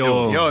understand,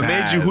 it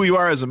made you who you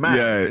are as a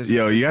man.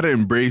 Yeah, you got to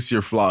embrace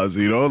your flaws.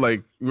 You know,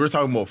 like we were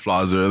talking about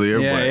flaws earlier.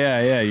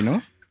 Yeah. You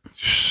know.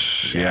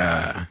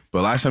 Yeah.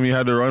 But last time you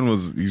had to run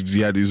was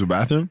you had to use the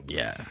bathroom.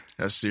 Yeah.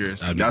 That's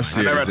serious. That's I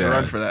serious. never had to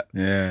run for that.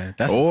 Yeah.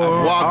 That's I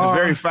walked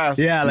very fast.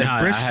 Yeah, like Nah,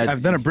 brisk.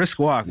 I've done a brisk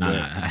walk. I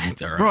had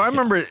to run. Bro, I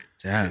remember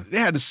Damn.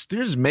 they were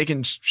just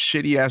making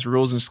shitty ass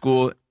rules in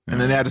school, and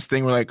then they had this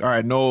thing where like, all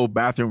right, no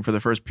bathroom for the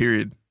first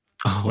period.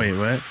 Oh, wait,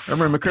 what?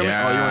 Remember McCrimmon?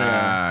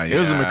 Yeah, it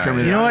was a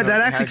McCrimmon. You know what?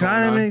 That actually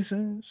kind of makes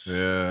sense.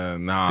 Yeah,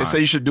 nah. They say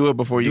you should do it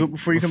before you come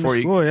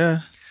to school. Yeah.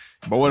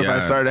 But what if I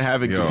started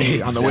having to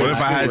be on the way? What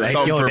if I had Like,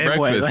 something yo, for then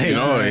what? breakfast? Like, You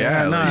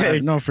know,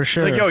 No, for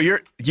sure. Like, yo,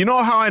 you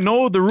know how I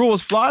know the rule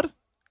was flawed?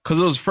 Because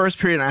it was first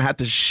period and I had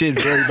to shit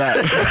very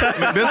bad.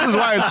 This is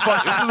why it's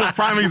fucked. This is a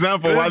prime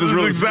example why this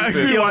rule is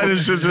exactly why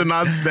this shit should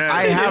not stand.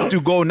 I have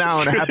to go now,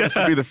 and it happens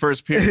to be the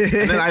first period.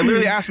 And then I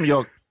literally asked him,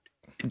 yo,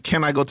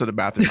 can I go to the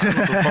bathroom? I don't know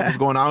what the fuck was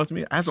going on with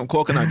me. I had some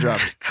coconut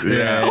drops.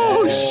 Yeah.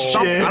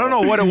 I don't know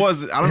what it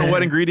was. I don't know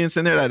what ingredients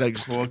in there that like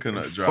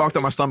Coconut drops. fucked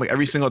up my stomach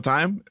every single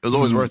time. It was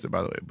always worth it,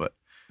 by the way. But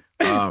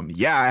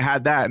yeah, I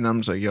had that, and I'm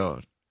just like, yo,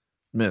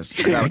 miss,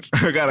 I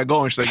gotta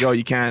go. And she's like, yo,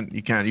 you can't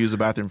use the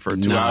bathroom for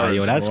 2 hours.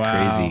 Yo, that's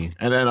crazy.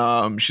 And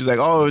then she's like,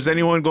 oh, is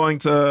anyone going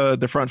to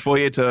the front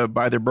foyer to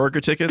buy their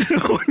burger tickets? So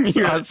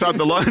at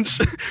the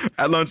lunch,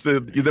 at lunch, they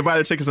buy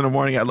their tickets in the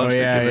morning. At lunch, they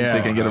give them a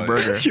ticket and get a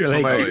burger. You're So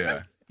I'm like, like,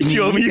 yeah.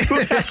 Yo, me. As a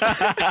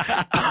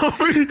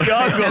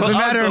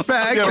matter of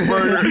fact, get a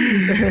burger.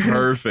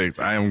 Perfect.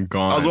 I am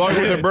gone. I was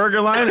walking with the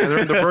burger line,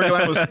 and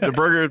the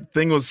burger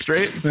thing was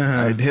straight.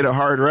 I hit it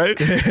hard right.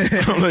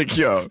 I'm like,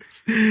 yo,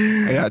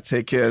 I gotta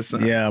take care of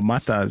something. yeah,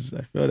 matas.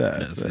 I feel that.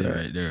 That's it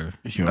right there.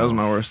 That was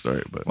my worst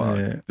story, but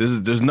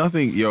There's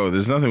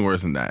nothing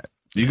worse than that.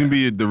 You can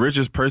be the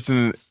richest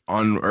person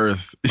on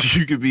earth.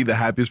 You could be the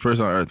happiest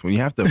person on earth. When you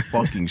have to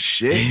fucking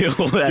shit,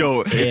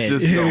 it's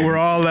just we're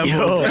all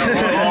level.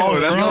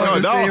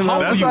 That's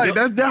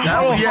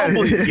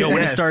Humble. Yo,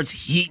 when it starts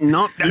heating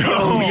up,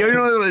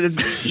 it's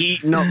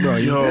heating up, bro.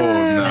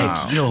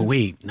 Like, yo,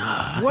 wait,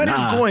 nah. what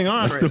is going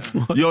on right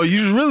now? Yo, you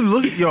just really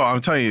look at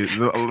I'm telling you,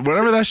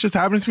 whenever that shit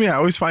happens to me, I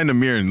always find a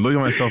mirror and look at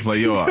myself like,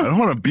 yo, I don't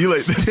want to be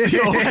like this.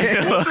 Yo, what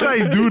did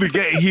I do to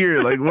get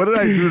here? Like, what did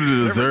I do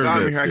to deserve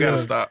this? I gotta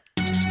stop.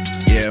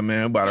 Yeah,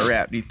 man, I'm about to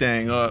wrap the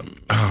thing up.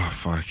 Oh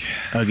fuck!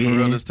 For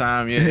real this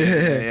time,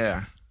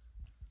 yeah.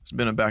 It's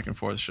been a back and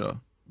forth show.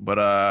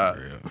 But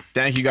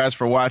thank you guys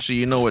for watching.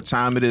 You know what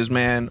time it is,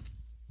 man.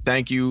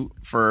 Thank you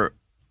for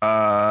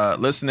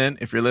listening.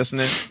 If you're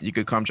listening, you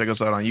could come check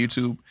us out on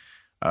YouTube,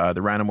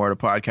 the Random Order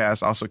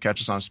Podcast. Also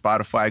catch us on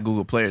Spotify,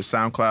 Google Play, or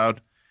SoundCloud.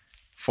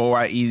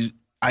 4YE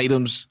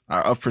items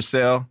are up for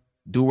sale.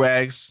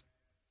 Do-rags,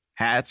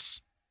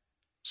 hats,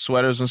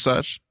 sweaters and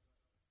such.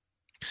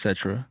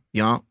 Etc.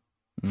 Yeah.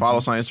 Follow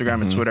us on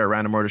Instagram and Twitter at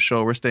Random Order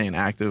Show. We're staying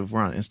active.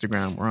 We're on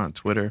Instagram. We're on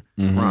Twitter.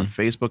 We're on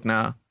Facebook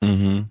now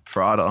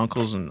for all the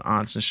uncles and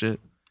aunts and shit.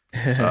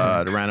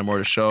 The Random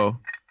Order Show.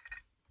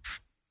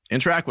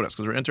 Interact with us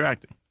because we're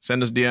interacting.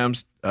 Send us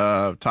DMs,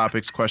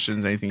 topics,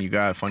 questions, anything you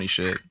got, funny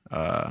shit.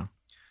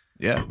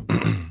 Yeah.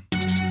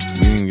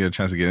 We didn't get a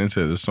chance to get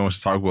into it. There's so much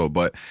to talk about.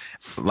 But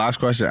last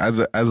question: as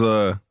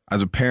a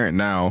parent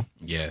now,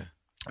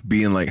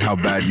 being like how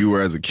bad you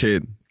were as a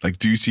kid, like,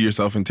 do you see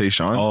yourself in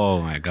Tayshaun?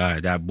 Oh my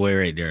God, that boy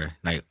right there,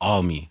 like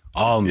all me.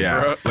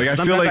 Yeah, like I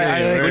feel like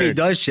when he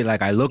does shit,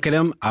 like I look at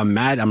him, I'm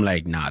mad. I'm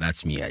like, nah,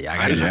 that's me. I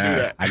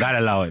gotta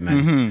allow it,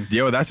 man.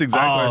 Yo, that's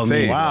exactly what I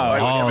say. Wow,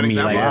 all me,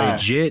 like Wow.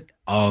 legit,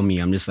 all me.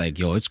 I'm just like,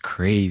 yo, it's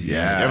crazy.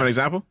 Yeah. You have an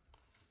example?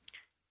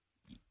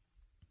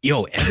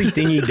 Yo,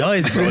 everything he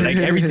does, bro. Like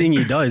everything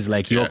he does,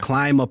 like he'll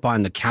climb up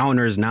on the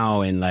counters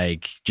now and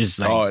like just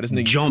like this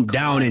nigga jump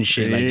down and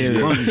shit, like just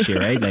clumsy shit,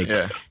 right?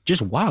 Like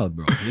just wild,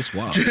 bro. Just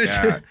wild.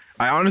 Yeah.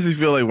 I honestly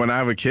feel like when I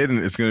have a kid and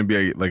it's gonna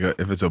be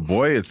if it's a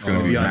boy, it's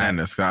gonna be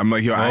madness. I'm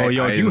like, yo,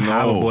 if you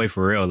have a boy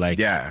for real, like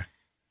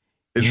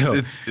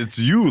it's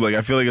you. Like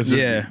I feel like it's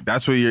just,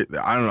 that's what you're.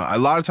 I don't know. A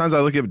lot of times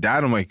I look at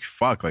dad, I'm like,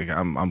 fuck, like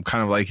I'm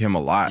kind of like him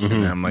a lot,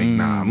 and I'm like,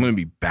 nah, I'm gonna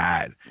be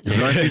bad.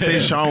 When I see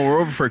Tayshaun,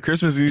 we're over for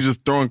Christmas and he's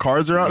just throwing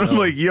cards around. I'm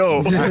like,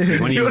 yo,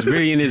 when he's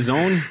really in his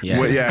zone,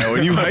 when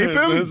you hype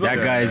him, that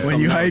guy's When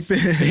you hype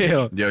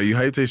it. yo, you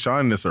hype Tayshaun,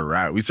 and it's a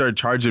wrap. We started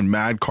charging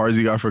mad cards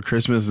he got for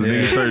Christmas, and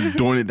then he started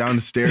doing it down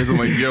the stairs. I'm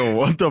like, yo,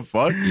 what the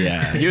fuck?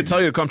 Yeah, He'll tell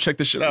you to come check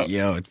this shit out.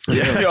 yo,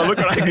 Yo, look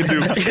what I can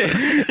do.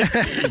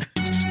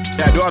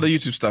 Yeah, do all the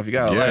YouTube stuff. You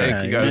gotta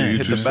like, you gotta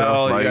hit the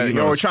bell.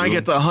 We're trying to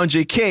get to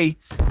 100K.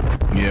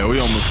 Yeah, we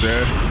almost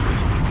there.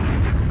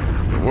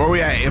 Where are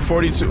we at? In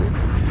 42. Do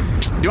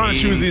you want to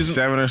choose these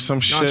 7 or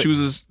some shit? You want to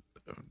choose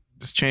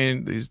this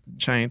chain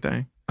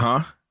thing?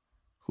 Huh?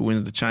 Who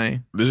wins the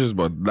chain? This is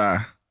about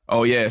that.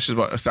 Oh yeah, it's just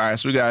about. Sorry,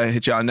 so we gotta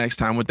hit y'all next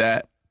time with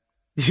that.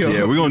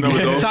 Yeah, we're gonna do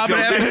it though. Top of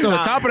the episode.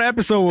 Top of the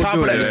episode. Top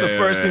of that. This is the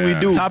first thing we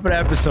do. Top of the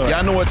episode.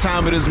 Y'all know what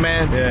time it is,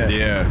 man.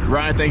 Yeah.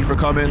 Ryan, thank you for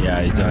coming.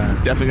 Yeah, you done.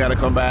 Definitely got to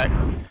come back.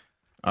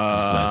 It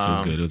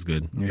was good. It was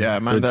good. Yeah,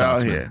 man, they're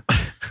out here.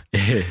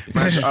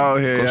 Oh,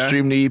 here, Go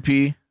stream the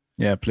EP.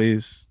 Yeah,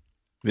 please.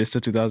 Vista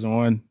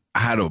 2001. I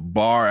had a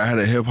bar. I had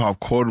a hip hop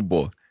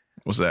quotable.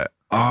 What's that?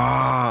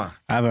 I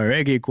have a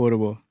reggae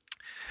quotable.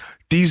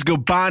 These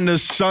Gabbana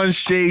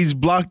sunshades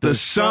block the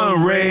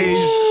sun rays.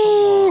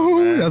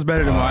 Ooh, that's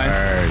better than mine.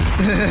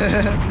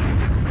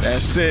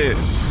 That's it.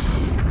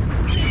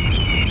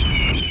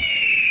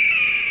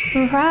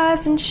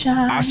 Rise and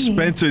shine. I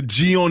spent a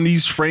G on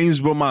these frames,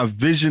 but my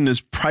vision is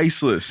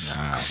priceless.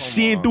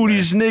 Seeing through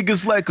these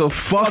niggas like a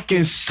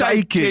fucking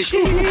psychic.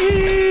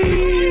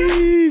 Jeez.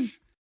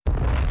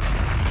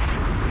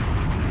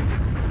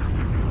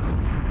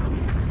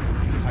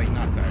 This is how you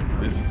not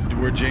tired.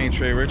 We're Jay and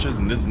Trey Richards,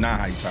 and this is not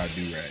how you tie a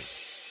do-rag.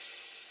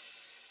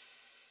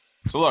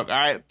 So look, all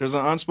right, there's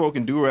an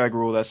unspoken do-rag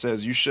rule that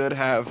says you should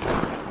have,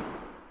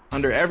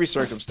 under every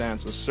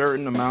circumstance, a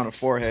certain amount of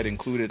forehead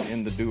included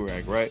in the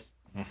do-rag, right?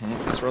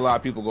 That's where a lot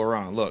of people go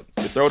wrong. Look,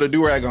 you throw the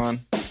do-rag on,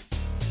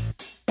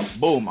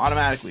 boom,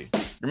 automatically.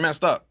 You're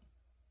messed up.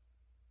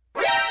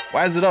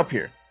 Why is it up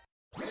here?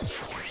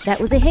 That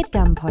was a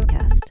HeadGum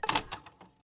podcast.